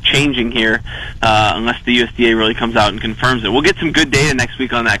anything changing here unless the USDA really comes out and confirms it. We'll get some good data next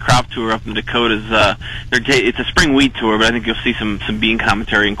week on that crop tour up in the Dakotas. It's a spring wheat tour, but I think you'll see some bean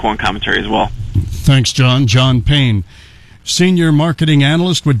commentary and corn commentary as well. Thanks, John. John Payne, Senior Marketing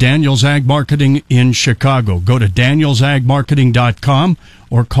Analyst with Daniels Ag Marketing in Chicago. Go to danielsagmarketing.com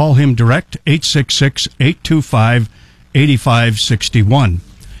or call him direct, 866-825-8561.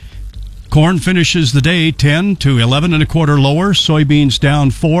 Corn finishes the day 10 to 11 1/4 lower. Soybeans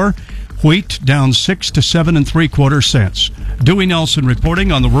down 4. Wheat down 6 to 7 3/4 cents. Dewey Nelson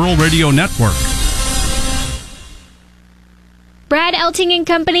reporting on the Rural Radio Network. Brad Elting and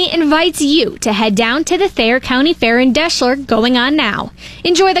Company invites you to head down to the Thayer County Fair in Deschler going on now.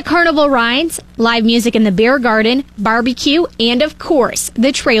 Enjoy the carnival rides, live music in the beer garden, barbecue, and of course,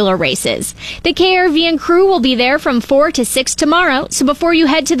 the trailer races. The KRVN crew will be there from 4 to 6 tomorrow, so before you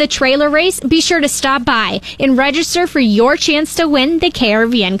head to the trailer race, be sure to stop by and register for your chance to win the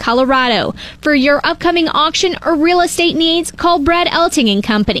KRVN Colorado. For your upcoming auction or real estate needs, call Brad Elting and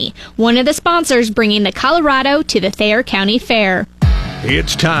Company, one of the sponsors bringing the Colorado to the Thayer County Fair.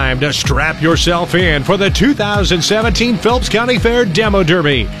 It's time to strap yourself in for the 2017 Phelps County Fair Demo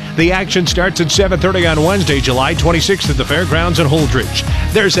Derby. The action starts at 7:30 on Wednesday, July 26th at the Fairgrounds in Holdridge.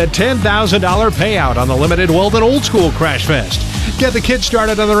 There's a $10,000 payout on the limited Weldon Old School Crash Fest. Get the kids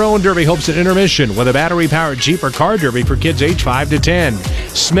started on their own derby hopes at intermission with a battery-powered Jeep or car derby for kids age 5 to 10.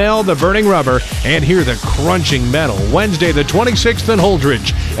 Smell the burning rubber and hear the crunching metal. Wednesday the 26th in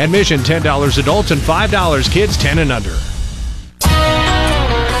Holdridge. Admission $10 adults and $5 kids 10 and under.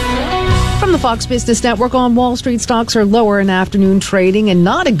 From the Fox Business Network, on Wall Street, stocks are lower in afternoon trading, and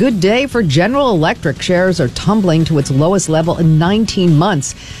not a good day for General Electric. Shares are tumbling to its lowest level in 19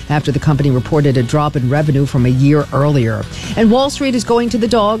 months after the company reported a drop in revenue from a year earlier. And Wall Street is going to the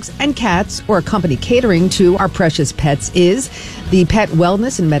dogs and cats, or a company catering to our precious pets is the pet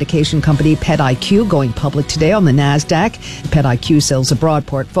wellness and medication company PetIQ, going public today on the NASDAQ. PetIQ sells a broad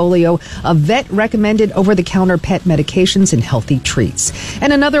portfolio of vet-recommended over-the-counter pet medications and healthy treats.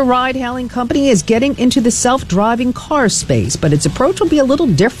 And another ride-hailing company company is getting into the self-driving car space, but its approach will be a little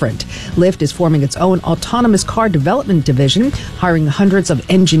different. Lyft is forming its own autonomous car development division, hiring hundreds of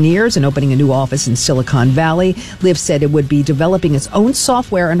engineers and opening a new office in Silicon Valley. Lyft said it would be developing its own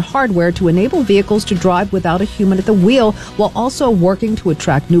software and hardware to enable vehicles to drive without a human at the wheel, while also working to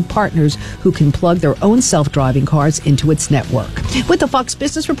attract new partners who can plug their own self-driving cars into its network. With the Fox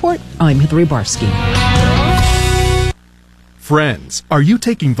Business Report, I'm Heather Barsky. Friends, are you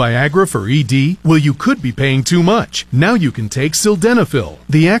taking Viagra for ED? Well, you could be paying too much. Now you can take Sildenafil,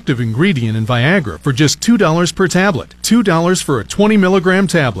 the active ingredient in Viagra, for just $2 per tablet. $2 for a 20-milligram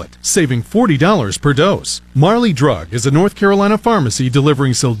tablet, saving $40 per dose. Marley Drug is a North Carolina pharmacy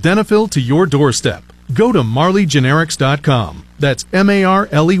delivering Sildenafil to your doorstep. Go to marleygenerics.com. That's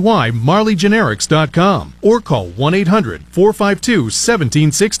MARLEY, marleygenerics.com. Or call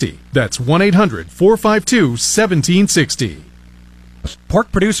 1-800-452-1760. That's 1-800-452-1760.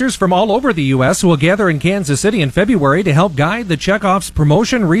 Pork producers from all over the U.S. will gather in Kansas City in February to help guide the checkoff's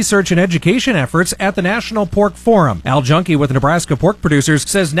promotion, research, and education efforts at the National Pork Forum. Al Junkie with Nebraska Pork Producers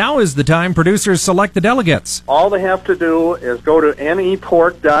says now is the time producers select the delegates. All they have to do is go to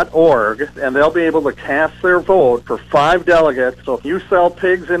nepork.org, and they'll be able to cast their vote for 5 delegates. So if you sell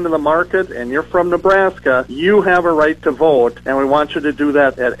pigs into the market and you're from Nebraska, you have a right to vote, and we want you to do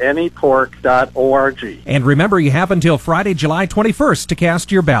that at nepork.org. And remember, you have until Friday, July 21st to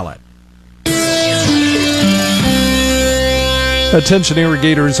cast your ballot. Attention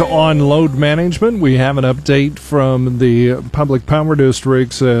irrigators on load management. We have an update from the Public Power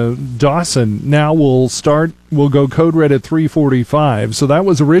District's Dawson. Now we'll go code red at 3:45. So that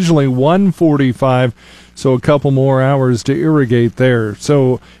was originally 1:45. So a couple more hours to irrigate there.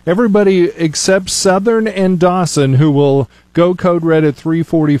 So everybody except Southern and Dawson, who will go code red at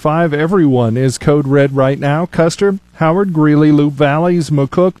 3:45. Everyone is code red right now. Custer, Howard, Greeley, Loup Valleys,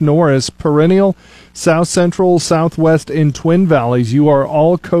 McCook, Norris, Perennial, South Central, Southwest, and Twin Valleys. You are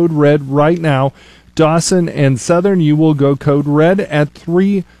all code red right now. Dawson and Southern, you will go code red at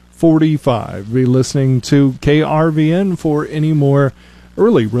 3:45. Be listening to KRVN for any more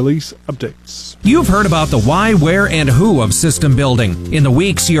early release updates. You've heard about the why, where, and who of system building. In the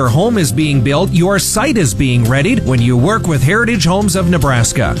weeks your home is being built, your site is being readied when you work with Heritage Homes of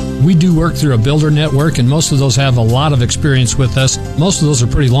Nebraska. We do work through a builder network, and most of those have a lot of experience with us. Most of those are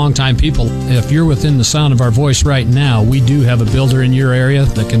pretty long-time people. If you're within the sound of our voice right now, we do have a builder in your area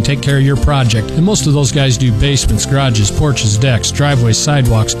that can take care of your project. And most of those guys do basements, garages, porches, decks, driveways,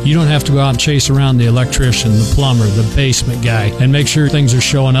 sidewalks. You don't have to go out and chase around the electrician, the plumber, the basement guy, and make sure things are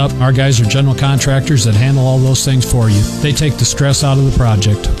showing up. Our guys are general contractors that handle all those things for you. They take the stress out of the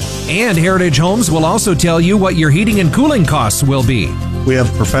project. And Heritage Homes will also tell you what your heating and cooling costs will be. We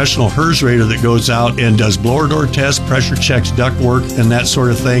have a professional HERS rater that goes out and does blower door tests, pressure checks, duct work, and that sort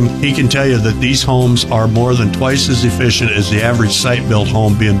of thing. He can tell you that these homes are more than twice as efficient as the average site-built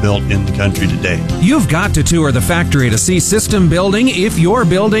home being built in the country today. You've got to tour the factory to see system building if you're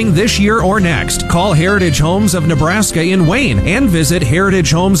building this year or next. Call Heritage Homes of Nebraska in Wayne and visit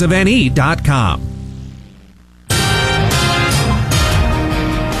heritagehomesofne.com.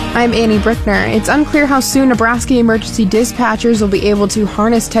 I'm Annie Brickner. It's unclear how soon Nebraska emergency dispatchers will be able to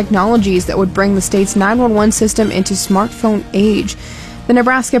harness technologies that would bring the state's 911 system into smartphone age. The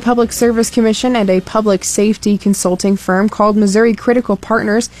Nebraska Public Service Commission and a public safety consulting firm called Missouri Critical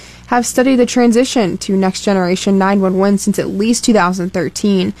Partners have studied the transition to next-generation 911 since at least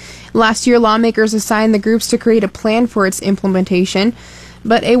 2013. Last year, lawmakers assigned the groups to create a plan for its implementation.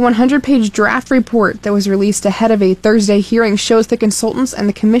 But a 100-page draft report that was released ahead of a Thursday hearing shows the consultants and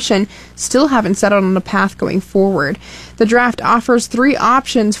the commission still haven't settled on a path going forward. The draft offers 3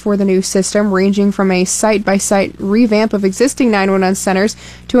 options for the new system, ranging from a site-by-site revamp of existing 911 centers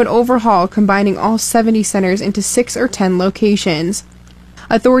to an overhaul combining all 70 centers into 6 or 10 locations.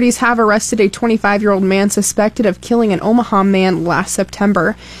 Authorities have arrested a 25-year-old man suspected of killing an Omaha man last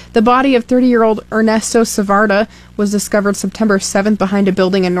September. The body of 30-year-old Ernesto Savarda was discovered September 7th behind a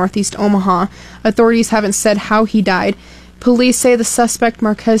building in northeast Omaha. Authorities haven't said how he died. Police say the suspect,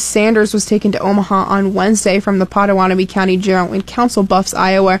 Marquez Sanders, was taken to Omaha on Wednesday from the Potawatomi County Jail in Council Bluffs,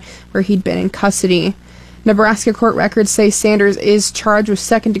 Iowa, where he'd been in custody. Nebraska court records say Sanders is charged with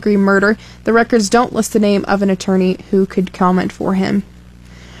second-degree murder. The records don't list the name of an attorney who could comment for him.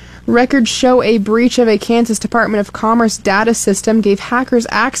 Records show a breach of a Kansas Department of Commerce data system gave hackers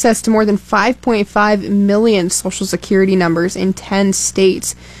access to more than 5.5 million Social Security numbers in 10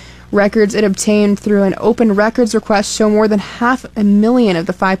 states. Records it obtained through an open records request show more than 500,000 of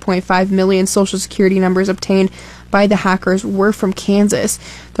the 5.5 million Social Security numbers obtained by the hackers were from Kansas.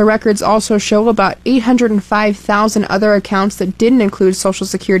 The records also show about 805,000 other accounts that didn't include Social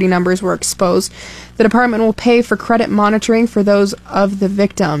Security numbers were exposed. The department will pay for credit monitoring for those of the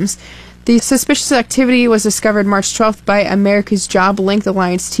victims. The suspicious activity was discovered March 12th by America's Job Link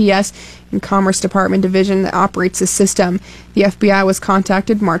Alliance TS and Commerce Department division that operates the system. The FBI was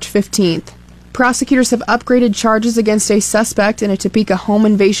contacted March 15th. Prosecutors have upgraded charges against a suspect in a Topeka home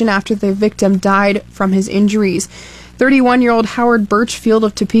invasion after the victim died from his injuries. 31-year-old Howard Birchfield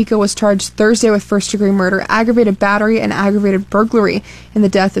of Topeka was charged Thursday with first-degree murder, aggravated battery, and aggravated burglary in the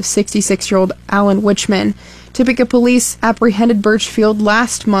death of 66-year-old Alan Wichman. Topeka police apprehended Birchfield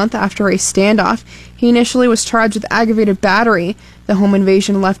last month after a standoff. He initially was charged with aggravated battery. The home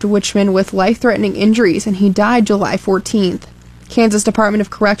invasion left Wichman with life-threatening injuries, and he died July 14th. Kansas Department of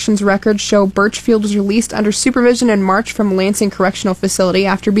Corrections records show Birchfield was released under supervision in March from Lansing Correctional Facility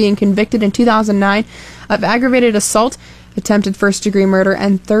after being convicted in 2009 of aggravated assault, attempted first-degree murder,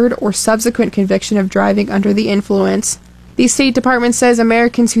 and third or subsequent conviction of driving under the influence. The State Department says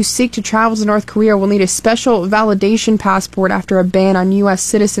Americans who seek to travel to North Korea will need a special validation passport after a ban on U.S.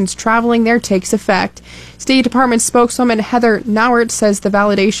 citizens traveling there takes effect. State Department spokeswoman Heather Nauert says the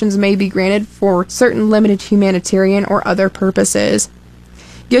validations may be granted for certain limited humanitarian or other purposes.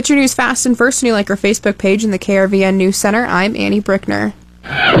 Get your news fast and first, and you like our Facebook page in the KRVN News Center. I'm Annie Brickner.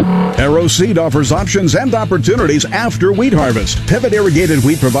 Arrow Seed offers options and opportunities after wheat harvest. Pivot irrigated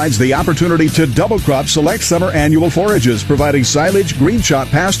wheat provides the opportunity to double crop select summer annual forages, providing silage, green shot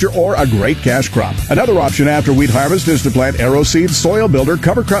pasture, or a great cash crop. Another option after wheat harvest is to plant Arrow Seed Soil Builder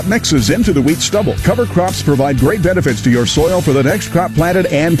cover crop mixes into the wheat stubble. Cover crops provide great benefits to your soil for the next crop planted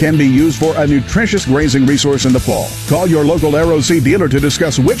and can be used for a nutritious grazing resource in the fall. Call your local Arrow Seed dealer to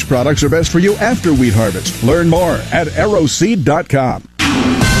discuss which products are best for you after wheat harvest. Learn more at arrowseed.com.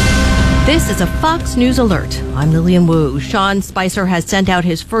 This is a Fox News Alert. I'm Lillian Wu. Sean Spicer has sent out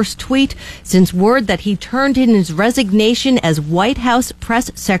his first tweet since word that he turned in his resignation as White House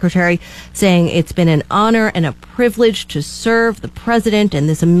press secretary, saying it's been an honor and a privilege to serve the president and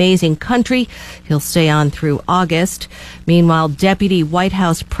this amazing country. He'll stay on through August. Meanwhile, Deputy White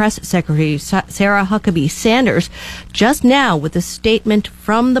House press secretary Sarah Huckabee Sanders just now with a statement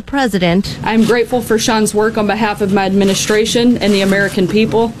from the president. I'm grateful for Sean's work on behalf of my administration and the American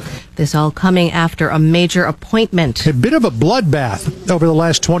people. This all coming after a major appointment. A bit of a bloodbath over the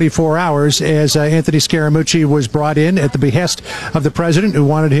last 24 hours as Anthony Scaramucci was brought in at the behest of the president, who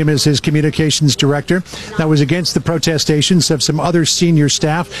wanted him as his communications director. That was against the protestations of some other senior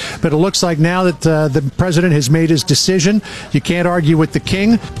staff. But it looks like now that the president has made his decision, you can't argue with the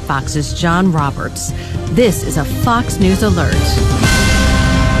king. Fox's John Roberts. This is a Fox News Alert.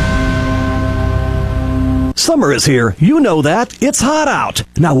 Summer is here. You know that. It's hot out.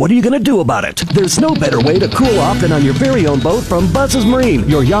 Now, what are you going to do about it? There's no better way to cool off than on your very own boat from Buzz's Marine,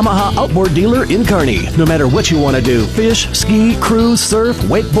 your Yamaha outboard dealer in Kearney. No matter what you want to do, fish, ski, cruise, surf,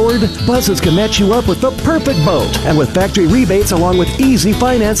 wakeboard, Buzz's can match you up with the perfect boat. And with factory rebates along with easy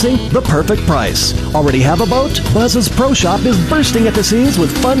financing, the perfect price. Already have a boat? Buzz's Pro Shop is bursting at the seams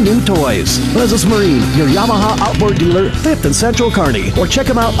with fun new toys. Buzz's Marine, your Yamaha outboard dealer, 5th and Central Kearney. Or check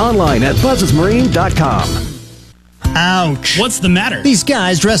them out online at buzzesmarine.com. Ouch. What's the matter? These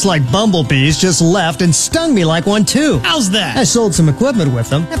guys dressed like bumblebees just left and stung me like one too. How's that? I sold some equipment with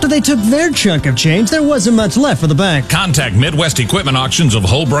them. After they took their chunk of change, there wasn't much left for the bank. Contact Midwest Equipment Auctions of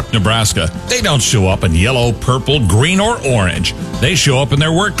Holbrook, Nebraska. They don't show up in yellow, purple, green, or orange. They show up in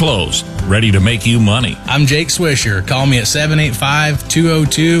their work clothes, ready to make you money. I'm Jake Swisher. Call me at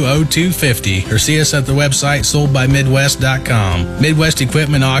 785-202-0250 or see us at the website soldbymidwest.com. Midwest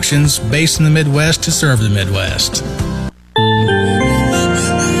Equipment Auctions, based in the Midwest to serve the Midwest.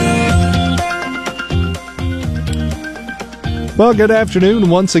 Well, good afternoon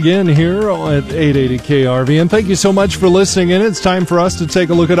once again here at 880 KRV, and thank you so much for listening in. It's time for us to take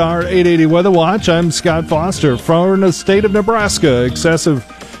a look at our 880 Weather Watch. I'm Scott Foster from the state of Nebraska. Excessive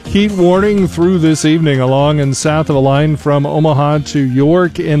heat warning through this evening along and south of the line from Omaha to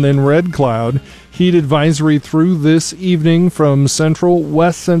York and then Red Cloud. Heat advisory through this evening from central,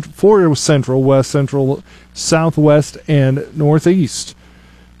 west, southwest, and northeast.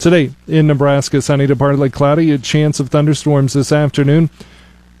 Today in Nebraska, sunny to partly cloudy, a chance of thunderstorms this afternoon.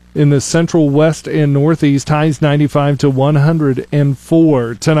 In the central, west, and northeast, highs 95 to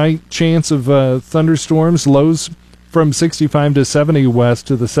 104. Tonight, chance of thunderstorms, lows from 65 to 70 west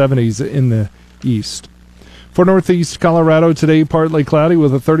to the 70s in the east. For northeast Colorado, today partly cloudy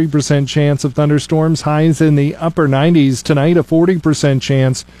with a 30% chance of thunderstorms, highs in the upper 90s. Tonight, a 40%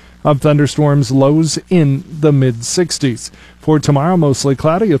 chance of thunderstorms, lows in the mid-60s. For tomorrow, mostly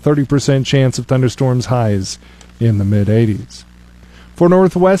cloudy, a 30% chance of thunderstorms, highs in the mid-80s. For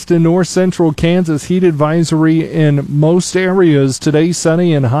northwest and north central Kansas, heat advisory in most areas. Today,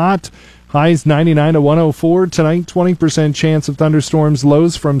 sunny and hot. Highs 99 to 104. Tonight, 20% chance of thunderstorms.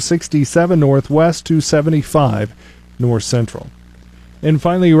 Lows from 67 northwest to 75 north central. And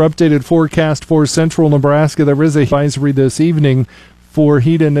finally, your updated forecast for central Nebraska. There is a advisory this evening for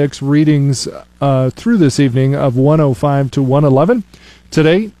heat index readings through this evening of 105 to 111.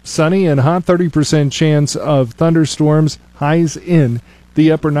 Today, sunny and hot, 30% chance of thunderstorms, highs in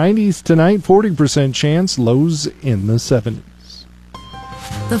the upper 90s. Tonight, 40% chance, lows in the 70s.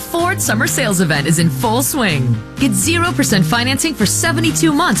 The Ford Summer Sales Event is in full swing. Get 0% financing for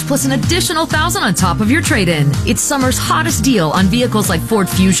 72 months plus an additional $1,000 on top of your trade-in. It's summer's hottest deal on vehicles like Ford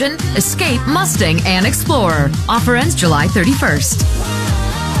Fusion, Escape, Mustang, and Explorer. Offer ends July 31st.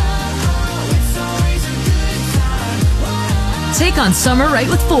 Take on summer right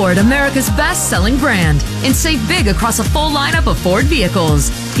with Ford, America's best-selling brand, and save big across a full lineup of Ford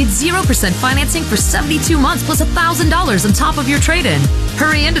vehicles. Get 0% financing for 72 months plus $1,000 on top of your trade-in.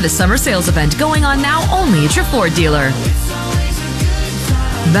 Hurry into the summer sales event going on now only at your Ford dealer.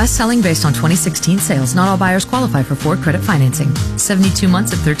 Best-selling based on 2016 sales. Not all buyers qualify for Ford credit financing. 72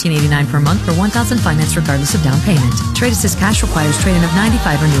 months at $1,389 per month for $1,000 financed regardless of down payment. Trade Assist cash requires trade-in of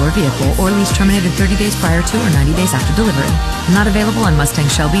 95 or newer vehicle or lease terminated 30 days prior to or 90 days after delivery. Not available on Mustang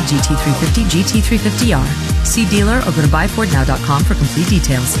Shelby, GT350, GT350R. See dealer or go to buyfordnow.com for complete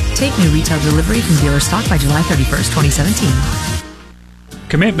details. Take new retail delivery from dealer stock by July 31st, 2017.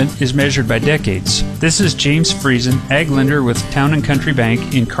 Commitment is measured by decades. This is James Friesen, Ag Lender with Town & Country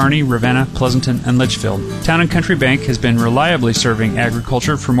Bank in Kearney, Ravenna, Pleasanton, and Litchfield. Town & Country Bank has been reliably serving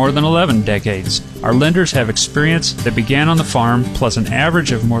agriculture for more than 11 decades. Our lenders have experience that began on the farm, plus an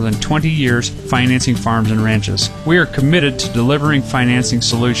average of more than 20 years financing farms and ranches. We are committed to delivering financing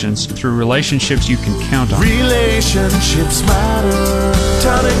solutions through relationships you can count on. Relationships matter.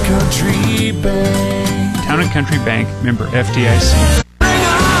 Town & Country Bank. Town & Country Bank, member FDIC.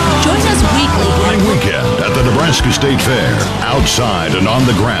 Join us weekly during weekend at the Nebraska State Fair, outside and on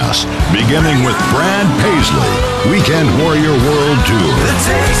the grass, beginning with Brad Paisley, Weekend Warrior World Tour. The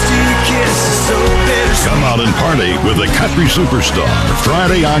tasty kiss is so bittersweet. Come out and party with the country superstar,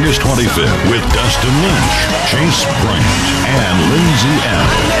 Friday, August 25th, with Dustin Lynch, Chase Bryant, and Lindsay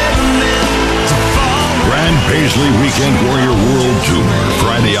Allen. Brad Paisley Weekend Warrior World Tour,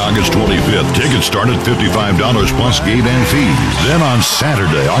 Friday, August 25th. Tickets start at $55 plus gate and fees. Then on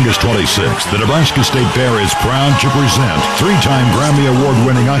Saturday, August 26th, the Nebraska State Fair is proud to present three-time Grammy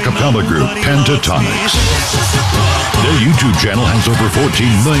Award-winning a cappella group, Pentatonix. Their YouTube channel has over 14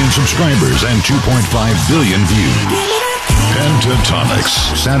 million subscribers and 2.5 billion views. Pentatonix,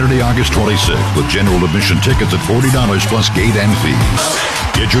 Saturday, August 26th, with general admission tickets at $40 plus gate and fees.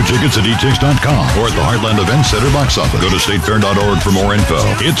 Get your tickets at etix.com or at the Heartland Event Center box office. Go to statefair.org for more info.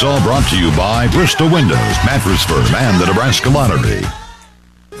 It's all brought to you by Bristol Windows, Mattress Firm, and the Nebraska Lottery.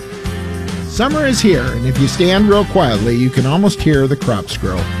 Summer is here, and if you stand real quietly, you can almost hear the crops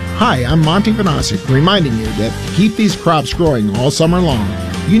grow. Hi, I'm Monty Vanosic, reminding you that to keep these crops growing all summer long,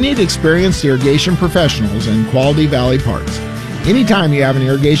 you need experienced irrigation professionals and Quality Valley Parts. Anytime you have an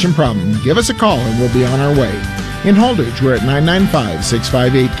irrigation problem, give us a call and we'll be on our way. In Holdridge, we're at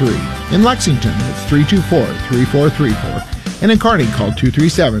 995-6583. In Lexington, it's 324-3434. And in Kearney, call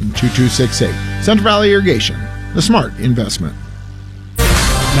 237-2268. Central Valley Irrigation, the smart investment.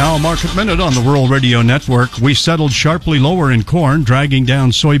 Now, a Market Minute on the Rural Radio Network. We settled sharply lower in corn, dragging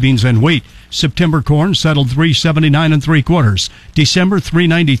down soybeans and wheat. September corn settled 379 3/4. December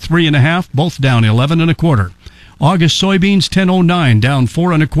 393 1/2, both down 11 1/4. August soybeans 1009 down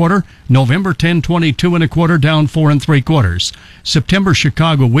 4 1/4. November 1022 1/4 down 4 3/4. September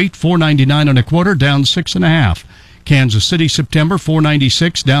Chicago wheat 499 1/4 down 6 1/2. Kansas City September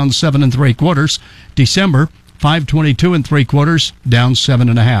 496 down 7 3/4. December 522 3/4 down 7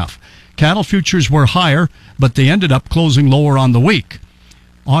 1/2. Cattle futures were higher, but they ended up closing lower on the week.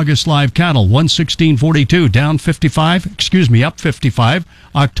 August live cattle 116.42 down 55, up 55.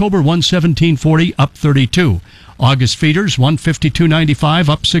 October 117.40 up 32. August feeders 152.95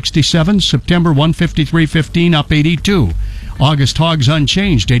 up 67. September 153.15 up 82. August hogs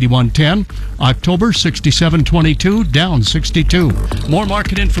unchanged 81.10. October 67.22 down 62. More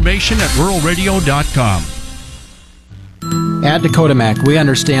market information at ruralradio.com. At Dakota Mac, we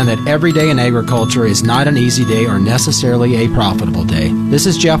understand that every day in agriculture is not an easy day or necessarily a profitable day. This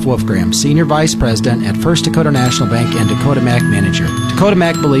is Jeff Wolfgram, Senior Vice President at First Dakota National Bank and Dakota Mac Manager. Dakota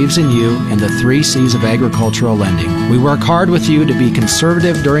Mac believes in you and the 3 C's of agricultural lending. We work hard with you to be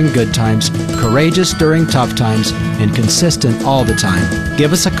conservative during good times, courageous during tough times, and consistent all the time.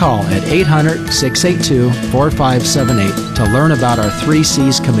 Give us a call at 800-682-4578 to learn about our 3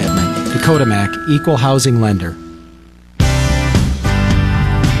 C's commitment. Dakota Mac, Equal Housing Lender.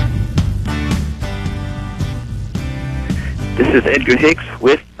 This is Edgar Hicks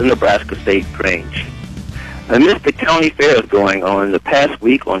with the Nebraska State Grange. Amidst the county fairs going on the past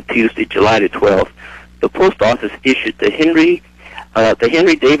week on Tuesday, July the 12th, the post office issued the Henry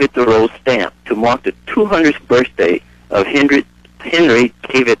David Thoreau stamp to mark the 200th birthday of Henry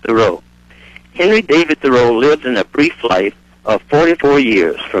David Thoreau. Henry David Thoreau lived in a brief life of 44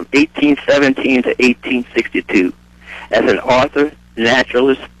 years from 1817 to 1862 as an author,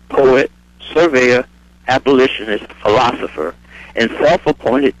 naturalist, poet, surveyor, abolitionist, philosopher, and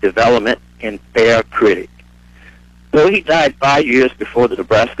self-appointed development and fair critic. Though he died 5 years before the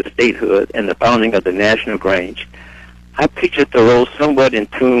Nebraska statehood and the founding of the National Grange, I picture Thoreau somewhat in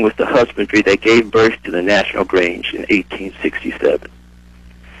tune with the husbandry that gave birth to the National Grange in 1867.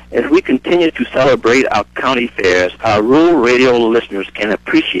 As we continue to celebrate our county fairs, our rural radio listeners can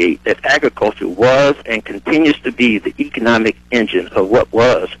appreciate that agriculture was and continues to be the economic engine of what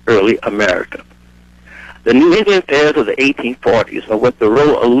was early America. The New England fairs of the 1840s are what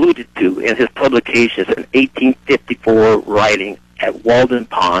Thoreau alluded to in his publications in 1854 writing at Walden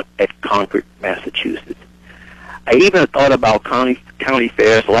Pond at Concord, Massachusetts. I even thought about county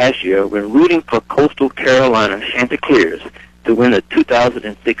fairs last year when rooting for Coastal Carolina Chanticleers to win the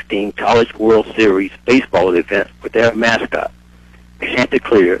 2016 College World Series baseball event with their mascot,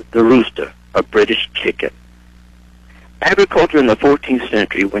 Chanticleer, the rooster, a British chicken. Agriculture in the 14th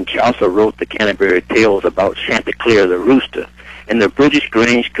century, when Chaucer wrote the Canterbury Tales about Chanticleer the rooster, and the British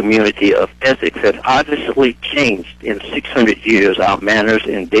Grange community of Essex has obviously changed in 600 years our manners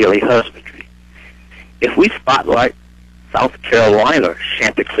in daily husbandry. If we spotlight South Carolina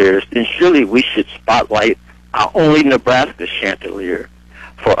Chanticleers, then surely we should spotlight our only Nebraska Chanticleer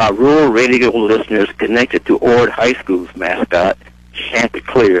for our rural radio listeners connected to Ord High School's mascot,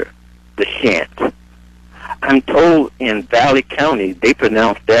 Chanticleer, the Chant. I'm told in Valley County they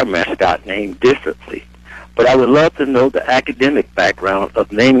pronounce their mascot name differently, but I would love to know the academic background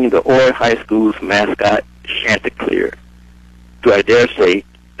of naming the Ord High School's mascot Chanticleer. Do I dare say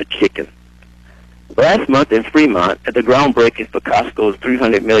a chicken? Last month in Fremont, at the groundbreaking for Costco's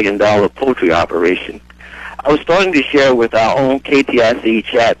 $300 million poultry operation, I was starting to share with our own KTIC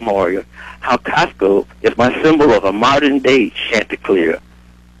Chad Moyer how Costco is my symbol of a modern-day Chanticleer.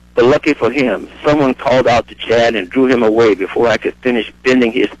 But lucky for him, someone called out to Chad and drew him away before I could finish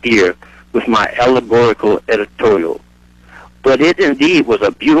bending his ear with my allegorical editorial. But it indeed was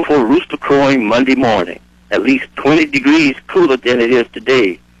a beautiful rooster-crowing Monday morning, at least 20 degrees cooler than it is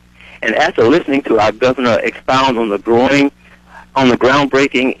today. And after listening to our governor expound on the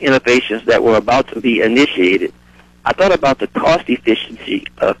groundbreaking innovations that were about to be initiated, I thought about the cost efficiency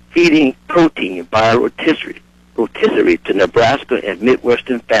of feeding protein by a rotisserie to Nebraska and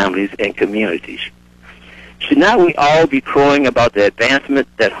Midwestern families and communities. Should not we all be crowing about the advancement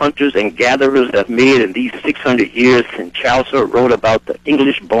that hunters and gatherers have made in these 600 years since Chaucer wrote about the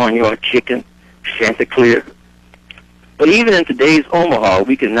English barnyard chicken, Chanticleer? But even in today's Omaha,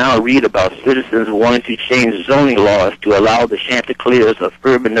 we can now read about citizens wanting to change zoning laws to allow the Chanticleers of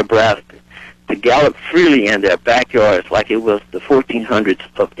urban Nebraska to gallop freely in their backyards like it was the 1400s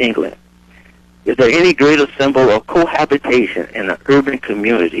of England. Is there any greater symbol of cohabitation in an urban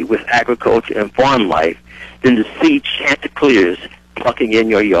community with agriculture and farm life than to see Chanticleers plucking in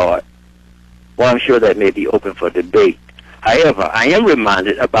your yard? Well, I'm sure that may be open for debate. However, I am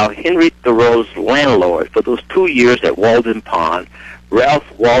reminded about Henry Thoreau's landlord for those 2 years at Walden Pond,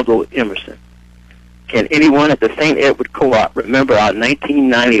 Ralph Waldo Emerson. Can anyone at the St. Edward Co-op remember our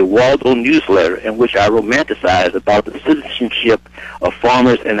 1990 Waldo newsletter in which I romanticized about the citizenship of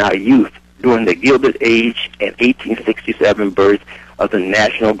farmers in our youth during the Gilded Age and 1867 birth of the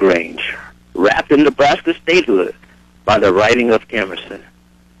National Grange, wrapped in Nebraska statehood by the writing of Emerson?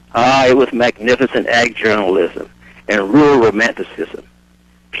 It was magnificent ag journalism and rural romanticism.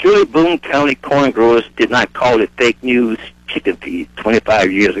 Surely Boone County corn growers did not call it fake news chicken feed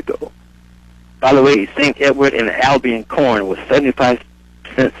 25 years ago. By the way, St. Edward and Albion corn was 75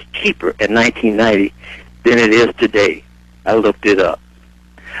 cents cheaper in 1990 than it is today. I looked it up.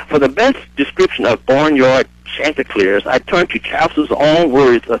 For the best description of barnyard Chanticleers, I turn to Chaucer's own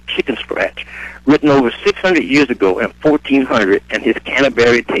words of chicken scratch, written over 600 years ago in 1400 in his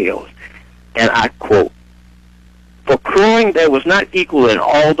Canterbury Tales. And I quote, "For crowing there was not equal in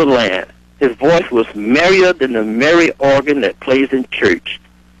all the land. His voice was merrier than the merry organ that plays in church.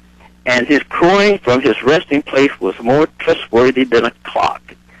 And his crowing from his resting place was more trustworthy than a clock.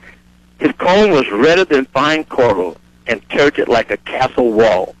 His comb was redder than fine coral and turreted like a castle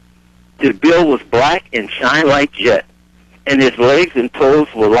wall. His bill was black and shine like jet, and his legs and toes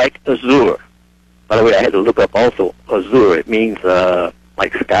were like azure." By the way, I had to look up also azure. It means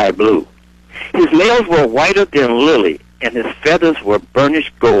like sky blue. "His nails were whiter than lily, and his feathers were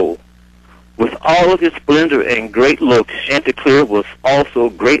burnished gold. With all of his splendor and great looks, Chanticleer was also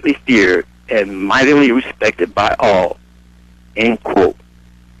greatly feared and mightily respected by all." End quote.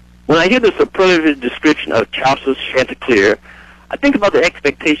 When I hear the superlative description of Chaucer's Chanticleer, I think about the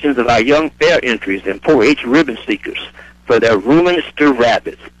expectations of our young fair entries and 4-H ribbon seekers for their ruminster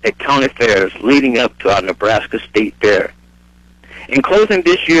rabbits at county fairs leading up to our Nebraska State Fair. In closing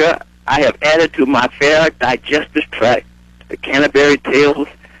this year, I have added to my fair digestive tract the Canterbury Tales,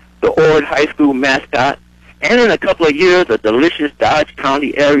 the Ord High School mascot, and in a couple of years, a delicious Dodge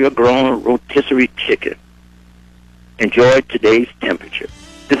County area-grown rotisserie chicken. Enjoy today's temperature.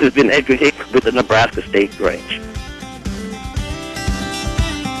 This has been Edgar Hicks with the Nebraska State Range.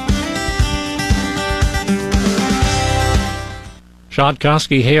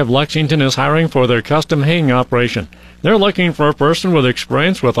 Shotkoski Hay of Lexington is hiring for their custom haying operation. They're looking for a person with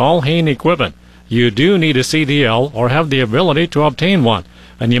experience with all haying equipment. You do need a CDL or have the ability to obtain one,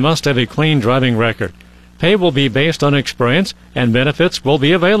 and you must have a clean driving record. Pay will be based on experience, and benefits will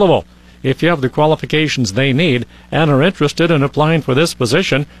be available. If you have the qualifications they need and are interested in applying for this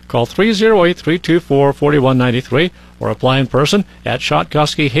position, call 308-324-4193 or apply in person at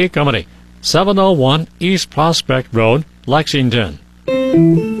Shotkoski Hay Company, 701 East Prospect Road, Lexington.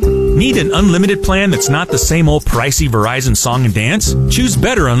 Need an unlimited plan that's not the same old pricey Verizon song and dance? Choose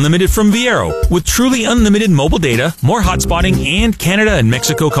Better Unlimited from Viero. With truly unlimited mobile data, more hotspotting, and Canada and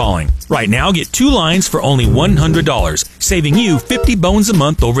Mexico calling. Right now, get 2 lines for only $100, saving you 50 bones a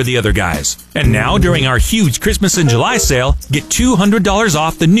month over the other guys. And now, during our huge Christmas and July sale, get $200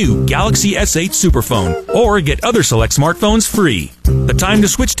 off the new Galaxy S8 Superphone, or get other select smartphones free. The time to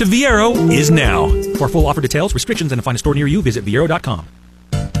switch to Viero is now. For full offer details, restrictions, and to find a store near you, visit Viero.com.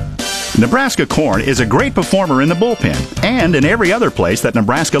 Nebraska corn is a great performer in the bullpen and in every other place that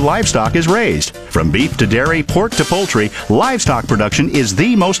Nebraska livestock is raised. From beef to dairy, pork to poultry, livestock production is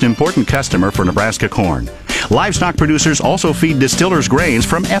the most important customer for Nebraska corn. Livestock producers also feed distillers grains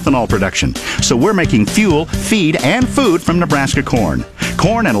from ethanol production, so we're making fuel, feed, and food from Nebraska corn.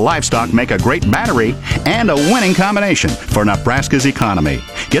 Corn and livestock make a great battery and a winning combination for Nebraska's economy.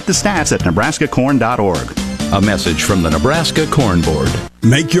 Get the stats at nebraskacorn.org. A message from the Nebraska Corn Board.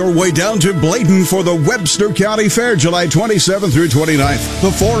 Make your way down to Bladen for the Webster County Fair, July 27th through 29th.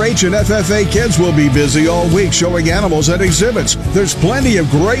 The 4-H and FFA kids will be busy all week showing animals at exhibits. There's plenty of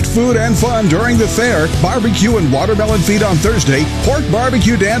great food and fun during the fair. Barbecue and watermelon feed on Thursday, pork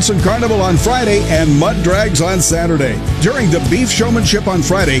barbecue dance and carnival on Friday, and mud drags on Saturday. During the beef showmanship on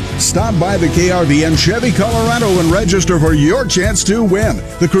Friday, stop by the KRVN Chevy Colorado and register for your chance to win.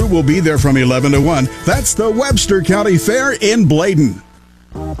 The crew will be there from 11 to 1. That's the Webster County Fair in Bladen.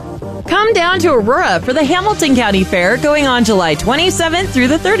 Come down to Aurora for the Hamilton County Fair going on July 27th through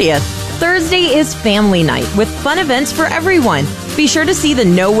the 30th. Thursday is family night with fun events for everyone. Be sure to see the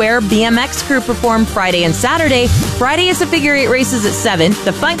Nowhere BMX crew perform Friday and Saturday. Friday is the figure 8 races at 7.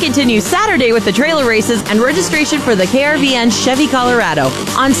 The fun continues Saturday with the trailer races and registration for the KRVN Chevy Colorado.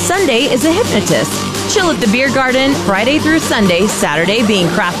 On Sunday is a hypnotist. Chill at the beer garden Friday through Sunday, Saturday being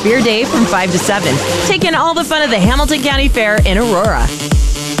craft beer day from 5 to 7. Take in all the fun of the Hamilton County Fair in Aurora.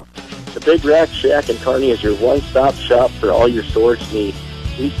 The Big Rack Shack in Kearney is your one-stop shop for all your storage needs.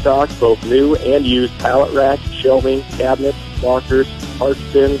 We stock both new and used pallet racks, shelving, cabinets, lockers, parts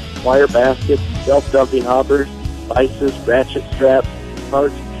bins, wire baskets, self-dumping hoppers, vices, ratchet straps,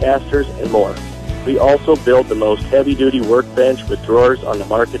 carts, casters, and more. We also build the most heavy-duty workbench with drawers on the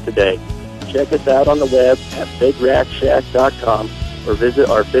market today. Check us out on the web at BigRackShack.com or visit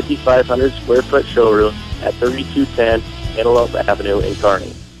our 5,500 square foot showroom at 3210 Antelope Avenue in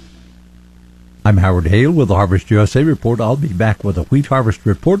Kearney. I'm Howard Hale with the Harvest USA Report. I'll be back with a wheat harvest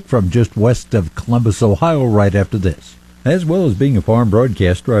report from just west of Columbus, Ohio, right after this. As well as being a farm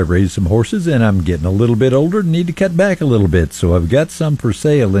broadcaster, I've raised some horses, and I'm getting a little bit older and need to cut back a little bit. So I've got some for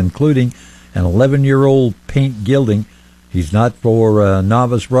sale, including an 11-year-old paint gelding. He's not for a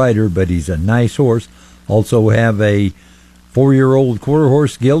novice rider, but he's a nice horse. Also have a 4-year-old quarter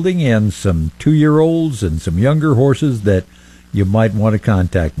horse gelding and some 2-year-olds and some younger horses that you might want to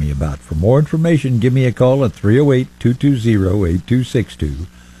contact me about. For more information, give me a call at 308-220-8262,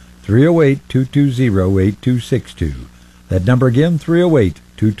 308-220-8262. That number again,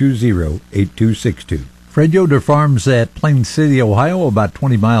 308-220-8262. Fred Yoder farms at Plain City, Ohio, about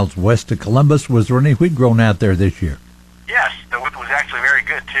 20 miles west of Columbus. Was there any wheat grown out there this year? Yes, the wheat was actually very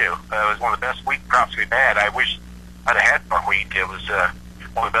good, too. It was one of the best wheat crops we've had. I wish I'd have had more wheat. It was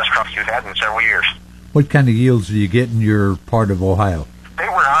one of the best crops we've had in several years. What kind of yields do you get in your part of Ohio? They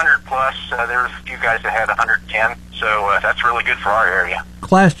were 100 plus. There was a few guys that had 110, so that's really good for our area.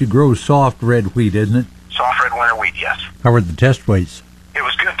 Class to grow soft red wheat, isn't it? Soft red winter wheat, yes. How were the test weights? It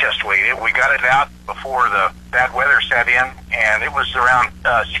was good test weight. We got it out before the bad weather set in, and it was around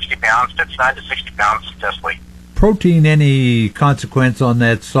 60 pounds, 59 to 60 pounds test weight. Protein, any consequence on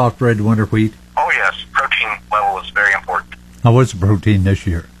that soft red winter wheat? Oh, yes. Protein level is very important. How was the protein this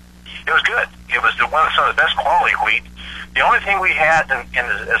year? It was good. It was some of the best quality wheat. The only thing we had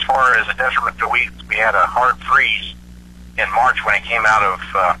as far as a detriment to wheat, we had a hard freeze in March when it came out of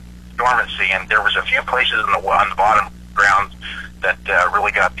dormancy, and there was a few places on the bottom ground that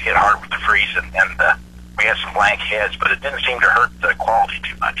really got hit hard with the freeze, and we had some blank heads, but it didn't seem to hurt the quality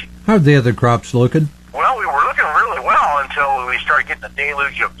too much. How are the other crops looking? Well, we were looking really well until we started getting a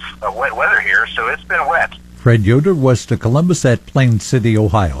deluge of wet weather here, so it's been wet. Fred Yoder, west of Columbus at Plain City,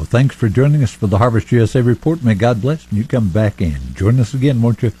 Ohio. Thanks for joining us for the Harvest USA Report. May God bless, and you come back in. Join us again,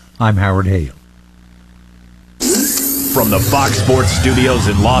 won't you? I'm Howard Hale. From the Fox Sports Studios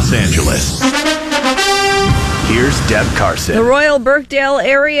in Los Angeles, here's Deb Carson. The Royal Birkdale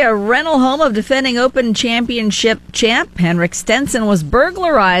area rental home of defending Open Championship champ Henrik Stenson was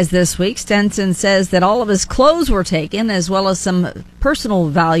burglarized this week. Stenson says that all of his clothes were taken, as well as some personal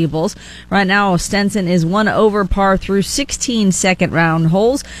valuables. Right now, Stenson is 1 over par through 16 second-round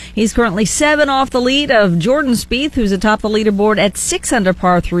holes. He's currently 7 off the lead of Jordan Spieth, who's atop the leaderboard at 6 under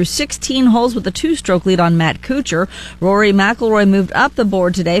par through 16 holes with a 2-stroke lead on Matt Kuchar. Rory McIlroy moved up the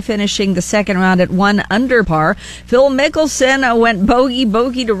board today, finishing the second round at 1 under par. Phil Mickelson went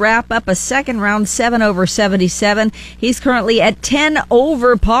bogey to wrap up a second round, 7 over 77. He's currently at 10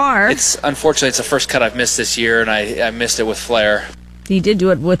 over par. Unfortunately, it's the first cut I've missed this year, and I missed it with flair. He did do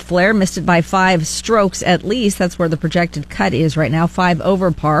it with flair, missed it by 5 strokes at least. That's where the projected cut is right now, 5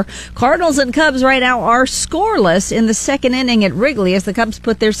 over par. Cardinals and Cubs right now are scoreless in the second inning at Wrigley as the Cubs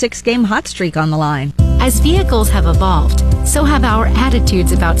put their 6-game hot streak on the line. As vehicles have evolved, so have our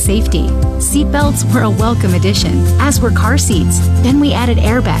attitudes about safety. Seatbelts were a welcome addition, as were car seats. Then we added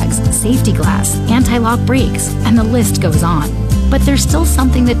airbags, safety glass, anti-lock brakes, and the list goes on. But there's still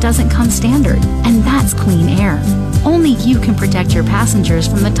something that doesn't come standard, and that's clean air. Only you can protect your passengers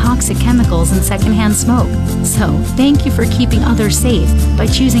from the toxic chemicals and secondhand smoke. So, thank you for keeping others safe by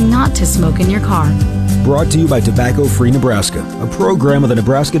choosing not to smoke in your car. Brought to you by Tobacco Free Nebraska, a program of the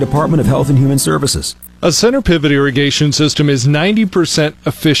Nebraska Department of Health and Human Services. A center pivot irrigation system is 90%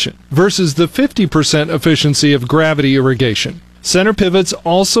 efficient versus the 50% efficiency of gravity irrigation. Center pivots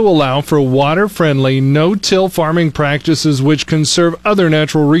also allow for water-friendly, no-till farming practices which conserve other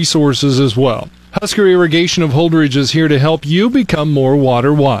natural resources as well. Husker Irrigation of Holdridge is here to help you become more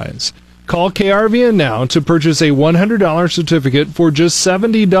water-wise. Call KRVN now to purchase a $100 certificate for just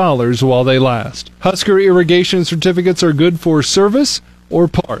 $70 while they last. Husker Irrigation certificates are good for service or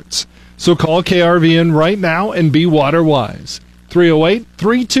parts. So call KRVN right now and be water-wise.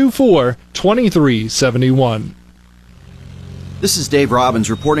 308-324-2371. This is Dave Robbins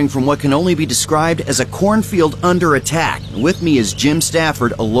reporting from what can only be described as a cornfield under attack. With me is Jim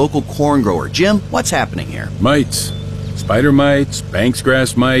Stafford, a local corn grower. Jim, what's happening here? Mites. Spider mites, Banks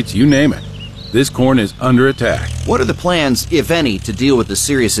grass mites, you name it. This corn is under attack. What are the plans, if any, to deal with this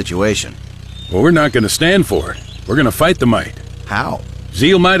serious situation? Well, we're not going to stand for it. We're going to fight the mite. How?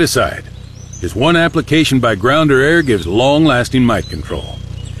 Zeal miticide. Just one application by ground or air gives long-lasting mite control.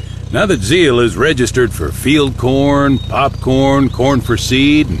 Now that Zeal is registered for field corn, popcorn, corn for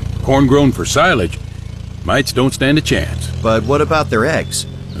seed, and corn grown for silage, mites don't stand a chance. But what about their eggs?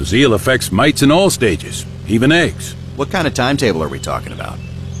 Zeal affects mites in all stages, even eggs. What kind of timetable are we talking about?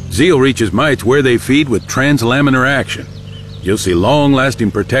 Zeal reaches mites where they feed with translaminar action. You'll see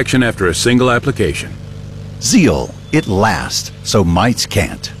long-lasting protection after a single application. Zeal, it lasts, so mites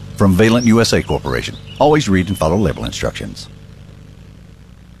can't. From Valent USA Corporation. Always read and follow label instructions.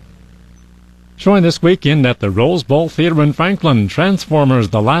 Showing this weekend at the Rose Bowl Theater in Franklin, Transformers: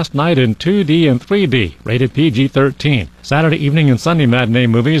 The Last Night in 2D and 3D, rated PG-13. Saturday evening and Sunday matinee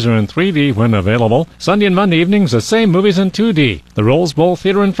movies are in 3D when available. Sunday and Monday evenings, the same movies in 2D. The Rose Bowl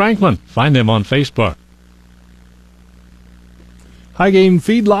Theater in Franklin. Find them on Facebook. High-Gain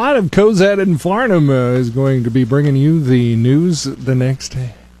Feedlot of Cozad and Farnham is going to be bringing you the news the next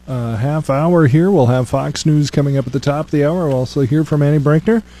half hour here. We'll have Fox News coming up at the top of the hour. We'll also hear from Annie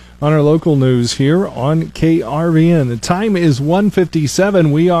Brinkner on our local news here on KRVN. The time is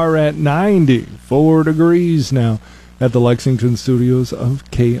 1:57. We are at 94 degrees now at the Lexington studios of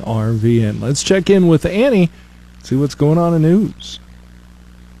KRVN. Let's check in with Annie, see what's going on in news.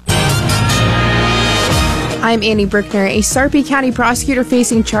 I'm Annie Brickner. A Sarpy County prosecutor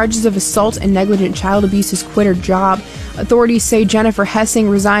facing charges of assault and negligent child abuse has quit her job. Authorities say Jennifer Hessing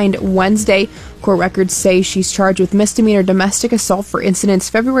resigned Wednesday. Court records say she's charged with misdemeanor domestic assault for incidents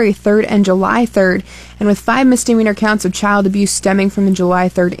February 3rd and July 3rd, and with 5 misdemeanor counts of child abuse stemming from the July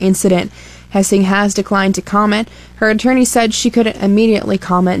 3rd incident. Hessing has declined to comment. Her attorney said she couldn't immediately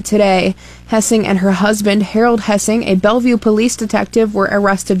comment today. Hessing and her husband, Harold Hessing, a Bellevue police detective, were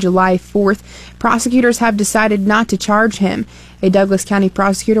arrested July 4th. Prosecutors have decided not to charge him. A Douglas County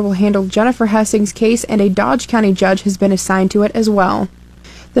prosecutor will handle Jennifer Hessing's case, and a Dodge County judge has been assigned to it as well.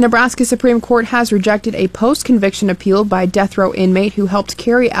 The Nebraska Supreme Court has rejected a post-conviction appeal by a death row inmate who helped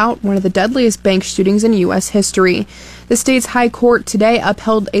carry out one of the deadliest bank shootings in U.S. history. The state's high court today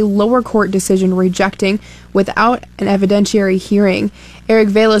upheld a lower court decision rejecting, without an evidentiary hearing, Eric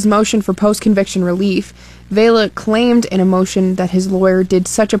Vela's motion for post-conviction relief. Vela claimed in a motion that his lawyer did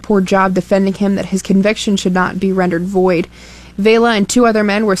such a poor job defending him that his conviction should not be rendered void. Vela and 2 other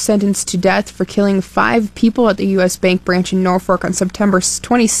men were sentenced to death for killing 5 people at the U.S. Bank branch in Norfolk on September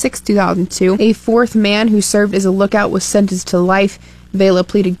 26, 2002. A 4th man who served as a lookout was sentenced to life. Vela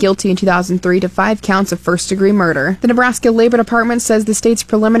pleaded guilty in 2003 to 5 counts of first-degree murder. The Nebraska Labor Department says the state's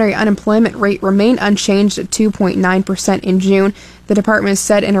preliminary unemployment rate remained unchanged at 2.9% in June. The department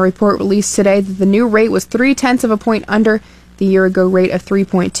said in a report released today that the new rate was 0.3 of a point under the year-ago rate of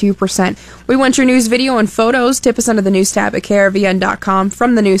 3.2%. We want your news, video, and photos. Tip us under the news tab at krvn.com.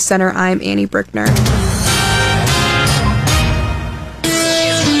 From the News Center, I'm Annie Brickner.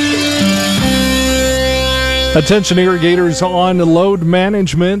 Attention irrigators on load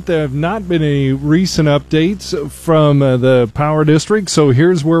management. There have not been any recent updates from the power district, so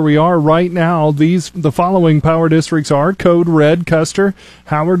here's where we are right now. The following power districts are Code Red, Custer,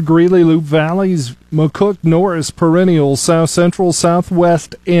 Howard, Greeley, Loup Valleys, McCook, Norris, Perennial, South Central,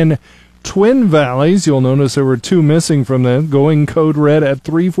 Southwest, and Twin Valleys. You'll notice there were 2 missing from them. Going Code Red at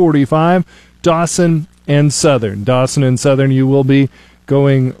 3:45, Dawson and Southern. Dawson and Southern, you will be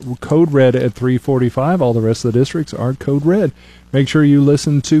going Code Red at 3:45. All the rest of the districts are Code Red. Make sure you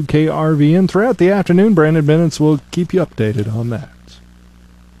listen to KRVN throughout the afternoon. Brandon Bennett will keep you updated on that.